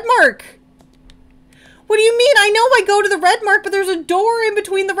and the red mark. What do you mean? I know I go to the red mark, but there's a door in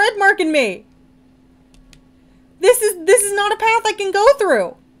between the red mark and me. This is not a path I can go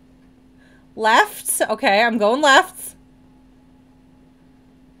through. Left. Okay, I'm going left.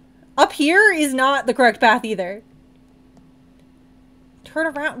 Up here is not the correct path either. Turn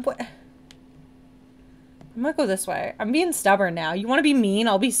around. What? I'm gonna go this way. I'm being stubborn now. You want to be mean?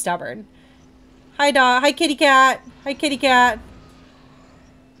 I'll be stubborn. Hi, dog. Hi, kitty cat. Hi, kitty cat.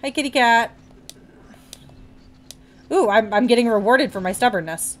 Hi, kitty cat. Ooh, I'm getting rewarded for my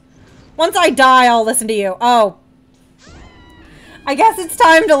stubbornness. Once I die, I'll listen to you. Oh. I guess it's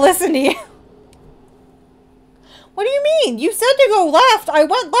time to listen to you. What do you mean? You said to go left. I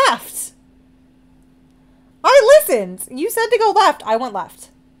went left. I listened. You said to go left. I went left.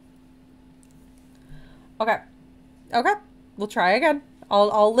 Okay. Okay. We'll try again.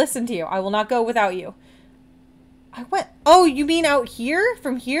 I'll listen to you. I will not go without you. I went... Oh, you mean out here?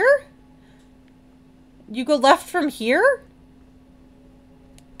 From here? You go left from here?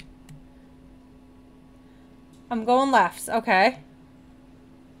 I'm going left. Okay.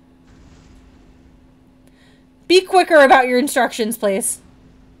 Be quicker about your instructions, please.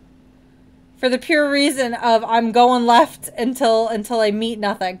 For the pure reason of I'm going left until I meet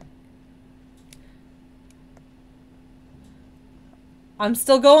nothing. I'm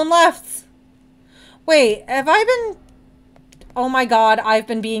still going left. Wait, have I been... Oh my god, I've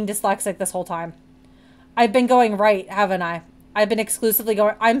been being dyslexic this whole time. I've been going right, haven't I? I've been exclusively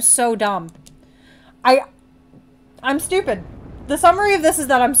going... I'm so dumb. I'm stupid. The summary of this is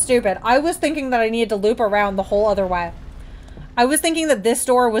that I'm stupid. I was thinking that I needed to loop around the whole other way. I was thinking that this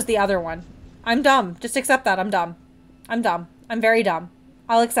door was the other one. I'm dumb. Just accept that. I'm dumb. I'm dumb. I'm very dumb.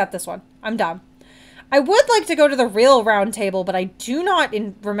 I'll accept this one. I'm dumb. I would like to go to the real round table, but I do not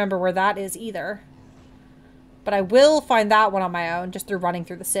remember where that is either. But I will find that one on my own, just through running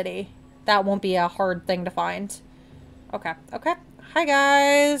through the city. That won't be a hard thing to find. Okay. Okay. Hi,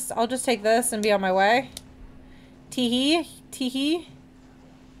 guys. I'll just take this and be on my way. Teehee. Teehee.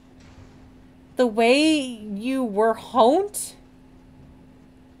 The way you were honed?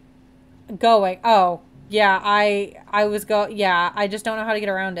 Going. Oh. Yeah, I was yeah, I just don't know how to get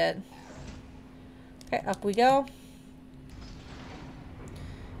around it. Okay, up we go.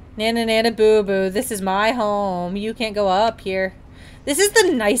 Nana nana boo boo. This is my home. You can't go up here. This is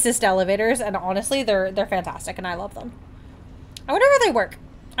the nicest elevators, and honestly, they're fantastic, and I love them. I wonder how they work.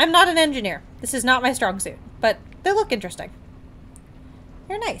 I'm not an engineer. This is not my strong suit, but they look interesting.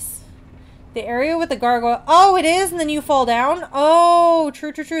 They're nice. The area with the gargoyle. Oh, it is, and then you fall down? Oh,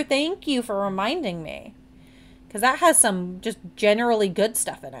 true, true, true. Thank you for reminding me. Because that has some just generally good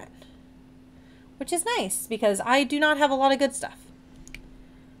stuff in it. Which is nice, because I do not have a lot of good stuff.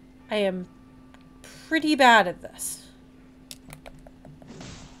 I am pretty bad at this.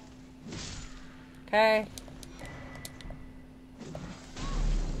 Okay.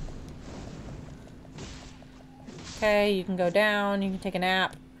 Okay, you can go down. You can take a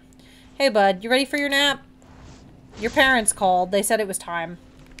nap. Hey, bud, you ready for your nap? Your parents called. They said it was time.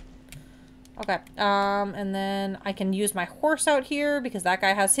 Okay, and then I can use my horse out here because that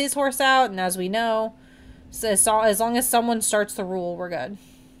guy has his horse out, and as we know, so as long as someone starts the rule, we're good.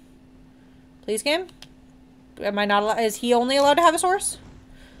 Please, game? Am I not allowed? Is he only allowed to have his horse?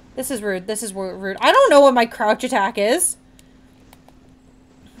 This is rude. This is rude. I don't know what my crouch attack is.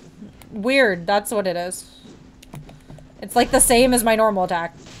 Weird. That's what it is. It's like the same as my normal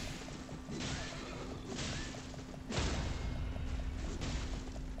attack.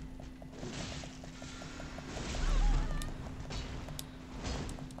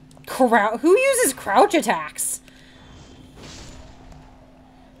 Who uses crouch attacks?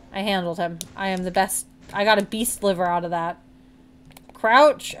 I handled him. I am the best. I got a beast liver out of that.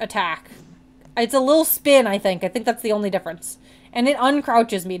 Crouch attack. It's a little spin, I think. I think that's the only difference. And it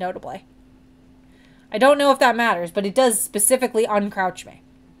uncrouches me, notably. I don't know if that matters, but it does specifically uncrouch me.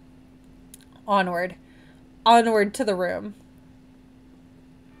 Onward. Onward to the room.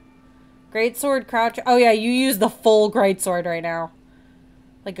 Greatsword, crouch. Oh yeah, you use the full greatsword right now.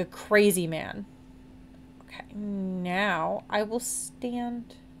 Like a crazy man. Okay, now I will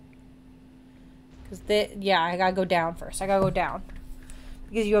stand. Because yeah, I gotta go down first. I gotta go down.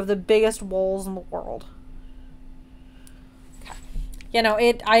 Because you have the biggest walls in the world. Okay. You know,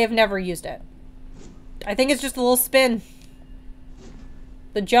 I have never used it. I think it's just a little spin.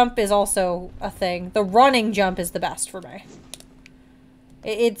 The jump is also a thing. The running jump is the best for me.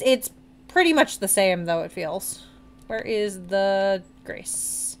 It's pretty much the same, though, it feels. Where is the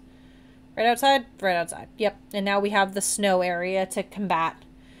Grace? Right outside? Right outside. Yep. And now we have the snow area to combat.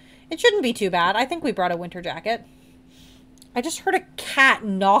 It shouldn't be too bad. I think we brought a winter jacket. I just heard a cat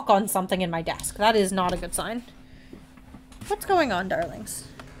knock on something in my desk. That is not a good sign. What's going on, darlings?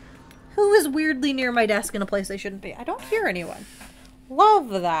 Who is weirdly near my desk in a place they shouldn't be? I don't hear anyone. Love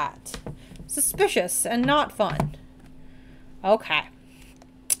that. Suspicious and not fun. Okay.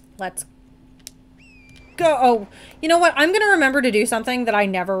 Let's go. Oh, you know what? I'm going to remember to do something that I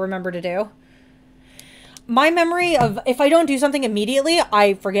never remember to do. My memory of if I don't do something immediately,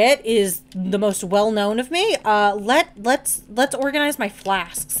 I forget is the most well-known of me. Let's organize my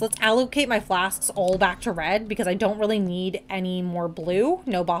flasks. Let's allocate my flasks all back to red because I don't really need any more blue.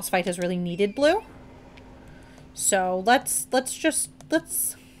 No boss fight has really needed blue. So let's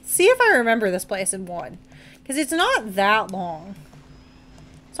see if I remember this place in one. Because it's not that long.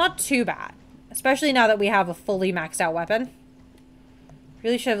 It's not too bad. Especially now that we have a fully maxed out weapon.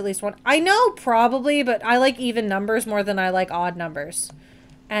 Really should have at least one. I know, probably, but I like even numbers more than I like odd numbers.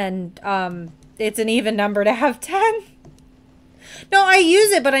 And, it's an even number to have 10. No, I use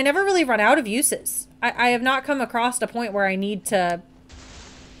it, but I never really run out of uses. I have not come across a point where I need to,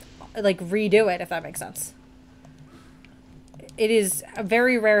 like, redo it, if that makes sense. It is a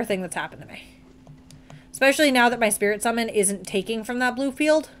very rare thing that's happened to me. Especially now that my spirit summon isn't taking from that blue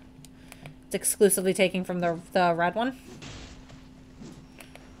field. It's exclusively taking from the red one.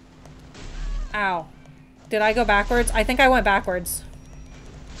 Ow. Did I go backwards? I think I went backwards.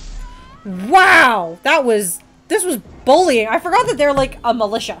 Wow! This was bullying. I forgot that they're like a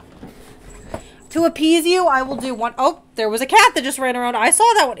militia. To appease you, I will do one. Oh, there was a cat that just ran around. I saw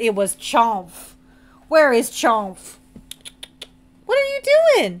that one. It was Chomp. Where is Chomp? What are you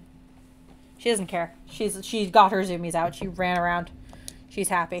doing? She doesn't care. She got her zoomies out. She ran around. She's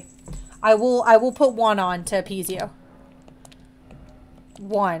happy. I will put one on to appease you.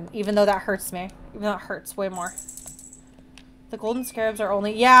 One, even though that hurts me. Even though it hurts way more. The golden scarabs are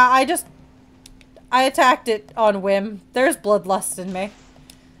only... Yeah, I attacked it on whim. There's bloodlust in me.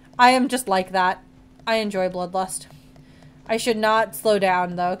 I am just like that. I enjoy bloodlust. I should not slow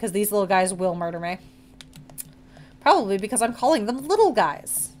down, though, because these little guys will murder me. Probably because I'm calling them little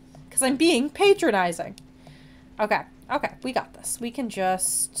guys. Because I'm being patronizing. Okay, okay, we got this. We can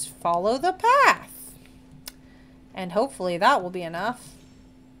just follow the path. And hopefully that will be enough.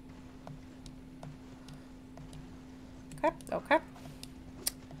 Okay, okay.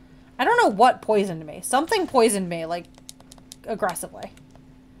 I don't know what poisoned me. Something poisoned me, like, aggressively.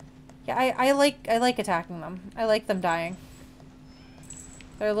 Yeah, I like attacking them. I like them dying.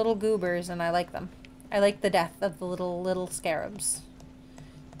 They're little goobers, and I like them. I like the death of the little scarabs.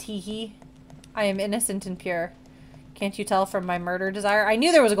 Teehee. I am innocent and pure. Can't you tell from my murder desire? I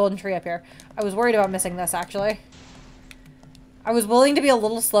knew there was a golden tree up here. I was worried about missing this, actually. I was willing to be a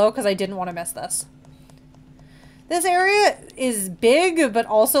little slow because I didn't want to miss this. This area is big, but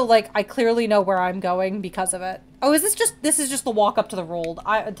also, like, I clearly know where I'm going because of it. Oh, is this is just the walk up to the rolled,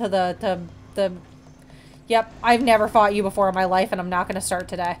 yep, I've never fought you before in my life, and I'm not going to start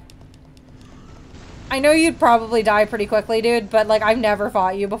today. I know you'd probably die pretty quickly, dude, but, like, I've never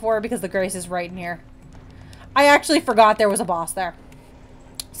fought you before because the Grace is right in here. I actually forgot there was a boss there.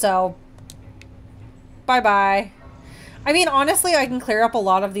 So, bye-bye. I mean, honestly, I can clear up a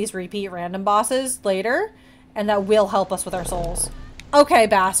lot of these repeat random bosses later, and that will help us with our souls. Okay,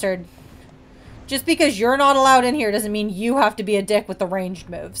 bastard. Just because you're not allowed in here doesn't mean you have to be a dick with the ranged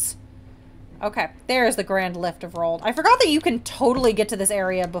moves. Okay, there's the grand lift of Rolled. I forgot that you can totally get to this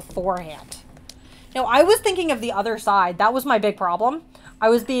area beforehand. No, I was thinking of the other side. That was my big problem. I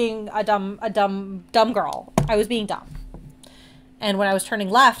was being a dumb girl. I was being dumb. And when I was turning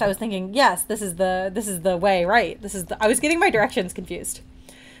left, I was thinking, yes, this is the way, right? I was getting my directions confused,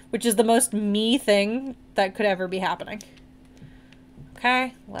 which is the most me thing that could ever be happening.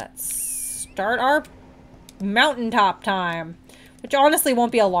 Okay, let's start our mountaintop time, which honestly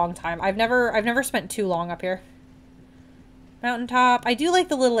won't be a long time. I've never spent too long up here. Mountaintop. I do like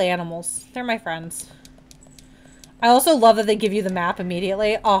the little animals. They're my friends. I also love that they give you the map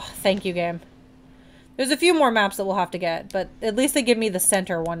immediately. Oh, thank you, game. There's a few more maps that we'll have to get, but at least they give me the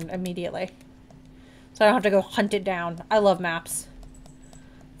center one immediately. So I don't have to go hunt it down. I love maps.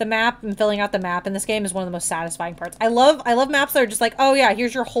 The map and filling out the map in this game is one of the most satisfying parts. I love maps that are just like, oh yeah,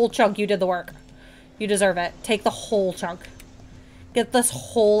 here's your whole chunk. You did the work. You deserve it. Take the whole chunk. Get this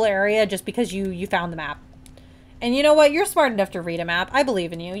whole area just because you found the map. And you know what? You're smart enough to read a map. I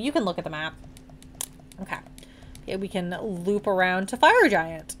believe in you. You can look at the map. Okay. Okay, we can loop around to Fire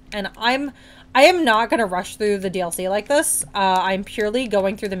Giant. And I am not going to rush through the DLC like this. I'm purely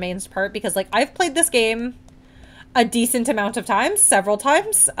going through the main part because, like, I've played this game a decent amount of times, several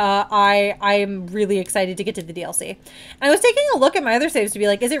times. I'm really excited to get to the DLC. And I was taking a look at my other saves to be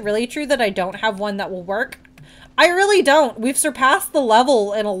like, is it really true that I don't have one that will work? I really don't. We've surpassed the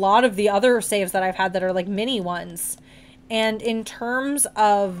level in a lot of the other saves that I've had that are like mini ones. And in terms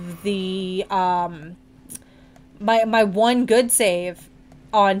of the, my one good save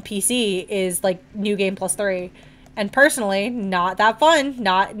on PC is like New Game Plus 3. And personally, not that fun.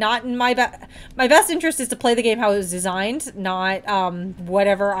 Not in my best interest is to play the game how it was designed, not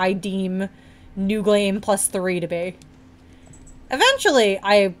whatever I deem New Game Plus 3 to be. Eventually,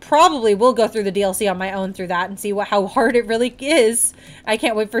 I probably will go through the DLC on my own through that and see how hard it really is. I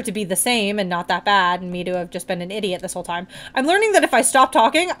can't wait for it to be the same and not that bad and me to have just been an idiot this whole time. I'm learning that if I stop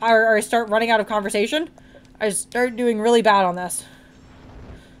talking or I start running out of conversation, I start doing really bad on this.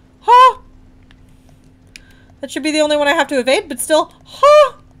 Huh! That should be the only one I have to evade, but still,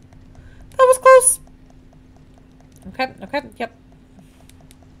 huh! That was close. Okay, yep.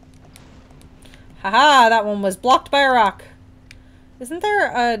 Haha, that one was blocked by a rock. Isn't there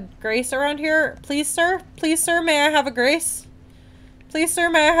a grace around here? Please, sir? Please, sir, may I have a grace? Please, sir,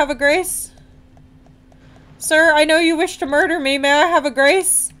 may I have a grace? Sir, I know you wish to murder me. May I have a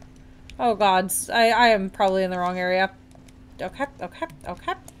grace? Oh, God. I am probably in the wrong area. Okay.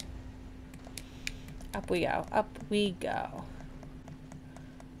 Up we go. Up we go.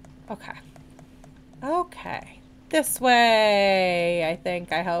 Okay. Okay. This way, I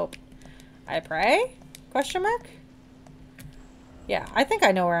think, I hope. I pray? Question mark? Yeah, I think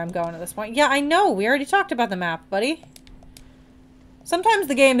I know where I'm going at this point. Yeah, I know. We already talked about the map, buddy. Sometimes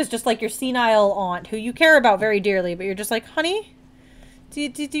the game is just like your senile aunt who you care about very dearly, but you're just like, honey, do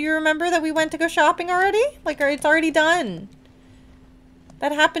you remember that we went to go shopping already? Like, it's already done.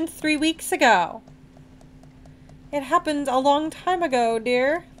 That happened 3 weeks ago. It happened a long time ago,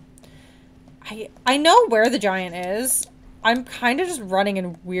 dear. I know where the giant is. I'm kind of just running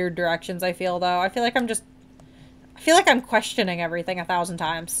in weird directions, I feel, though. I feel like I'm questioning everything 1,000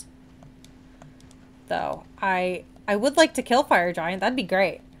 times. Though, I would like to kill Fire Giant. That'd be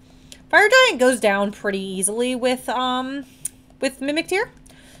great. Fire Giant goes down pretty easily with Mimic Tier.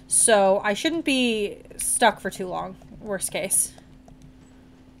 So, I shouldn't be stuck for too long. Worst case.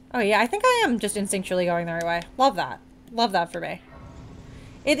 Oh, yeah, I think I am just instinctually going the right way. Love that. Love that for me.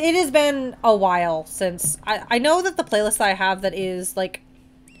 It has been a while since... I know that the playlist that I have that is, like...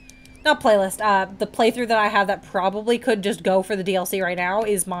 Not playlist, the playthrough that I have that probably could just go for the DLC right now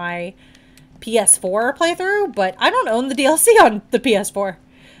is my PS4 playthrough, but I don't own the DLC on the PS4.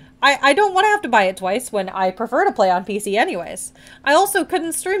 I don't want to have to buy it twice when I prefer to play on PC anyways. I also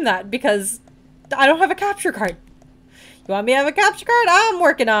couldn't stream that because I don't have a capture card. You want me to have a capture card? I'm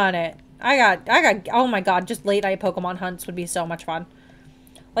working on it. I got, oh my god, just late night Pokemon hunts would be so much fun.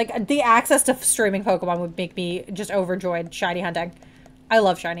 Like, the access to streaming Pokemon would make me just overjoyed shiny hunting. I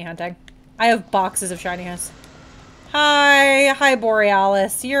love shiny hunting. I have boxes of shinies. Hi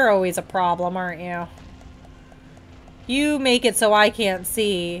Borealis. You're always a problem, aren't you? You make it so I can't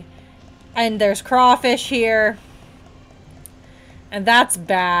see. And there's crawfish here. And that's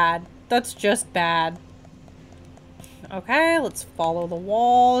bad. That's just bad. Okay, let's follow the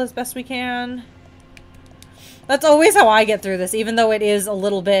wall as best we can. That's always how I get through this, even though it is a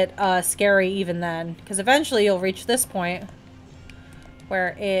little bit scary even then. Because eventually you'll reach this point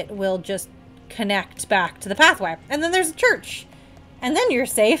where it will just connect back to the pathway. And then there's a church. And then you're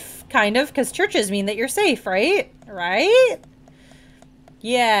safe, kind of, because churches mean that you're safe, right? Right?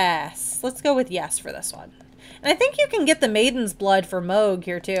 Yes. Let's go with yes for this one. And I think you can get the Maiden's Blood for Moog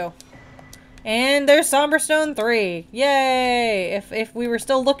here, too. And there's Somberstone 3. Yay! If we were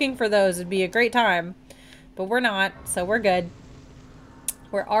still looking for those, it'd be a great time. But we're not, so we're good.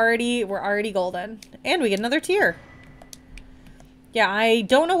 We're already golden. And we get another tier. Yeah, I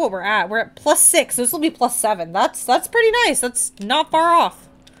don't know what we're at. We're at +6, so this will be +7. That's pretty nice. That's not far off.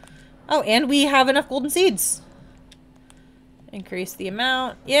 Oh, and we have enough golden seeds. Increase the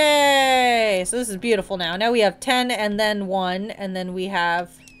amount. Yay! So this is beautiful now. Now we have 10 and then 1, and then we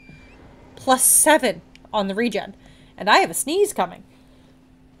have +7 on the regen. And I have a sneeze coming.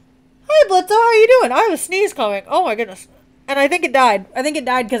 Hi, Blitzo. How you doing? I have a sneeze coming. Oh my goodness. And I think it died. I think it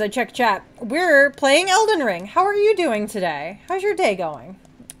died because I checked chat. We're playing Elden Ring. How are you doing today? How's your day going?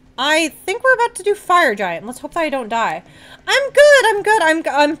 I think we're about to do Fire Giant. Let's hope that I don't die. I'm good. I'm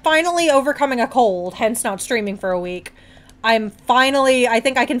good. I'm finally overcoming a cold, hence not streaming for a week. I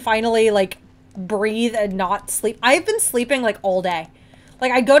think I can finally, like, breathe and not sleep. I've been sleeping, like, all day.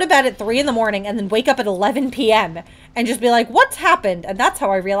 Like, I go to bed at 3 in the morning and then wake up at 11 p.m. and just be like, what's happened? And that's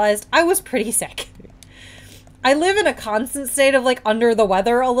how I realized I was pretty sick. I live in a constant state of, like, under the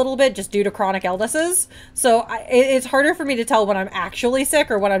weather a little bit just due to chronic illnesses. So it's harder for me to tell when I'm actually sick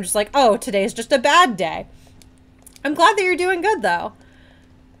or when I'm just like, oh, today's just a bad day. I'm glad that you're doing good, though.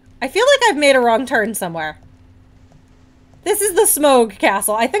 I feel like I've made a wrong turn somewhere. This is the Smogue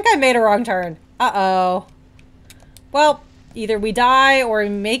Castle. I think I made a wrong turn. Uh-oh. Well, either we die or we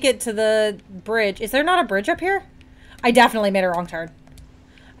make it to the bridge. Is there not a bridge up here? I definitely made a wrong turn.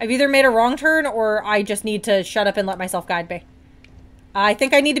 I've either made a wrong turn or I just need to shut up and let myself guide me. I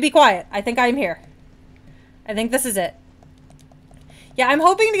think I need to be quiet. I think I'm here. I think this is it. Yeah, I'm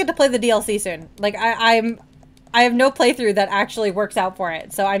hoping to get to play the DLC soon. Like, I have no playthrough that actually works out for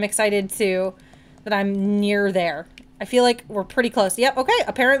it. So I'm excited that I'm near there. I feel like we're pretty close. Yep, okay.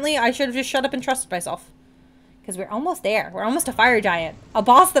 Apparently, I should have just shut up and trusted myself. Because we're almost there. We're almost a Fire Giant. A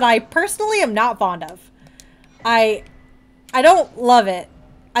boss that I personally am not fond of. I don't love it.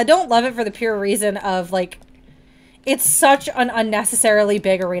 I don't love it for the pure reason of, like, it's such an unnecessarily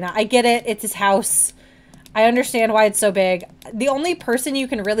big arena. I get it. It's his house. I understand why it's so big. The only person you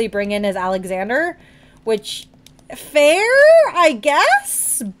can really bring in is Alexander, which, fair, I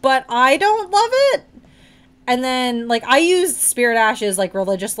guess, but I don't love it. And then, like, I use Spirit Ashes, like,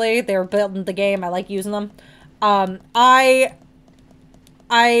 religiously. They were built in the game. I like using them. I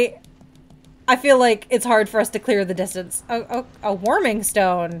feel like it's hard for us to clear the distance. A warming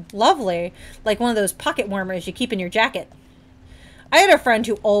stone. Lovely. Like one of those pocket warmers you keep in your jacket. I had a friend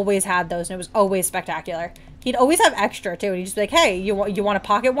who always had those, and it was always spectacular. He'd always have extra, too. And he'd just be like, hey, you want a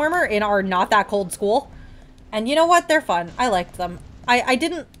pocket warmer in our not that cold school? And you know what? They're fun. I liked them.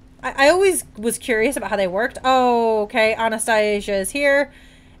 I always was curious about how they worked. Oh, okay. Anastasia's here.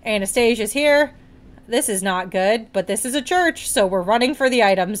 Anastasia's here. This is not good, but this is a church, so we're running for the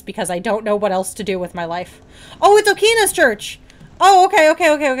items because I don't know what else to do with my life. Oh, it's Okina's church! Oh,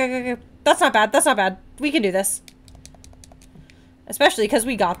 okay. That's not bad, that's not bad. We can do this. Especially because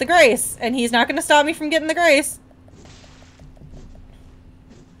we got the grace, and he's not going to stop me from getting the grace.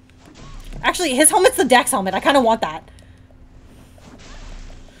 Actually, his helmet's the Dex helmet. I kind of want that.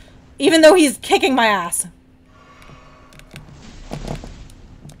 Even though he's kicking my ass.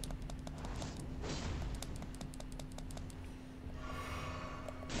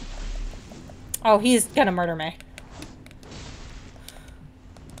 Oh, he's gonna murder me.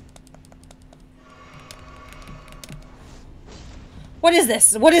 What is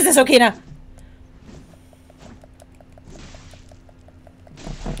this? What is this, Okina?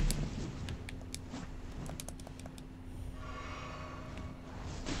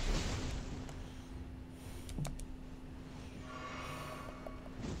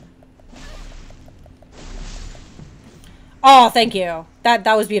 Oh, thank you. That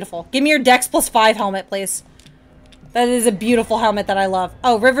was beautiful. Give me your Dex +5 helmet, please. That is a beautiful helmet that I love.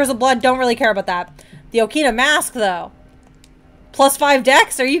 Oh, Rivers of Blood, don't really care about that. The Okina mask, though. +5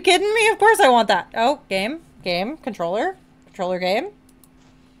 Dex? Are you kidding me? Of course I want that. Oh, game, controller, game.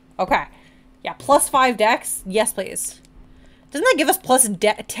 Okay. Yeah, +5 Dex. Yes, please. Doesn't that give us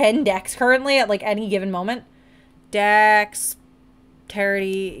 +10 Dex currently at, like, any given moment? Dex,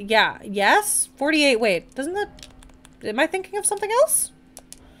 Tarity, yeah, yes? 48, wait, doesn't that... Am I thinking of something else?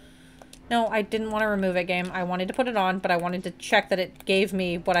 No, I didn't want to remove it, game. I wanted to put it on, but I wanted to check that it gave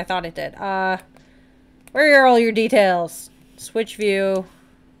me what I thought it did. Where are all your details? Switch view.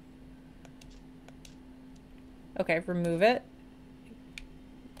 Okay, remove it.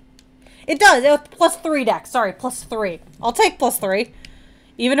 It does. It was +3 dex. Sorry, +3. I'll take +3.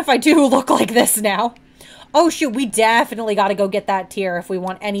 Even if I do look like this now. Oh, shoot. We definitely got to go get that tier if we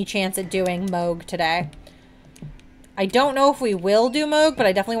want any chance at doing Moog today. I don't know if we will do Moog, but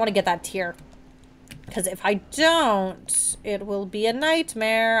I definitely want to get that tier. Because if I don't, it will be a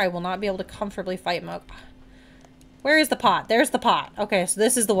nightmare. I will not be able to comfortably fight Moog. Where is the pot? There's the pot. Okay, so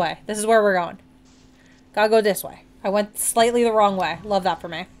this is the way. This is where we're going. Gotta go this way. I went slightly the wrong way. Love that for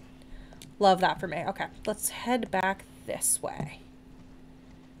me. Love that for me. Okay, let's head back this way.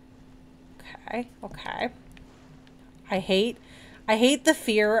 Okay, okay. I hate the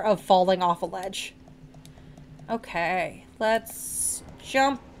fear of falling off a ledge. Okay, let's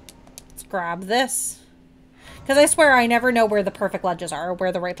jump. Let's grab this. Because I swear I never know where the perfect ledges are or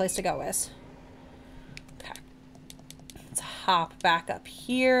where the right place to go is. Okay. Let's hop back up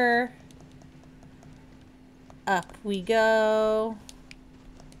here. Up we go.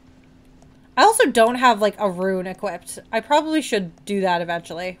 I also don't have, like, a rune equipped. I probably should do that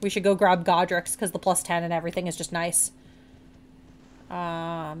eventually. We should go grab Godric's because the +10 and everything is just nice.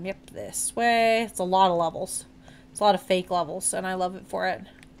 Yep, this way. It's a lot of levels. It's a lot of fake levels, and I love it for it.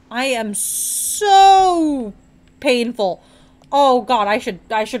 I am so painful. Oh, God, I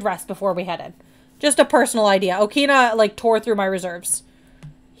should rest before we head in. Just a personal idea. Okina, like, tore through my reserves.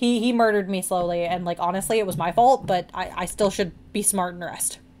 He murdered me slowly, and, like, honestly, it was my fault, but I still should be smart and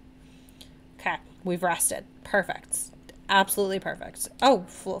rest. Okay, we've rested. Perfect. Absolutely perfect. Oh,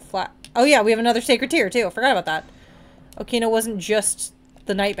 flat. Oh, yeah, we have another sacred tier, too. I forgot about that. Okina wasn't just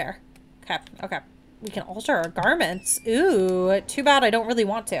the nightmare. Okay, okay. We can alter our garments. Ooh, too bad I don't really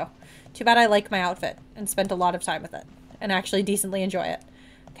want to. Too bad I like my outfit and spent a lot of time with it and actually decently enjoy it.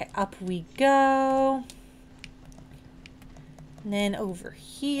 Okay, up we go. And then over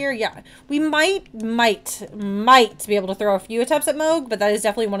here, yeah. We might be able to throw a few attempts at Moog, but that is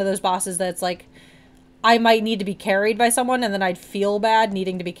definitely one of those bosses that's like, I might need to be carried by someone, and then I'd feel bad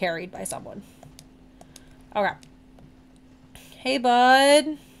needing to be carried by someone. Okay. Hey,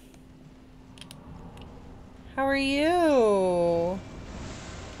 bud. How are you?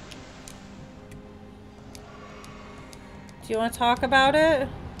 Do you want to talk about it?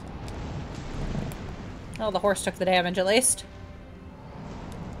 Oh, the horse took the damage at least.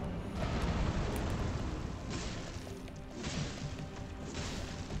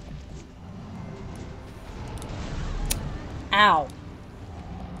 Ow.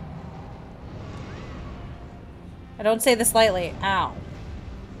 I don't say this lightly. Ow.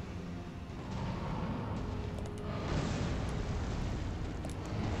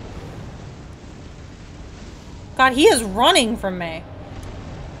 God, he is running from me.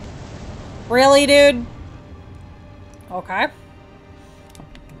 Really, dude? Okay.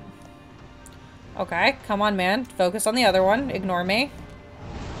 Okay, come on, man. Focus on the other one. Ignore me.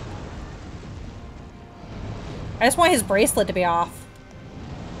 I just want his bracelet to be off.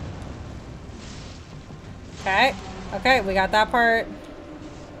 Okay. Okay, we got that part.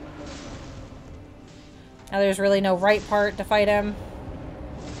 Now there's really no right part to fight him.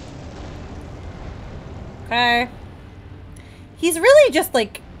 Okay. He's really just,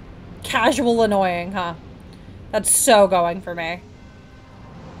 like, casual annoying, huh? That's so going for me.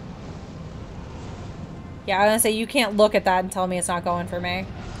 Yeah, I was gonna say, you can't look at that and tell me it's not going for me.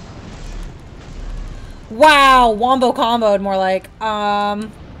 Wow, wombo comboed, more like.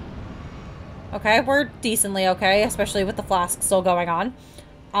 Okay, we're decently okay, especially with the flask still going on.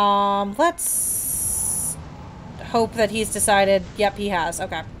 Let's hope that he's decided. Yep, he has.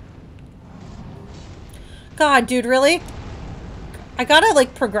 Okay. God, dude, really? I gotta,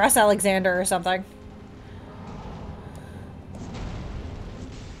 like, progress Alexander or something.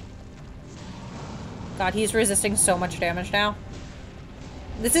 God, he's resisting so much damage now.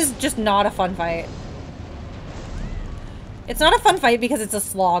 This is just not a fun fight. It's not a fun fight because it's a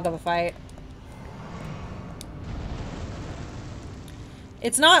slog of a fight.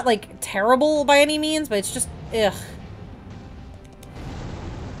 It's not, like, terrible by any means, but it's just, ugh.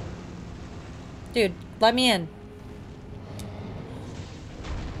 Dude, let me in.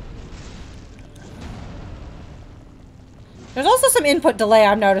 There's also some input delay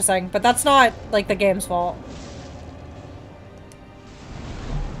I'm noticing, but that's not, like, the game's fault.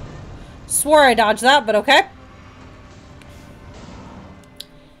 Swore I dodged that, but okay.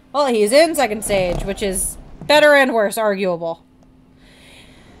 Well, he's in second stage, which is better and worse, arguable.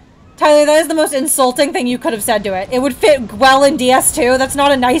 Tyler, that is the most insulting thing you could have said to it. It would fit well in DS2. That's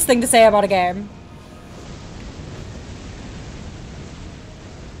not a nice thing to say about a game.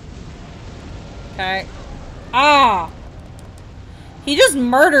 Okay. Ah! He just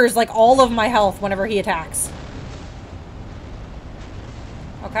murders, like, all of my health whenever he attacks.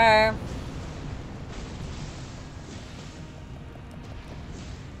 Okay.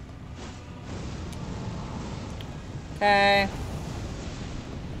 Okay.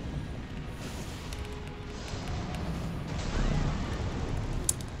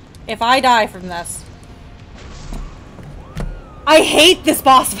 If I die from this... I hate this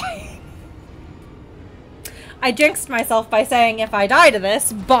boss fight! I jinxed myself by saying if I die to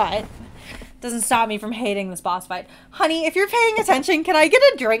this, but... doesn't stop me from hating this boss fight. Honey, if you're paying attention, can I get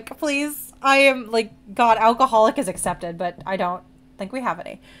a drink, please? I am, like, God, alcoholic is accepted, but I don't think we have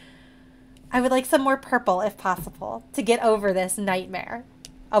any. I would like some more purple, if possible, to get over this nightmare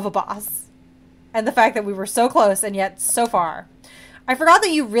of a boss. And the fact that we were so close and yet so far. I forgot that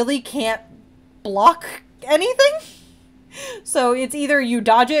you really can't block anything. So it's either you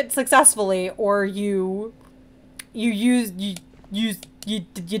dodge it successfully or you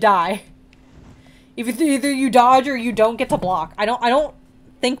die. Either you dodge or you don't get to block. I don't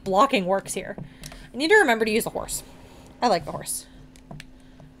think blocking works here. I need to remember to use the horse. I like the horse.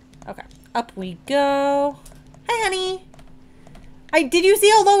 Okay, up we go. Hi, honey. Did you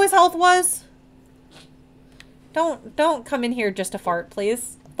see how low his health was? Don't come in here just to fart,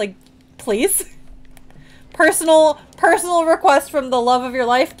 please. Like, please. Personal request from the love of your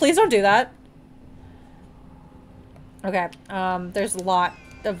life. Please don't do that. Okay, there's a lot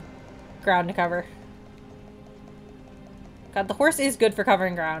of ground to cover. God, the horse is good for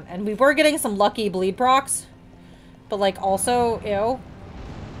covering ground. And we were getting some lucky bleed procs. But, like, also, ew.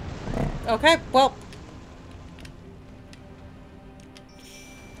 Okay, well.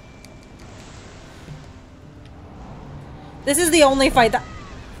 This is the only fight that...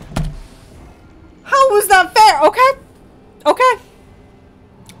 How was that fair? Okay. Okay.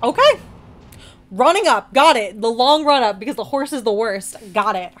 Okay. Running up. Got it. The long run up because the horse is the worst.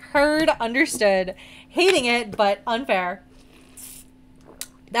 Got it. Heard. Understood. Hating it, but unfair.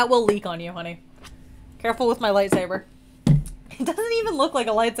 That will leak on you, honey. Careful with my lightsaber. It doesn't even look like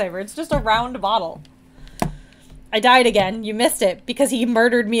a lightsaber. It's just a round bottle. I died again. You missed it because he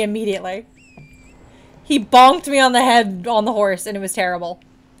murdered me immediately. He bonked me on the head on the horse and it was terrible.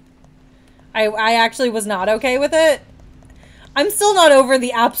 I actually was not okay with it. I'm still not over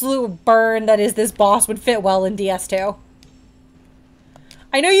the absolute burn that is this boss would fit well in DS2.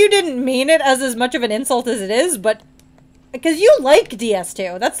 I know you didn't mean it as much of an insult as it is, but... Because you like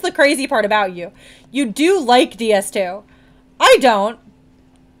DS2. That's the crazy part about you. You do like DS2. I don't.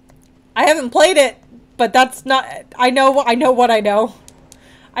 I haven't played it, but that's not... I know what I know.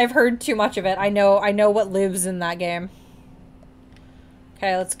 I've heard too much of it. I know what lives in that game.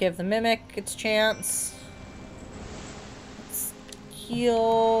 Okay, let's give the Mimic its chance. Let's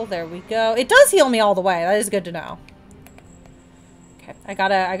heal. There we go. It does heal me all the way. That is good to know. Okay, I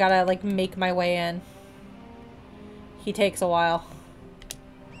gotta like make my way in. He takes a while.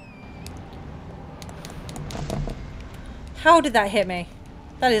 How did that hit me?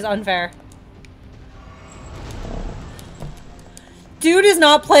 That is unfair. Dude is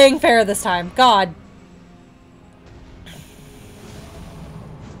not playing fair this time. God.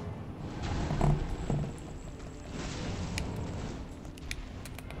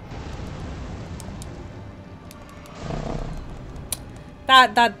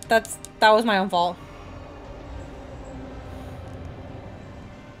 That was my own fault.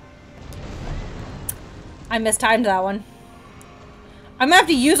 I mistimed that one. I'm gonna have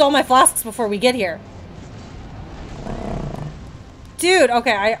to use all my flasks before we get here. Dude,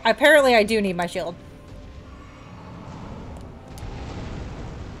 okay, apparently I do need my shield.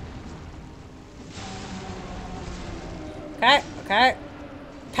 Okay, okay.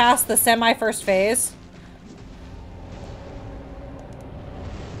 Past the semi-first phase.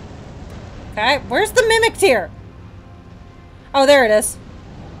 Okay, where's the Mimic tier? Oh, there it is.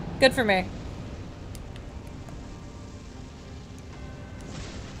 Good for me.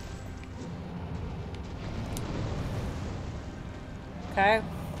 Okay.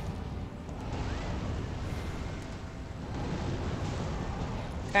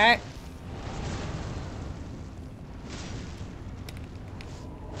 Okay.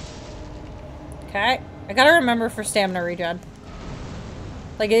 Okay. I gotta remember for stamina regen.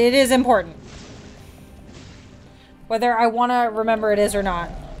 Like, it is important. Whether I want to remember it is or not.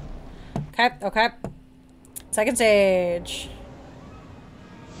 Okay, okay. Second stage.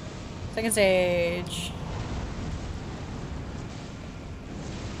 Second stage.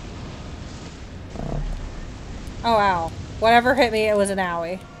 Oh, ow. Whatever hit me, it was an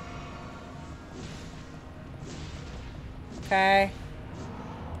owie. Okay.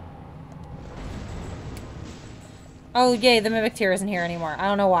 Oh, yay, the Mimic Tear isn't here anymore. I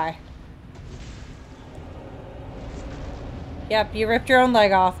don't know why. Yep, you ripped your own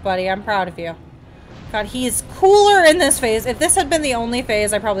leg off, buddy. I'm proud of you. God, he's cooler in this phase. If this had been the only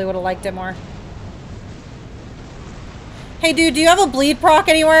phase, I probably would have liked it more. Hey, dude, do you have a bleed proc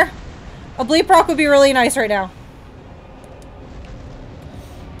anywhere? A bleed proc would be really nice right now.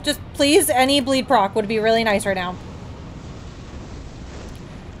 Just, please, any bleed proc would be really nice right now.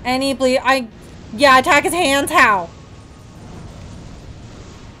 Any bleed... Yeah, attack his hands. How?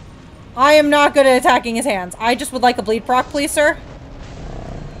 I am not good at attacking his hands. I just would like a bleed proc, please, sir.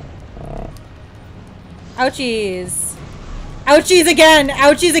 Ouchies. Ouchies again.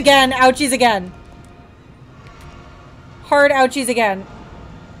 Ouchies again. Ouchies again. Hard ouchies again.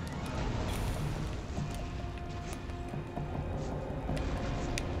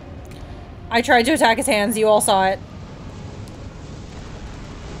 I tried to attack his hands. You all saw it.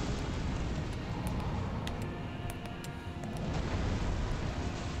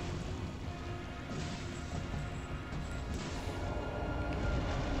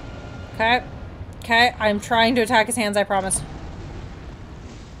 Okay. Okay, I'm trying to attack his hands, I promise.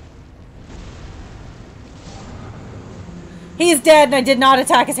 He's dead and I did not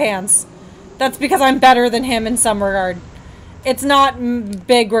attack his hands. That's because I'm better than him in some regard. It's not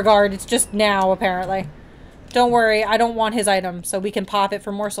big regard, it's just now, apparently. Don't worry, I don't want his item, so we can pop it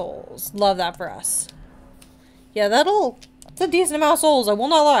for more souls. Love that for us. Yeah, it's a decent amount of souls, I will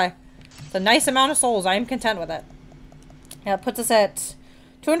not lie. It's a nice amount of souls, I am content with it. Yeah, it puts us at...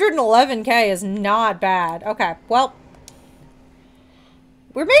 211k is not bad. Okay, well,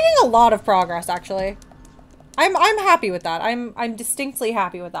 we're making a lot of progress, actually. I'm happy with that. I'm distinctly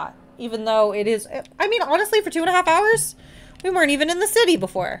happy with that. Even though it is, I mean, honestly, for 2.5 hours, we weren't even in the city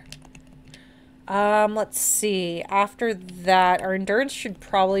before. Let's see. After that, our endurance should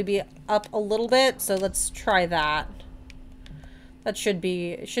probably be up a little bit, so let's try that. That should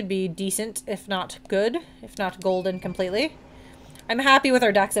be decent, if not good, if not golden completely. I'm happy with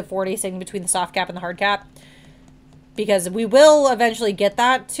our dex at 40, sitting between the soft cap and the hard cap. Because we will eventually get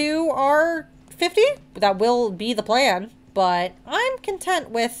that to our 50. That will be the plan. But I'm content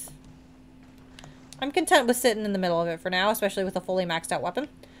with sitting in the middle of it for now, especially with a fully maxed out weapon.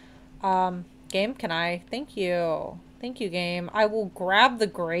 Game, can I? Thank you. Thank you, game. I will grab the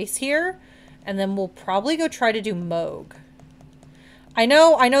Grace here, and then we'll probably go try to do Moog. I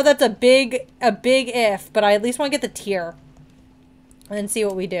know that's a big if, but I at least want to get the tier. And then see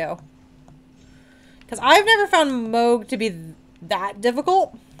what we do. Because I've never found Moog to be that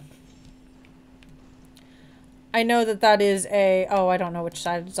difficult. I know that is a... Oh, I don't know which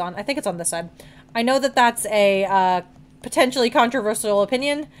side it's on. I think it's on this side. I know that's a potentially controversial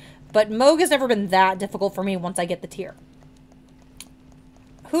opinion. But Moog has never been that difficult for me once I get the tier.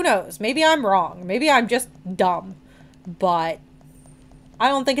 Who knows? Maybe I'm wrong. Maybe I'm just dumb. But I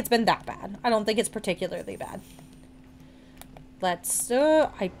don't think it's been that bad. I don't think it's particularly bad. Let's,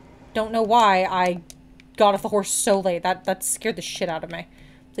 I don't know why I got off the horse so late. That scared the shit out of me.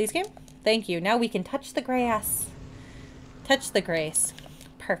 Please, game? Thank you. Now we can touch the grass. Touch the grace.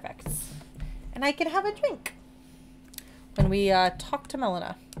 Perfect. And I can have a drink. When we, talk to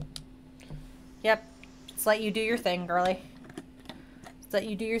Melina. Yep. Just let you do your thing, girly. Just let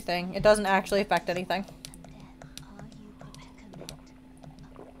you do your thing. It doesn't actually affect anything.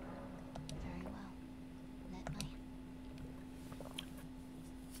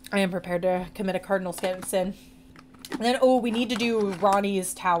 I am prepared to commit a cardinal sin. And then, oh, we need to do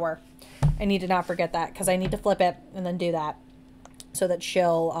Ronnie's tower. I need to not forget that, because I need to flip it and then do that. So that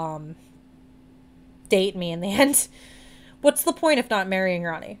she'll, date me in the end. What's the point if not marrying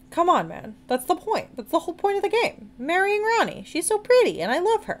Ronnie? Come on, man. That's the point. That's the whole point of the game. Marrying Ronnie. She's so pretty, and I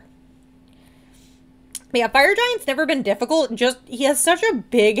love her. But yeah, Fire Giant's never been difficult. Just, he has such a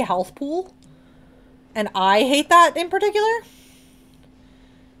big health pool. And I hate that in particular.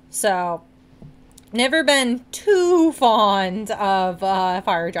 So, never been too wond of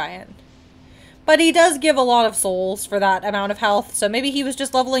Fire Giant. But he does give a lot of souls for that amount of health, so maybe he was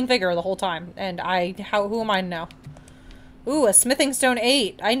just leveling Vigor the whole time. And who am I to know? Ooh, a Smithing Stone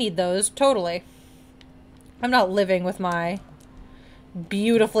 8. I need those, totally. I'm not living with my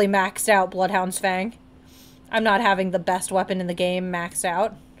beautifully maxed out Bloodhound's Fang. I'm not having the best weapon in the game maxed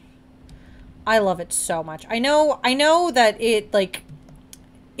out. I love it so much. I know that it, like,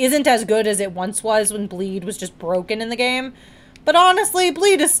 isn't as good as it once was when Bleed was just broken in the game. But honestly,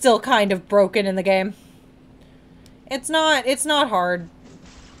 Bleed is still kind of broken in the game. It's not hard.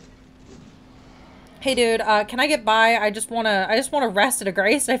 Hey dude, can I get by? I just wanna rest at a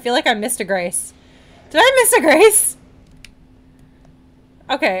grace. I feel like I missed a grace. Did I miss a grace?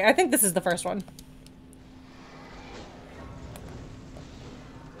 Okay, I think this is the first one.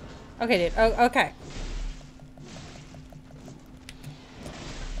 Okay, dude. Oh, okay.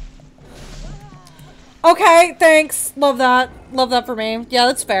 Okay, thanks. Love that. Love that for me. Yeah,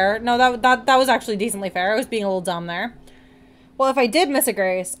 that's fair. No, that was actually decently fair. I was being a little dumb there. Well, if I did miss a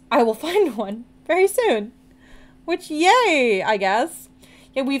grace, I will find one very soon. Which, yay, I guess.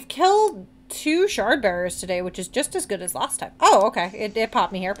 Yeah, we've killed 2 shard bearers today, which is just as good as last time. Oh, okay. It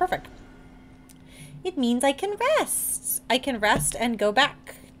popped me here. Perfect. It means I can rest. I can rest and go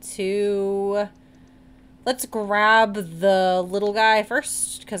back to... Let's grab the little guy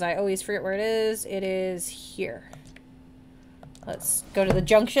first, because I always forget where it is. It is here. Let's go to the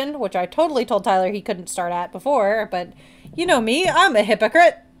junction, which I totally told Tyler he couldn't start at before, but you know me, I'm a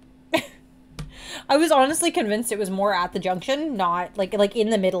hypocrite. I was honestly convinced it was more at the junction, not like in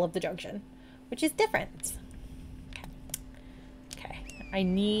the middle of the junction, which is different. Okay. I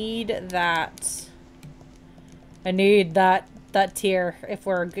need that. I need that tier if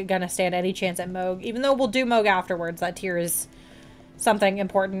we're gonna stand any chance at Moog. Even though we'll do Moog afterwards, that tier is something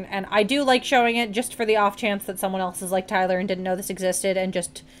important. And I do like showing it just for the off chance that someone else is like Tyler and didn't know this existed and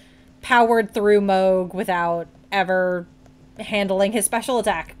just powered through Moog without ever handling his special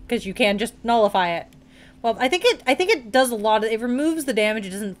attack, because you can just nullify it. Well, I think it does a lot of, it removes the damage,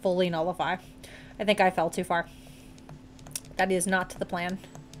 it doesn't fully nullify. I think I fell too far. That is not the plan.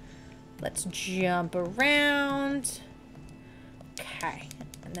 Let's jump around. Okay,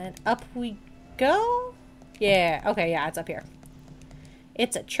 and then up we go. Yeah, okay, yeah, it's up here.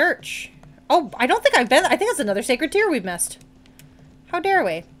 It's a church. Oh, I don't think I've been, I think it's another sacred tier we've missed. How dare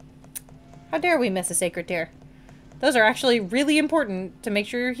we? How dare we miss a sacred tier? Those are actually really important to make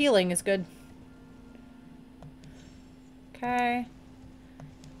sure your healing is good. Okay.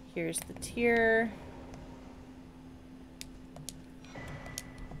 Here's the tier.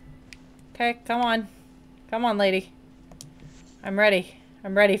 Okay, come on. Come on, lady. I'm ready.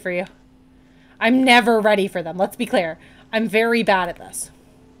 I'm ready for you. I'm never ready for them. Let's be clear. I'm very bad at this.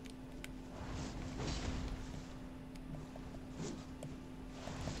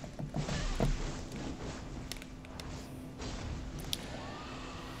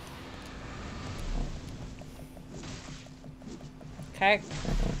 Okay.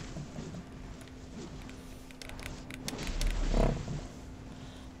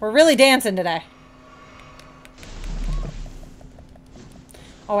 We're really dancing today.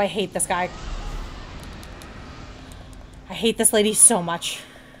 Oh, I hate this guy. I hate this lady so much.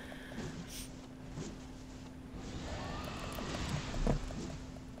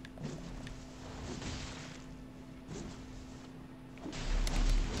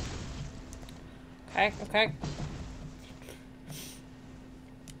 Okay, okay.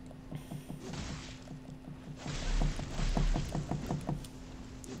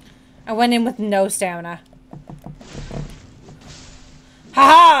 I went in with no stamina.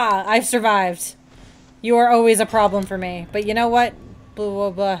 Haha! I've survived. You are always a problem for me. But you know what? Blah, blah,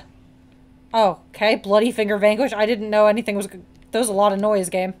 blah. Oh, okay. Bloody finger vanquish. I didn't know anything was... There was a lot of noise,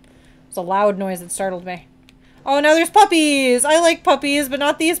 game. It was a loud noise that startled me. Oh, no, there's puppies! I like puppies, but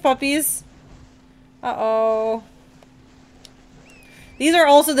not these puppies. Uh-oh. These are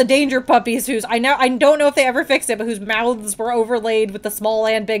also the danger puppies whose... I don't know if they ever fixed it, but whose mouths were overlaid with the small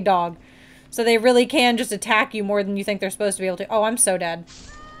and big dog. So they really can just attack you more than you think they're supposed to be able to. Oh, I'm so dead.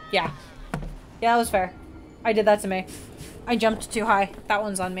 Yeah. Yeah, that was fair. I did that to me. I jumped too high. That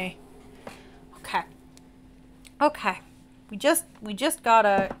one's on me. Okay. Okay. We just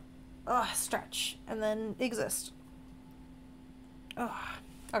gotta stretch and then exist. Ugh.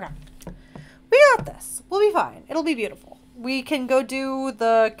 Okay. We got this. We'll be fine. It'll be beautiful. We can go do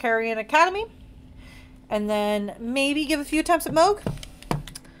the Carrion Academy and then maybe give a few attempts at Moog.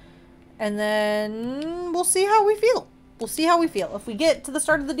 And then we'll see how we feel. We'll see how we feel. If we get to the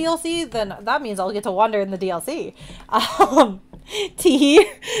start of the DLC, then that means I'll get to wander in the DLC. Tee.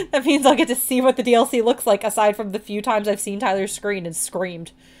 That means I'll get to see what the DLC looks like, aside from the few times I've seen Tyler's screen and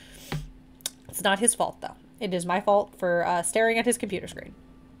screamed. It's not his fault, though. It is my fault for staring at his computer screen.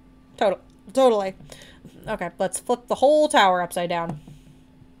 Totally. Okay, let's flip the whole tower upside down.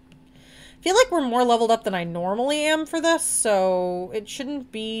 I feel like we're more leveled up than I normally am for this, so it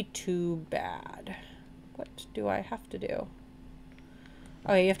shouldn't be too bad. What do I have to do?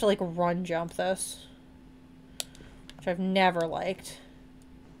 Oh, yeah, you have to, like, run jump this. Which I've never liked.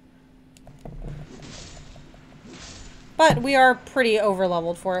 But we are pretty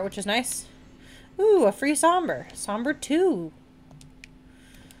over-leveled for it, which is nice. Ooh, a free Somber. Somber 2.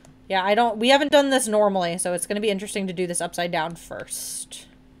 Yeah, we haven't done this normally, so it's going to be interesting to do this upside down first.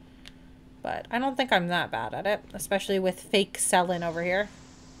 But I don't think I'm that bad at it, especially with fake Selin over here.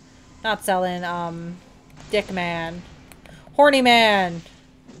 Not Selin, Dick Man. Horny Man!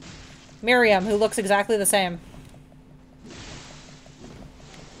 Miriam, who looks exactly the same.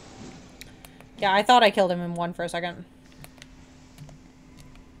 Yeah, I thought I killed him in one for a second.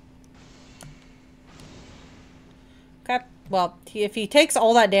 Okay, well, if he takes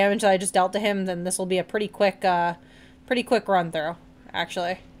all that damage that I just dealt to him, then this will be a pretty quick run through,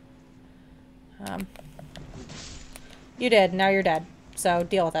 actually. You did, now you're dead. So,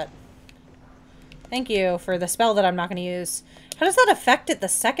 deal with it. Thank you for the spell that I'm not going to use. How does that affect it the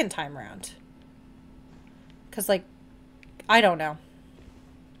second time round? Because, like, I don't know.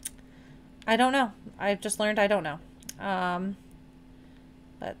 I don't know. I've just learned I don't know.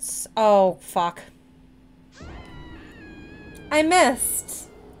 Oh, fuck. I missed.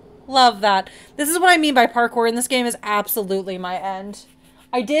 Love that. This is what I mean by parkour in this game is absolutely my end.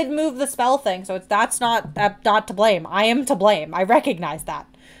 I did move the spell thing, so that's not to blame. I am to blame. I recognize that.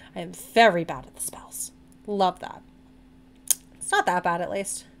 I am very bad at the spells. Love that. It's not that bad, at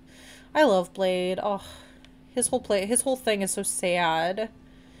least. I love Blade. Oh, his whole thing is so sad.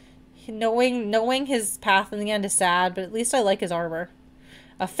 Knowing his path in the end is sad, but at least I like his armor.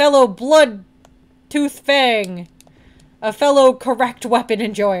 A fellow blood tooth fang. A fellow correct weapon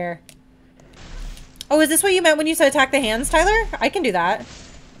enjoyer. Oh, is this what you meant when you said attack the hands, Tyler? I can do that.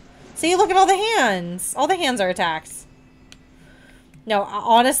 See, look at all the hands. All the hands are attacks. No,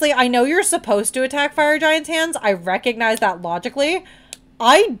 honestly, I know you're supposed to attack Fire Giant's hands. I recognize that logically.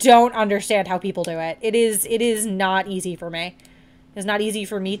 I don't understand how people do it. It is not easy for me. It's not easy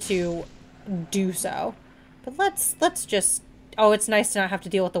for me to do so. But let's just... Oh, it's nice to not have to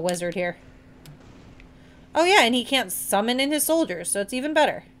deal with the wizard here. Oh yeah, and he can't summon in his soldiers, so it's even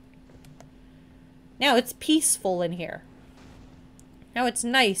better. Now it's peaceful in here. Now it's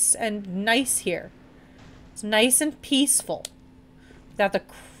nice here. It's nice and peaceful. Without the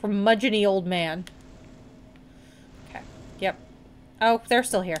curmudgeon-y old man. Okay. Yep. Oh, they're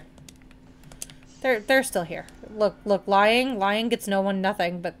still here. They're still here. Look, lying gets no one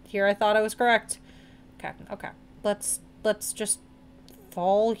nothing, but here I thought I was correct. Okay. Let's just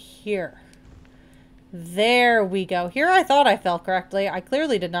fall here. There we go. Here I thought I fell correctly. I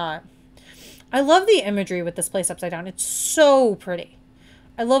clearly did not. I love the imagery with this place upside down. It's so pretty.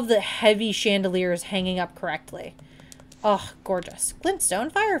 I love the heavy chandeliers hanging up correctly. Oh, gorgeous. Glintstone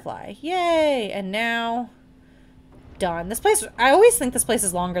Firefly. Yay! And now... done. This place... I always think this place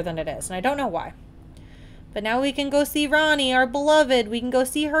is longer than it is, and I don't know why. But now we can go see Ronnie, our beloved. We can go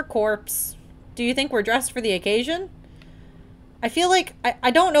see her corpse. Do you think we're dressed for the occasion? I feel like... I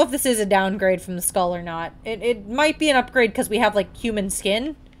don't know if this is a downgrade from the skull or not. It might be an upgrade because we have, like, human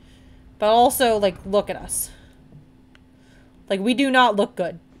skin. But also, like, look at us. Like, we do not look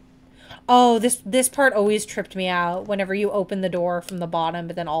good. Oh, this part always tripped me out. Whenever you open the door from the bottom,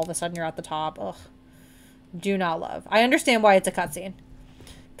 but then all of a sudden you're at the top. Ugh. Do not love. I understand why it's a cutscene.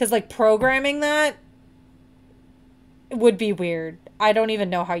 Because, like, programming that would be weird. I don't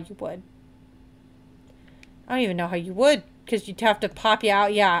even know how you would. I don't even know how you would. Because you'd have to pop you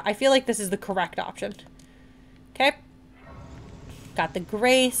out. Yeah, I feel like this is the correct option. Okay. Got the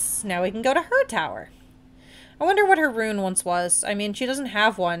Grace. Now we can go to her tower. I wonder what her rune once was. I mean, she doesn't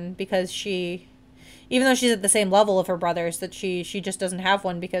have one because she... Even though she's at the same level of her brothers, that she just doesn't have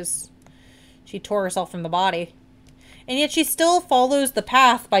one because she tore herself from the body. And yet she still follows the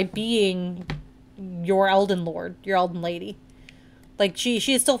path by being your Elden Lord, your Elden Lady. Like, she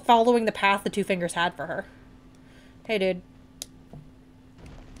is still following the path the Two Fingers had for her. Hey, dude.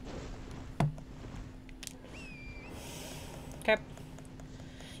 Okay.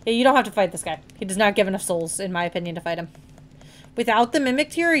 Yeah, you don't have to fight this guy. He does not give enough souls, in my opinion, to fight him. Without the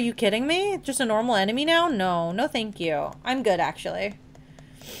Mimic Tear, are you kidding me? Just a normal enemy now? No. No thank you. I'm good, actually.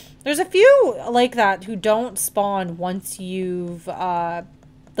 There's a few like that who don't spawn once you've,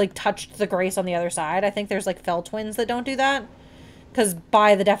 like, touched the Grace on the other side. I think there's, like, Fell Twins that don't do that. Because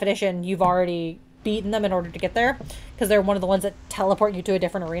by the definition, you've already beaten them in order to get there. Because they're one of the ones that teleport you to a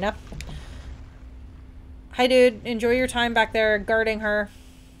different arena. Hi, dude. Enjoy your time back there guarding her.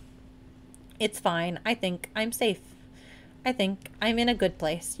 It's fine. I think I'm safe. I think I'm in a good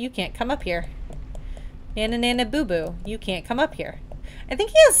place. You can't come up here. Nana Nana Boo Boo. You can't come up here. I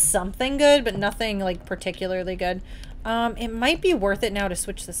think he has something good, but nothing, like, particularly good. It might be worth it now to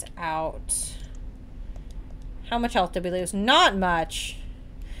switch this out. How much health did we lose? Not much.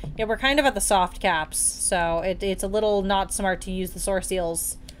 Yeah, we're kind of at the soft caps, so it's a little not smart to use the Source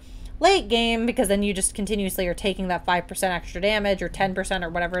Seals late game, because then you just continuously are taking that 5% extra damage or 10% or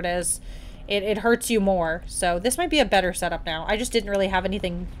whatever it is. It hurts you more. So this might be a better setup now. I just didn't really have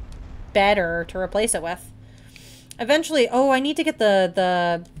anything better to replace it with. Eventually, oh, I need to get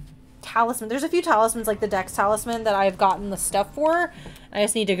the talisman. There's a few talismans, like the Dex talisman, that I've gotten the stuff for. I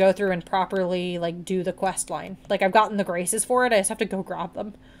just need to go through and properly, like, do the quest line. Like, I've gotten the graces for it. I just have to go grab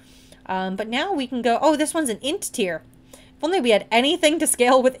them. But now we can go... Oh, this one's an int tier. If only we had anything to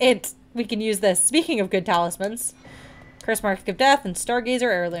scale with int, we can use this. Speaking of good talismans. Curse Mark of Death and Stargazer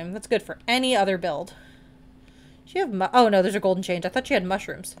Heirloom. That's good for any other build. She have... Oh, no, there's a golden change. I thought she had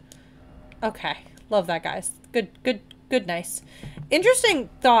mushrooms. Okay. Love that, guys. Good, nice. Interesting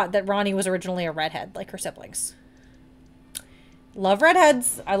thought that Ronnie was originally a redhead, like her siblings. Love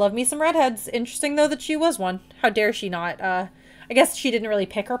redheads. I love me some redheads. Interesting, though, that she was one. How dare she not? I guess she didn't really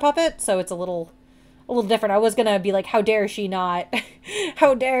pick her puppet, so it's a little different. I was gonna be like, how dare she not?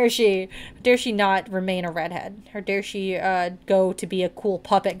 How dare she? How dare she not remain a redhead? How dare she go to be a cool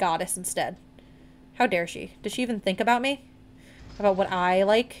puppet goddess instead? How dare she? Does she even think about me? About what I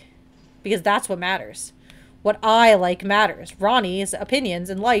like? Because that's what matters. What I like matters. Ronnie's opinions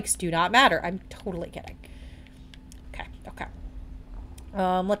and likes do not matter. I'm totally kidding. Okay.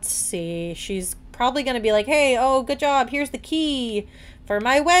 Let's see. She's probably going to be like, hey, oh, good job. Here's the key for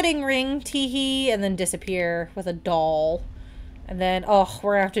my wedding ring, teehee, and then disappear with a doll. And then, oh,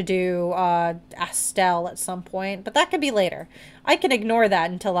 we're going to have to do Estelle at some point. But that could be later. I can ignore that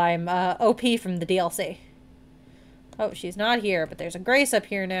until I'm OP from the DLC. Oh, she's not here, but there's a Grace up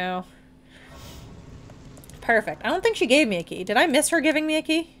here now. Perfect. I don't think she gave me a key. Did I miss her giving me a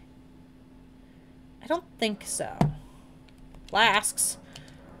key? I don't think so. Flasks.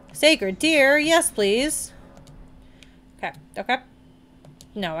 Sacred deer. Yes, please. Okay.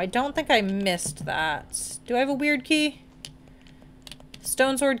 No, I don't think I missed that. Do I have a weird key?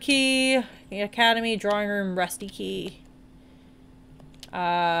 Stone sword key. Academy, drawing room, rusty key.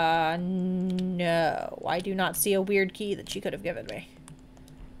 No. I do not see a weird key that she could have given me.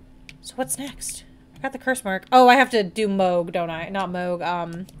 So what's next? Got the curse mark. Oh, I have to do Moog, don't I? Not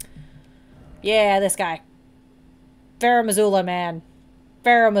Moog. Yeah, this guy. Farrah Missoula man.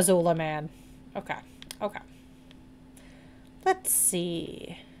 Okay. Let's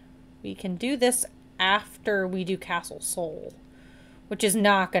see. We can do this after we do Castle Soul, which is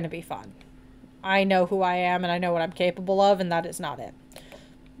not going to be fun. I know who I am and I know what I'm capable of, and that is not it.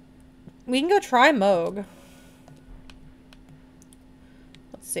 We can go try Moog.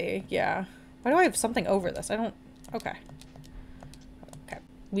 Let's see. Yeah. Why do I have something over this? I don't... Okay.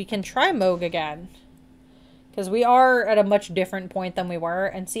 We can try Moog again. Because we are at a much different point than we were.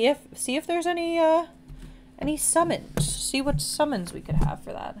 And see if there's any summons. See what summons we could have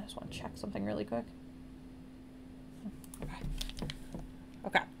for that. I just want to check something really quick.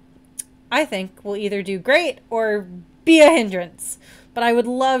 Okay. I think we'll either do great or be a hindrance. But I would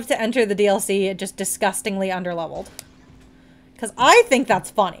love to enter the DLC just disgustingly underleveled. Because I think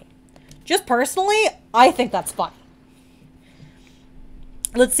that's funny. Just personally, I think that's fun.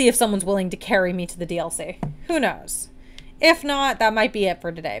 Let's see if someone's willing to carry me to the DLC. Who knows? If not, that might be it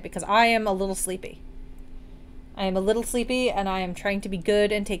for today, because I am a little sleepy. And I am trying to be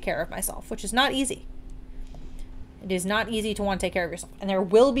good and take care of myself, which is not easy. It is not easy to want to take care of yourself. And there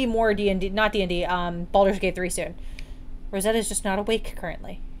will be more D&D, not D&D, Baldur's Gate 3 soon. Rosetta's just not awake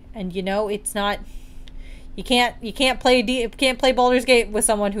currently. And you know, it's not... You can't play Baldur's Gate with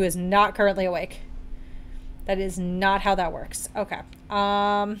someone who is not currently awake. That is not how that works. Okay.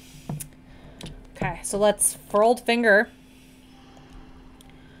 Okay, so let's for old finger.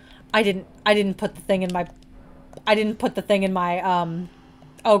 I didn't put the thing in my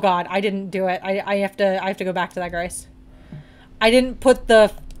oh god, I didn't do it. I have to go back to that, Grace. I didn't put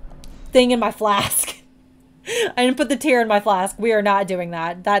the thing in my flask. I didn't put the tier in my flask. We are not doing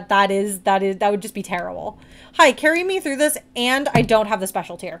that. That would just be terrible. Hi, carry me through this, and I don't have the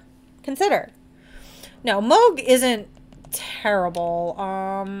special tier. Consider. No, Moog isn't terrible.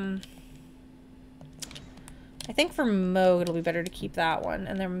 I think for Moog it'll be better to keep that one.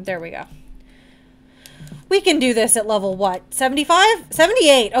 And then there we go. We can do this at level what? 75?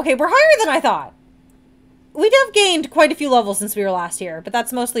 78. Okay, we're higher than I thought. We have gained quite a few levels since we were last here, but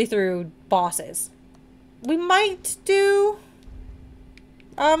that's mostly through bosses. We might do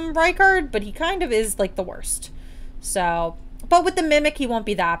Rykard, but he kind of is like the worst. So, but with the Mimic he won't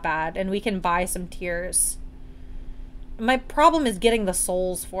be that bad, and we can buy some tiers. My problem is getting the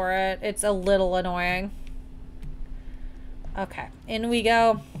souls for it. It's a little annoying. Okay, in we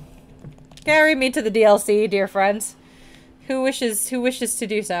go. Carry me to the DLC, dear friends. Who wishes to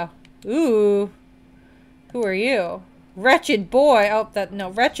do so? Ooh. Who are you? Wretched boy. Oh, no,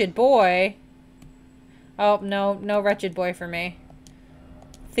 wretched boy. Oh, no, no wretched boy for me.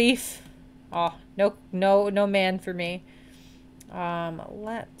 Thief. Oh, no man for me.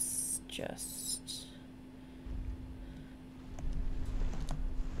 Let's just...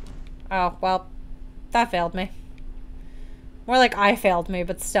 Oh, well, that failed me. More like I failed me,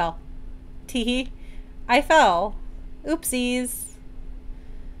 but still. Teehee. I fell. Oopsies.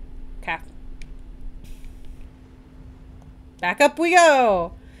 Okay. Back up we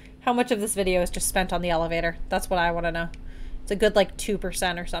go! How much of this video is just spent on the elevator? That's what I want to know. It's a good, like,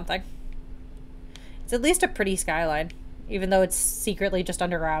 2% or something. It's at least a pretty skyline, even though it's secretly just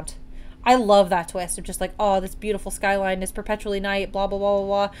underground. I love that twist of just like, oh, this beautiful skyline is perpetually night, blah, blah, blah, blah,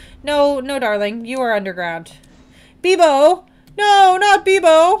 blah. No, no, darling, you are underground. Bebo! No, not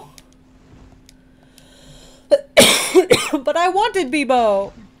Bebo! But I wanted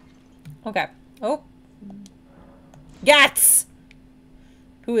Bebo! Okay. Oh. Gats!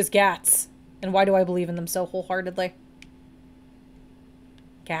 Who is Gats? And why do I believe in them so wholeheartedly?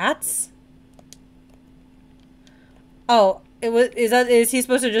 Gats? Oh, is he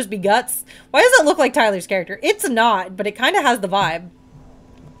supposed to just be Guts? Why does that look like Tyler's character? It's not, but it kind of has the vibe.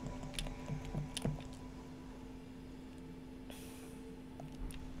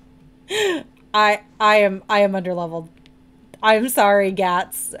 I am underleveled. I'm sorry,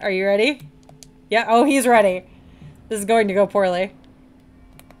 Gats. Are you ready? Yeah, oh, he's ready. This is going to go poorly.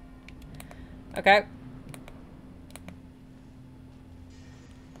 Okay.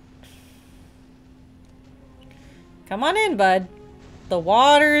 Come on in, bud. The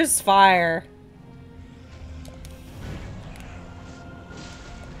water's fire.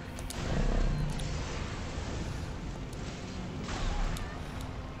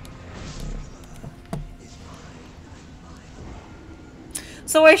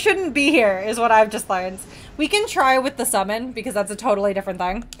 So I shouldn't be here, is what I've just learned. We can try with the summon, because that's a totally different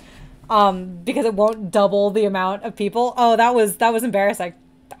thing. Because it won't double the amount of people. Oh, that was embarrassing.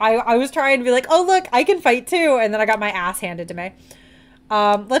 I was trying to be like, oh, look, I can fight too. And then I got my ass handed to me.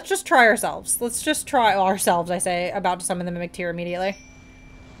 Let's just try ourselves. Let's just try ourselves, I say, about to summon the Mimic Tier immediately.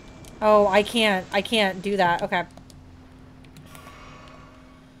 Oh, I can't do that. Okay.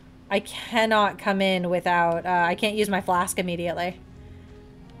 I cannot come in without, I can't use my flask immediately.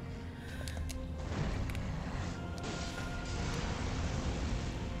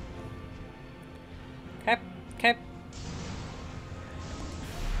 Okay, okay.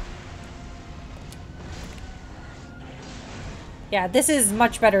 Yeah, this is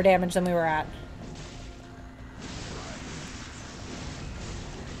much better damage than we were at.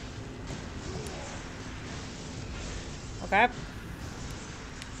 Okay.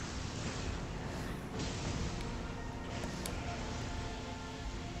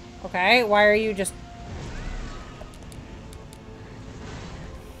 Okay, why are you just...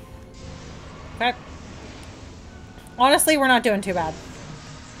 Okay. Honestly, we're not doing too bad.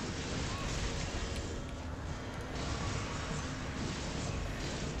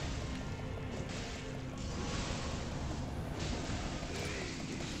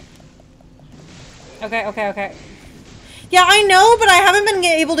 Okay, okay, okay. Yeah, I know, but I haven't been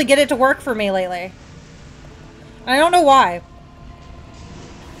able to get it to work for me lately. I don't know why.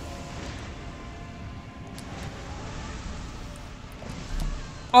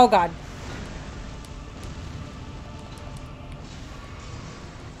 Oh, God.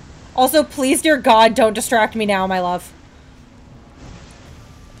 Also, please, dear God, don't distract me now, my love.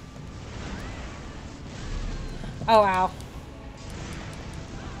 Oh, ow.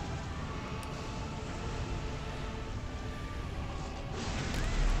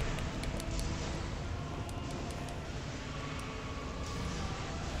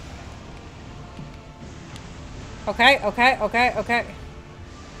 Okay, okay, okay, okay.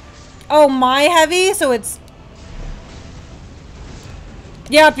 Oh, my heavy? So it's...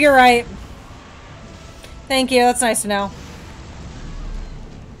 Yep, you're right. Thank you, that's nice to know.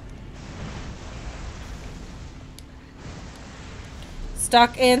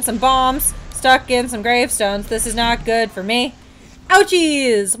 Stuck in some bombs. Stuck in some gravestones. This is not good for me.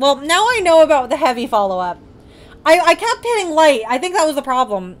 Ouchies! Well, now I know about the heavy follow-up. I kept hitting light. I think that was the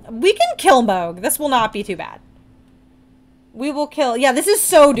problem. We can kill Moog. This will not be too bad. We will kill... Yeah, this is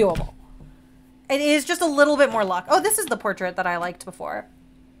so doable. It is just a little bit more luck. Oh, this is the portrait that I liked before.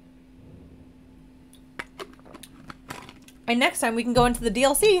 And next time we can go into the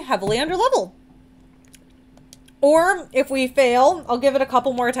DLC heavily underleveled. Or, if we fail, I'll give it a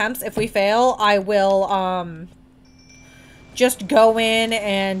couple more attempts. If we fail, I will, just go in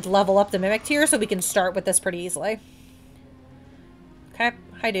and level up the Mimic Tier so we can start with this pretty easily. Okay.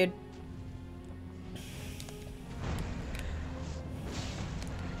 Hi, dude.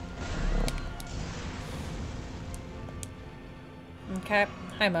 Okay.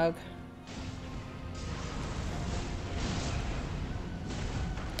 Hi, Moog.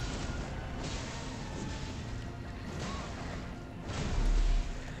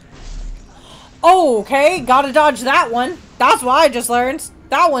 Oh, okay. Gotta dodge that one. That's what I just learned.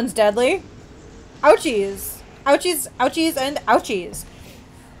 That one's deadly. Ouchies. Ouchies, ouchies, and ouchies.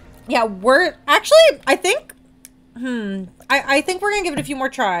 Yeah, we're... Actually, I think... I think we're gonna give it a few more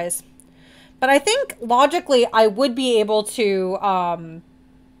tries. But I think, logically, I would be able to,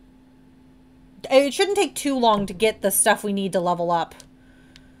 It shouldn't take too long to get the stuff we need to level up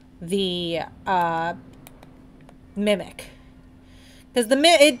the, Mimic. Because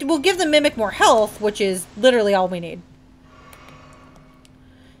it will give the Mimic more health, which is literally all we need.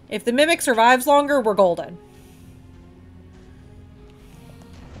 If the Mimic survives longer, we're golden.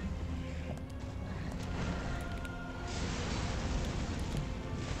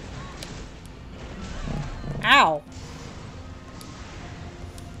 Ow.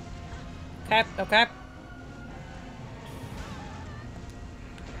 Okay, okay.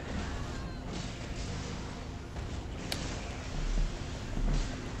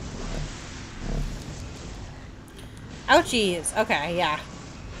 Ouchies. Okay, yeah.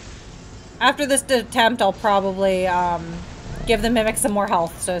 After this attempt, I'll probably, give the Mimic some more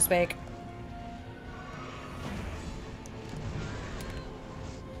health, so to speak.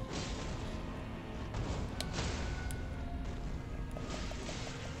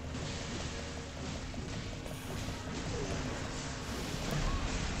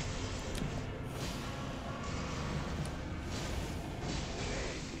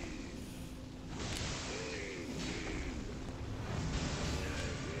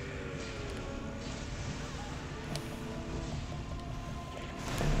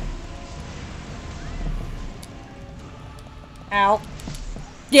 Ow.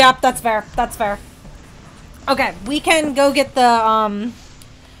 Yep, that's fair. That's fair. Okay, we can go get the,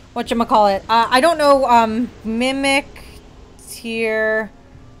 whatchamacallit. I don't know, Mimic tier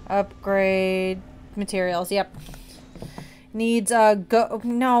upgrade materials. Yep. Needs, no,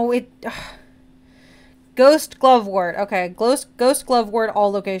 Ghost Glovewort. Okay, Ghost Glovewort, all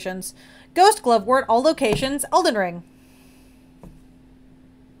locations. Ghost Glovewort, all locations, Elden Ring.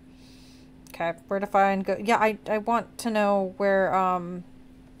 Okay, where to find yeah, I want to know where,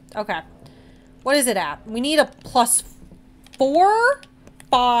 okay. What is it at? We need a +4,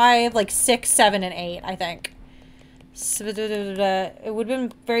 5, like 6, 7, and 8, I think. So, it would have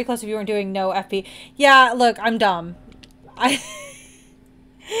been very close if you weren't doing no FP. Yeah, look, I'm dumb. I'm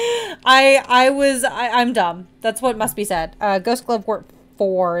dumb. That's what must be said. Ghost Glovewort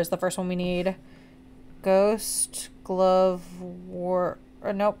 4 is the first one we need. Ghost Glovewort...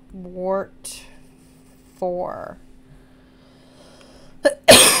 nope, Wart 4.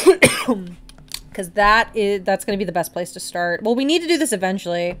 Because that's going to be the best place to start. Well, we need to do this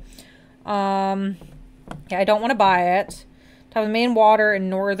eventually. Yeah, I don't want to buy it. Top of the main water in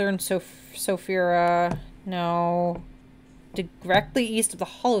northern Sophira. No. Directly east of the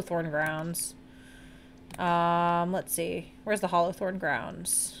Hollowthorn grounds. Let's see. Where's the Hollowthorn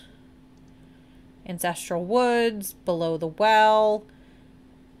grounds? Ancestral woods, below the well.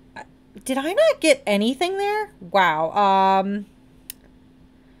 Did I not get anything there? Wow.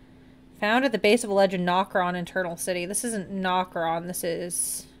 Found at the base of a ledge in Nokron, Internal City. This isn't Nokron. This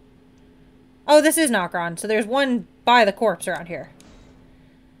is... Oh, this is Nokron. So there's one by the corpse around here.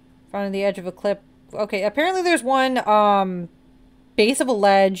 Found at the edge of a cliff. Okay, apparently there's one, base of a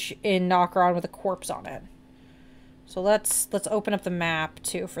ledge in Nokron with a corpse on it. So let's open up the map,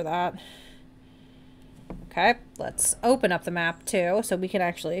 too, for that. Okay, let's open up the map, too, so we can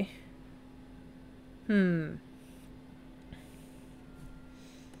actually...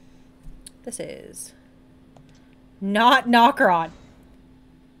 This is not Nokron.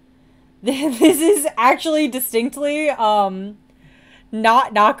 This is actually distinctly, not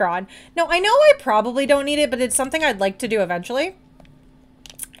Nokron. No, I know I probably don't need it, but it's something I'd like to do eventually.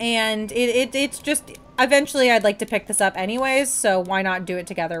 And it's just, eventually I'd like to pick this up anyways, so why not do it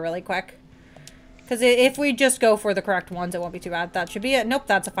together really quick? Because if we just go for the correct ones, it won't be too bad. That should be it. Nope,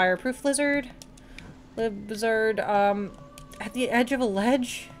 that's a fireproof lizard. Lizard, at the edge of a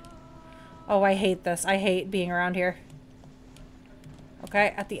ledge? Oh, I hate this. I hate being around here.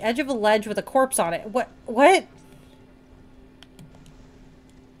 Okay, at the edge of a ledge with a corpse on it. What?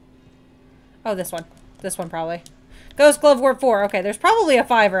 Oh, this one. This one, probably. Ghost Glovewort 4. Okay, there's probably a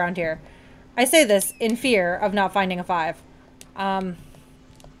 5 around here. I say this in fear of not finding a 5.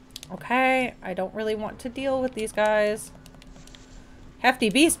 Okay, I don't really want to deal with these guys. Hefty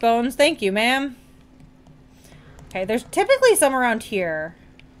beast bones. Thank you, ma'am. Okay, there's typically some around here.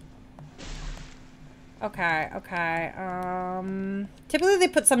 Okay, okay. Typically they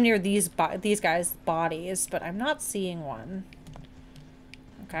put some near these guys' bodies, but I'm not seeing one.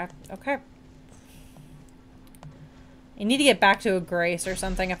 Okay, okay. I need to get back to a grace or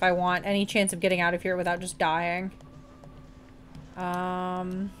something if I want any chance of getting out of here without just dying. At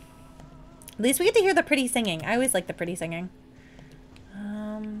least we get to hear the pretty singing. I always like the pretty singing.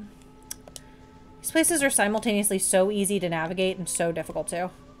 These places are simultaneously so easy to navigate and so difficult too.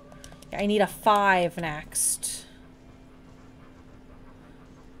 I need a 5 next.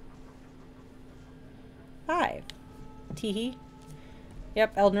 5. Teehee.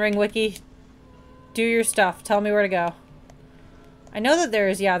 Yep, Elden Ring wiki. Do your stuff. Tell me where to go. I know that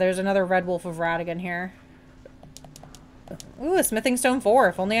there's another Red Wolf of Radigan here. Ooh, a Smithing Stone 4.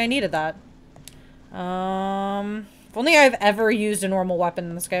 If only I needed that. If only I've ever used a normal weapon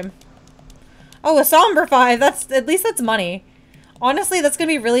in this game. Oh, a Somber 5. At least that's money. Honestly, that's gonna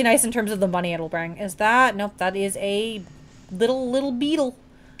be really nice in terms of the money it'll bring. Is that? Nope, that is a little beetle.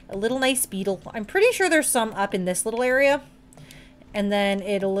 A little nice beetle. I'm pretty sure there's some up in this little area. And then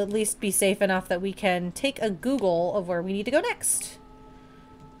it'll at least be safe enough that we can take a Google of where we need to go next.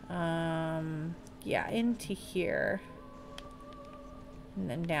 Yeah, into here. And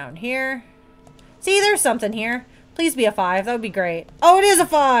then down here. See, there's something here. Please be a 5. That would be great. Oh, it is a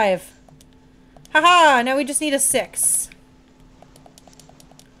 5! Haha, now we just need a 6.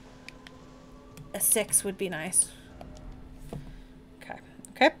 A 6 would be nice. Okay.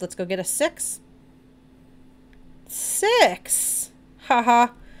 Okay, let's go get a 6. 6! Haha.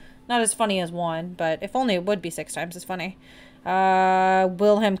 Not as funny as 1, but if only it would be 6 times as funny.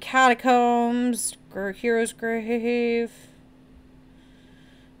 Wilhelm Catacombs. Hero's Grave.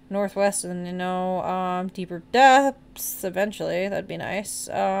 Northwest, and you know, Deeper Depths. Eventually, that'd be nice.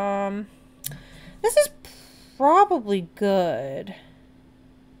 This is probably good.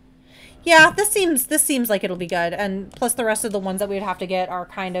 Yeah, this seems like it'll be good, and plus the rest of the ones that we'd have to get are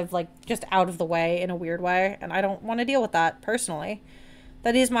kind of like just out of the way in a weird way, and I don't want to deal with that personally.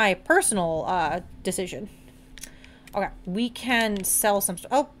 That is my personal decision. Okay, we can sell some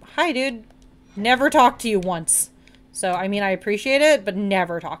stuff. Oh, hi, dude. Never talked to you once. So, I mean, I appreciate it, but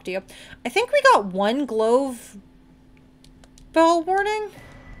never talk to you. I think we got 1 Glove Bell warning.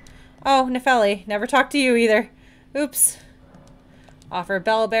 Oh, Nefeli. Never talked to you either. Oops. Offer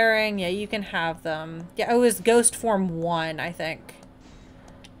bell bearing. Yeah, you can have them. Yeah, it was Ghost Form 1, I think.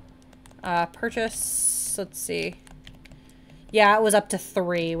 Purchase. Let's see. Yeah, it was up to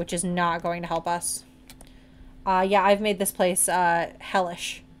 3, which is not going to help us. Yeah, I've made this place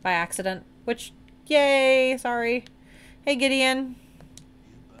hellish by accident, which, yay, sorry. Hey, Gideon.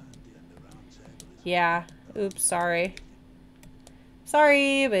 Yeah, oops, sorry.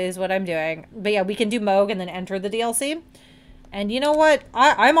 Sorry, but is what I'm doing. But yeah, we can do Moog and then enter the DLC. And you know what?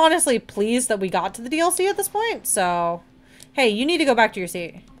 I'm honestly pleased that we got to the DLC at this point, so... Hey, you need to go back to your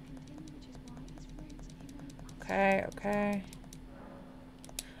seat. Okay, okay.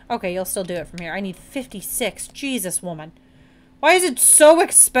 Okay, you'll still do it from here. I need 56. Jesus, woman. Why is it so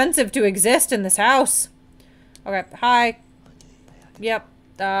expensive to exist in this house? Okay, hi. Yep.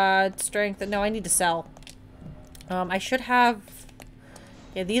 Strength. No, I need to sell. I should have...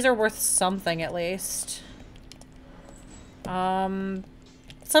 Yeah, these are worth something at least. Some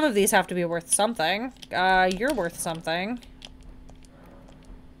of these have to be worth something. You're worth something.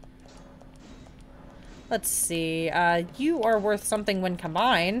 Let's see. You are worth something when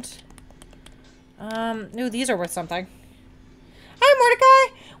combined. No, these are worth something.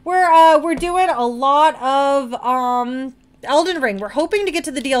 Hi, Mordecai! We're doing a lot of, Elden Ring. We're hoping to get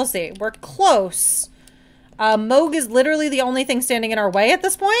to the DLC. We're close. Moog is literally the only thing standing in our way at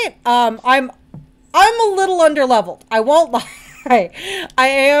this point. I'm a little underleveled. I won't lie. I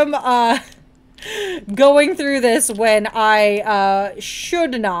am, going through this when I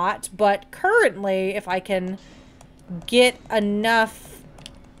should not, but currently, if I can get enough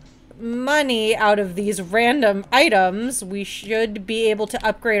money out of these random items, we should be able to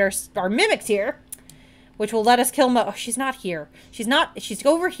upgrade our mimics here, which will let us kill Oh, she's not here. She's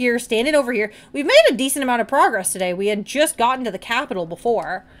over here, standing over here. We've made a decent amount of progress today. We had just gotten to the capital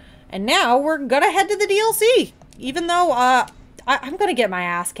before, and now we're gonna head to the DLC, even though, I'm gonna get my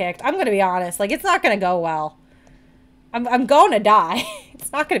ass kicked. I'm gonna be honest. Like, it's not gonna go well. I'm gonna die.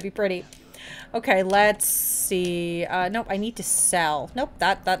 It's not gonna be pretty. Okay, let's see. Nope, I need to sell. Nope,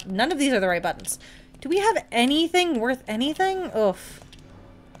 none of these are the right buttons. Do we have anything worth anything? Oof.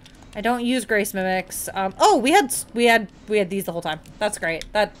 I don't use Grace Mimics. Oh, we had these the whole time. That's great.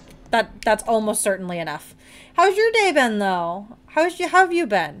 That's almost certainly enough. How's your day been, though? How have you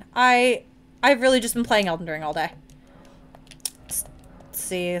been? I've really just been playing Elden Ring all day. Let's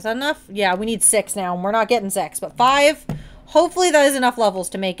see, is that enough? Yeah, we need 6 now, and we're not getting 6, but 5. Hopefully that is enough levels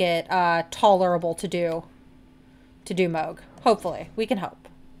to make it tolerable to do Moog. Hopefully. We can hope.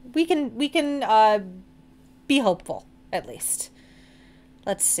 We can be hopeful, at least.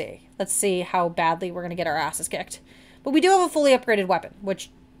 Let's see. Let's see how badly we're going to get our asses kicked. But we do have a fully upgraded weapon, which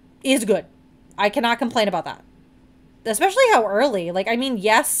is good. I cannot complain about that. Especially how early. Like, I mean,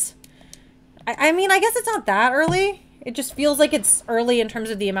 yes. I mean, I guess it's not that early. It just feels like it's early in terms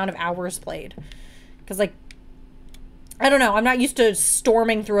of the amount of hours played. Because, like, I don't know. I'm not used to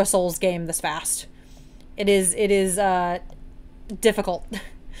storming through a Souls game this fast. It is difficult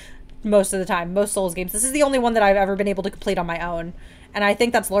most of the time. Most Souls games. This is the only one that I've ever been able to complete on my own. And I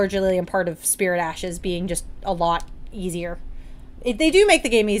think that's largely in part of Spirit Ashes being just a lot easier. They do make the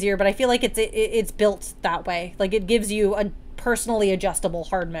game easier, but I feel like it's built that way. Like, it gives you a personally adjustable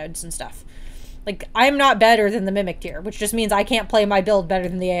hard modes and stuff. Like, I'm not better than the Mimic tier, which just means I can't play my build better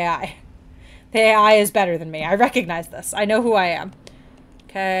than the AI. The AI is better than me. I recognize this. I know who I am.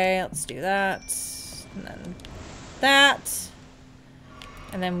 Okay, let's do that. And then that.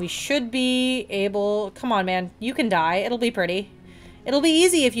 And then we should be able... Come on, man. You can die. It'll be pretty. It'll be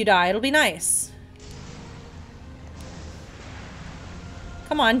easy if you die. It'll be nice.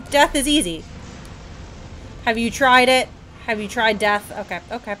 Come on. Death is easy. Have you tried it? Have you tried death? Okay,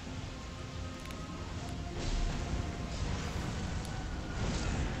 okay.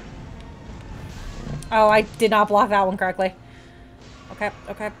 Oh, I did not block that one correctly. Okay,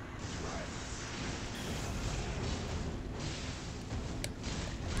 okay.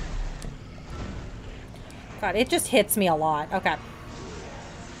 God, it just hits me a lot. Okay.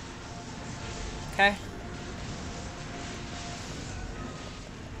 Okay.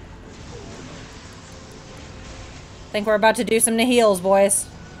 Think we're about to do some nihils, boys.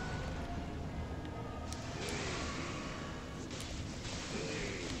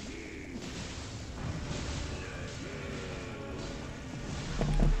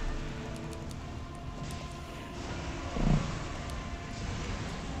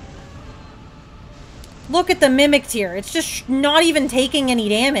 Look at the Mimic tier. It's just not even taking any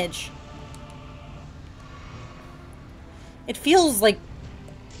damage. It feels like...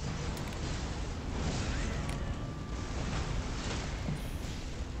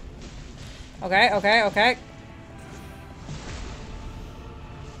 Okay, okay, okay.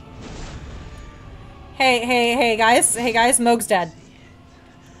 Hey, guys. Hey, guys, Moog's dead.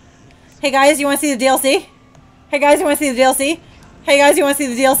 Hey, guys, you want to see the DLC? Hey, guys, you want to see the DLC? Hey, guys, you want to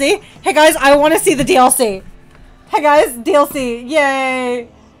see the DLC? Hey, guys, I want to see the DLC. Hey, guys, DLC. Yay.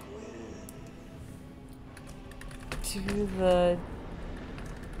 To the...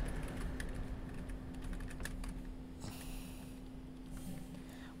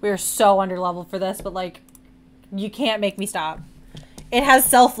 We're so underleveled for this, but, like, you can't make me stop. It has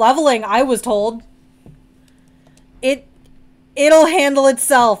self-leveling, I was told. It'll handle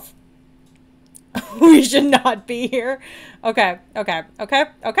itself. We should not be here. Okay, okay, okay,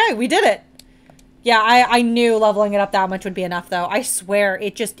 okay, we did it. Yeah, I knew leveling it up that much would be enough, though. I swear,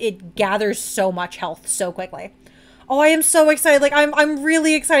 it gathers so much health so quickly. Oh, I am so excited. Like, I'm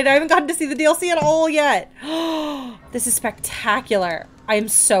really excited. I haven't gotten to see the DLC at all yet. This is spectacular. I am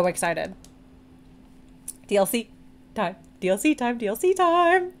so excited. DLC time. DLC time. DLC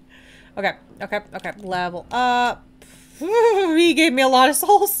time. Okay, okay, okay. Level up. He gave me a lot of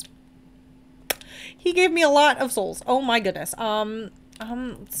souls. He gave me a lot of souls. Oh my goodness.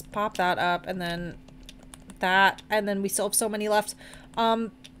 Let's pop that up and then that, and then we still have so many left. The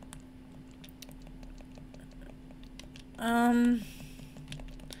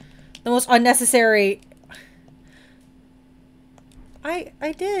most unnecessary. I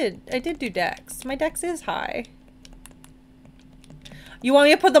did do dex. My dex is high. You want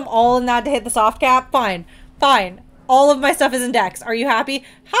me to put them all in that to hit the soft cap? Fine. Fine. All of my stuff is in dex. Are you happy?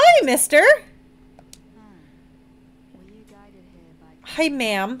 Hi, mister. Hi,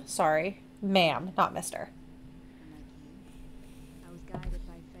 ma'am. Sorry. Ma'am, not mister.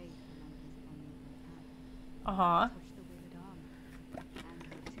 Uh-huh.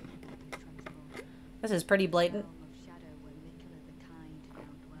 This is pretty blatant.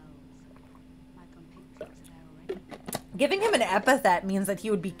 Giving him an epithet means that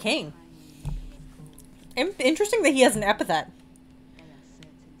he would be king. Interesting that he has an epithet.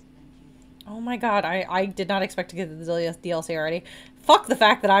 Oh my god, I did not expect to get the DLC already. Fuck the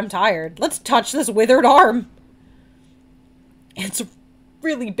fact that I'm tired. Let's touch this withered arm. It's a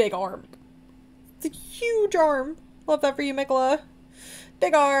really big arm. It's a huge arm. Love that for you, Mikla.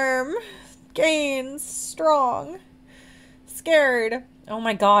 Big arm. Gains. Strong. Scared. Oh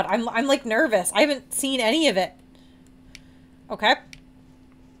my god, I'm like nervous. I haven't seen any of it. Okay.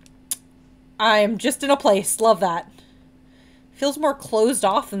 I'm just in a place. Love that. Feels more closed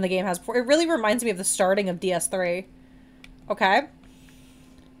off than the game has before. It really reminds me of the starting of DS3. Okay.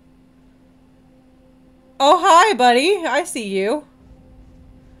 Oh, hi, buddy. I see you.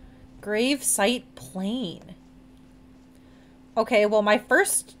 Grave site plain. Okay, well, my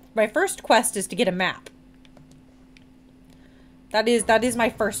first quest is to get a map. That is my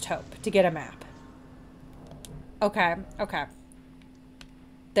first hope, to get a map. Okay, okay.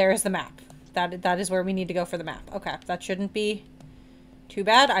 There's the map. That is where we need to go for the map. Okay, that shouldn't be too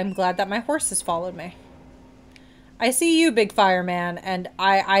bad. I'm glad that my horse has followed me. I see you, big fireman, and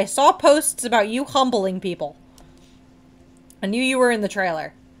I saw posts about you humbling people. I knew you were in the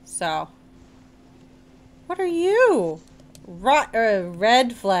trailer, so. What are you?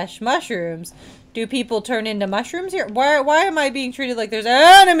 Red flesh mushrooms. Do people turn into mushrooms here? Why am I being treated like there's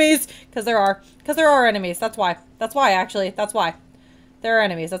enemies? Because there are. Because there are enemies. That's why. That's why, actually. That's why. There are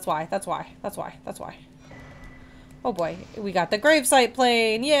enemies. That's why. That's why. That's why. That's why. Oh boy. We got the gravesite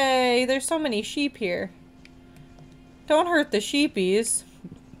plane. Yay. There's so many sheep here. Don't hurt the sheepies.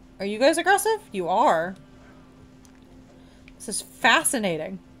 Are you guys aggressive? You are. This is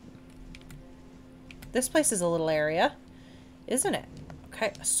fascinating. This place is a little area, isn't it?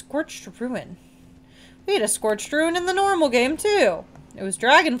 Okay, a scorched ruin. We had a scorched ruin in the normal game, too. It was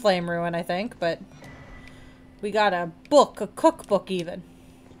Dragon Flame Ruin, I think, but we got a book, a cookbook even.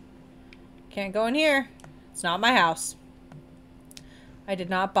 Can't go in here. It's not my house. I did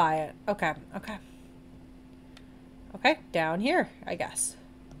not buy it. Okay, okay. Okay, down here, I guess.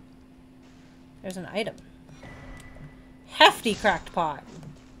 There's an item. Hefty cracked pot.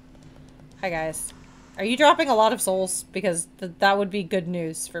 Hi, guys. Are you dropping a lot of souls? Because that would be good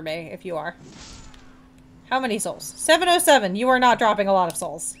news for me if you are. How many souls? 707. You are not dropping a lot of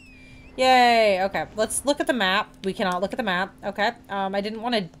souls. Yay. Okay, let's look at the map. We cannot look at the map. Okay. I didn't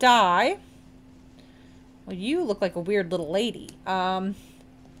want to die. Well, you look like a weird little lady.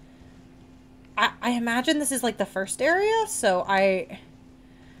 I imagine this is like the first area, so I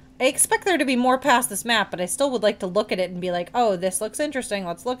expect there to be more past this map, but I still would like to look at it and be like, oh, this looks interesting.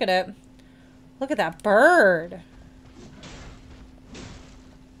 Let's look at it. Look at that bird.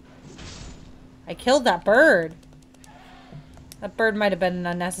 I killed that bird. That bird might have been an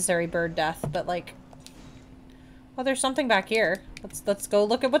unnecessary bird death, but like... Oh, there's something back here. Let's go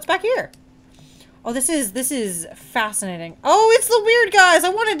look at what's back here. Oh, this is fascinating. Oh, it's the weird guys! I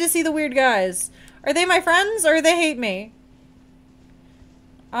wanted to see the weird guys. Are they my friends, or they hate me?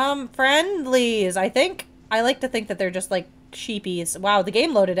 Friendlies, I think. I like to think that they're just like sheepies. Wow, the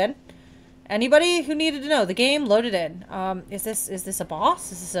game loaded in. Anybody who needed to know, the game loaded in. Is this a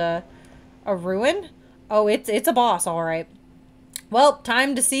boss? Is this a ruin? Oh, it's a boss, all right. Well,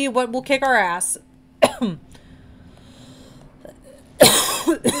 time to see what will kick our ass.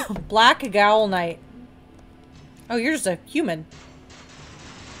 Black Gowl Knight. Oh, you're just a human.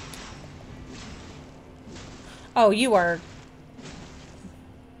 Oh, you are.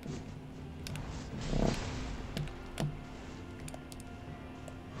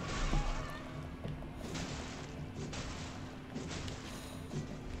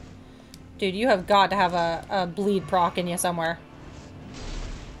 Dude, you have got to have a bleed proc in you somewhere.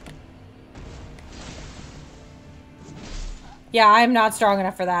 Yeah, I'm not strong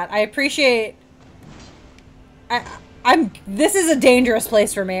enough for that. I appreciate... This is a dangerous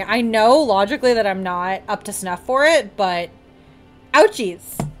place for me. I know logically that I'm not up to snuff for it, but...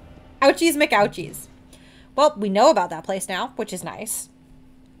 Ouchies. Ouchies McOuchies. Well, we know about that place now, which is nice.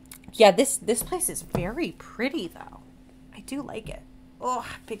 Yeah, this place is very pretty, though. I do like it. Oh,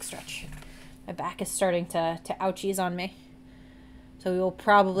 big stretch. My back is starting to ouchies on me. So we will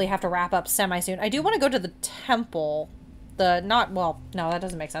probably have to wrap up semi-soon. I do want to go to the temple. Well, no, that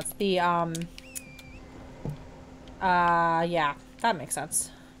doesn't make sense. Yeah, that makes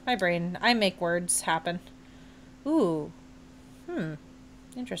sense. My brain, I make words happen. Ooh.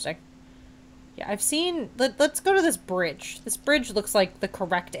 Interesting. Yeah, I've seen, let's go to this bridge. This bridge looks like the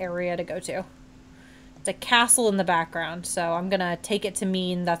correct area to go to. It's a castle in the background, so I'm gonna take it to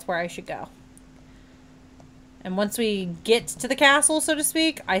mean that's where I should go. And once we get to the castle, so to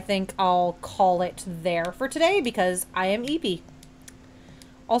speak, I think I'll call it there for today because I am EP.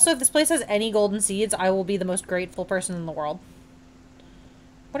 Also, if this place has any golden seeds, I will be the most grateful person in the world.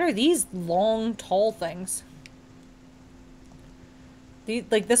 What are these long, tall things?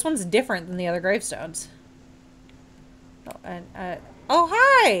 Like, this one's different than the other gravestones. Oh, and, oh,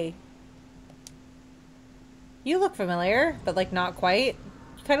 hi! You look familiar, but, like, not quite.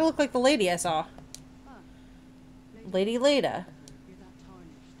 You kind of look like the lady I saw. Lady Leda.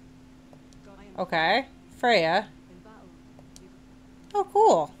 Okay. Freya. Oh,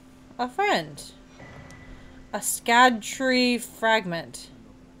 cool. a friend. A scad tree fragment.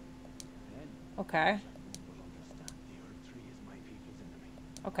 Okay.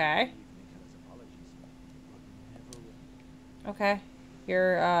 Okay. Okay.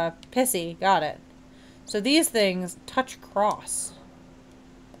 You're, pissy. Got it. So these things touch cross.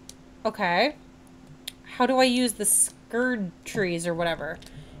 Okay. How do I use the scourge trees or whatever?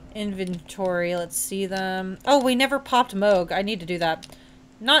 Inventory. Let's see them. Oh, we never popped Moog. I need to do that.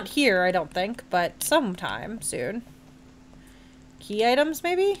 Not here, I don't think, but sometime soon. Key items,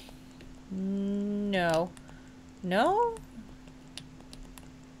 maybe? No. No?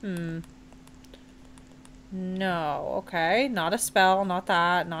 No. Okay. Not a spell. Not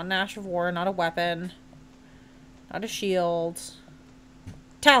that. Not an Ash of War. Not a weapon. Not a shield.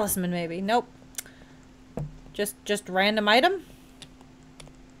 Talisman, maybe. Nope. Just random item?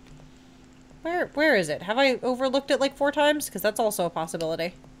 Where is it? Have I overlooked it like 4 times? Because that's also a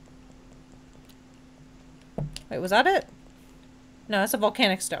possibility. Wait, was that it? No, that's a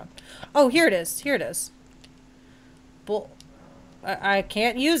volcanic stone. Oh, here it is. Here it is. Well, I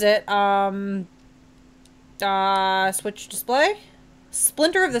can't use it. Switch display?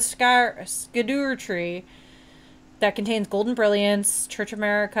 Splinter of the Skidoo tree that contains golden brilliance. Church of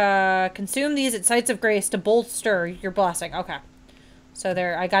America. Consume these at sites of grace to bolster your blessing. Okay. So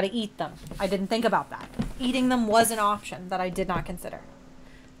there, I gotta eat them. I didn't think about that. Eating them was an option that I did not consider.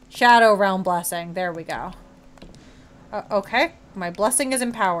 Shadow Realm Blessing. There we go. Okay. My blessing is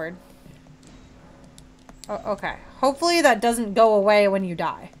empowered. Okay. Hopefully that doesn't go away when you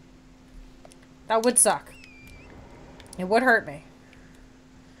die. That would suck. It would hurt me.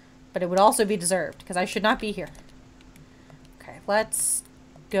 But it would also be deserved, because I should not be here. Okay, let's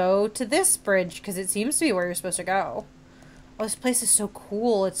go to this bridge, because it seems to be where you're supposed to go. Oh, this place is so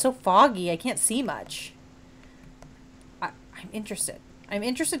cool. It's so foggy. I can't see much. I'm interested. I'm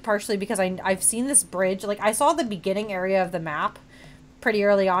interested partially because I've seen this bridge. Like, I saw the beginning area of the map pretty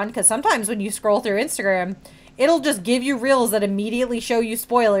early on, because sometimes when you scroll through Instagram, it'll just give you reels that immediately show you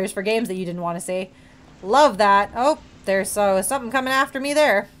spoilers for games that you didn't want to see. Love that. Oh, there's something coming after me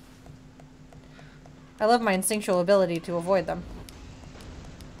there. I love my instinctual ability to avoid them.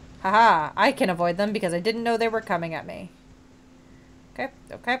 Haha, I can avoid them because I didn't know they were coming at me. Okay,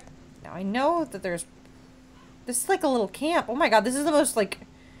 okay. Now I know that there's... This is like a little camp. Oh my god, this is the most, like,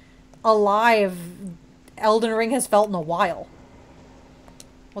 alive Elden Ring has felt in a while.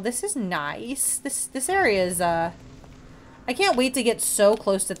 Well, this is nice. This area is, I can't wait to get so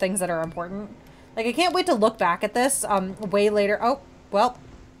close to things that are important. Like, I can't wait to look back at this, way later. Oh, well,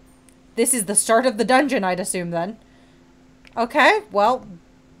 this is the start of the dungeon, I'd assume, then. Okay, well,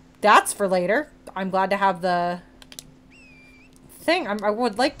 that's for later. I'm glad to have the thing. I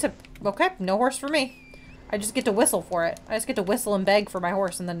would like to... Okay, no horse for me. I just get to whistle for it. I just get to whistle and beg for my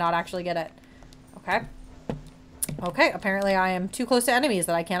horse and then not actually get it. Okay. Okay, apparently I am too close to enemies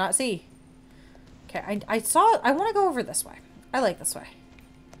that I cannot see. Okay, I want to go over this way. I like this way.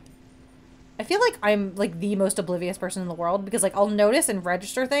 I feel like I'm, like, the most oblivious person in the world because, like, I'll notice and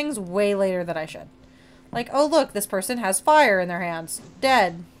register things way later than I should. Like, oh, look, this person has fire in their hands.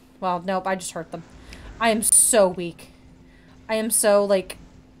 Dead. Well, nope, I just hurt them. I am so weak. I am so, like...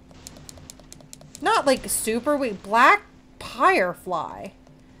 Not, like, super weak. Black Firefly.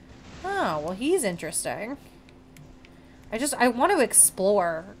 Oh, well, he's interesting. I want to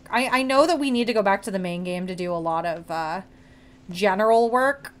explore. I know that we need to go back to the main game to do a lot of, general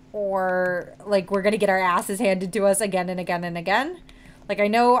work. Or, like, we're gonna get our asses handed to us again and again and again. Like, I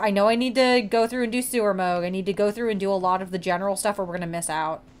know I need to go through and do sewer mode. I need to go through and do a lot of the general stuff or we're gonna miss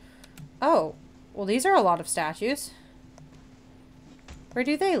out. Oh. Well, these are a lot of statues. Where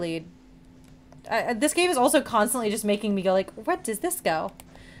do they lead? This game is also constantly just making me go, like, where does this go?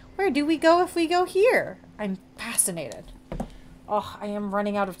 Where do we go if we go here? I'm fascinated. Oh, I am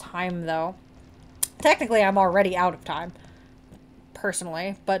running out of time, though. Technically, I'm already out of time.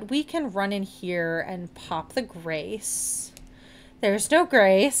 Personally. But we can run in here and pop the grace. There's no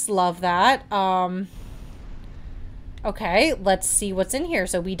grace. Love that. Okay, let's see what's in here.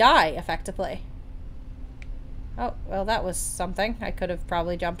 So we die, effectively. Oh, well, that was something I could have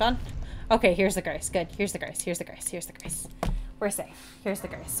probably jumped on. Okay, here's the grace. Good. Here's the grace. Here's the grace. Here's the grace. We're safe. Here's the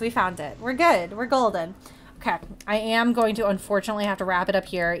grace. We found it. We're good. We're golden. Okay. I am going to unfortunately have to wrap it up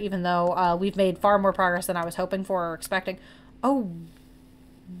here, even though we've made far more progress than I was hoping for or expecting. Oh,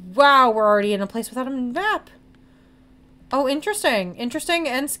 wow. We're already in a place without a map. Oh, interesting. Interesting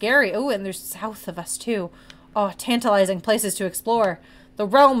and scary. Oh, and there's south of us, too. Oh, tantalizing places to explore. The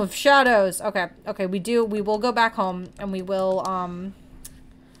realm of shadows. Okay. Okay, we will go back home, and we will,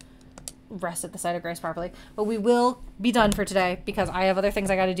 rest at the site of grace properly. But we will be done for today because I have other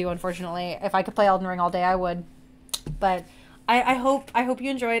things I got to do, unfortunately. If I could play Elden Ring all day, I would. But I hope you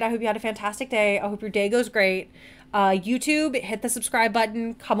enjoyed. I hope you had a fantastic day. I hope your day goes great. YouTube, hit the subscribe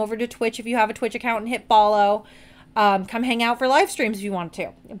button. Come over to Twitch if you have a Twitch account and hit follow. Come hang out for live streams if you want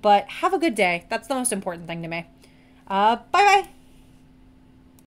to. But have a good day. That's the most important thing to me. Bye-bye.